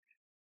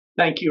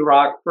 Thank you,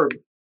 Rock, for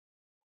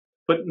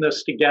putting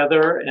this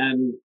together,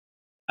 and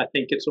I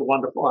think it's a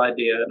wonderful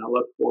idea, and I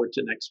look forward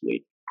to next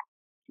week.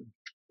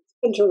 It's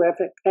been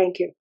terrific. Thank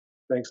you.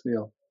 Thanks,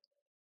 Neale.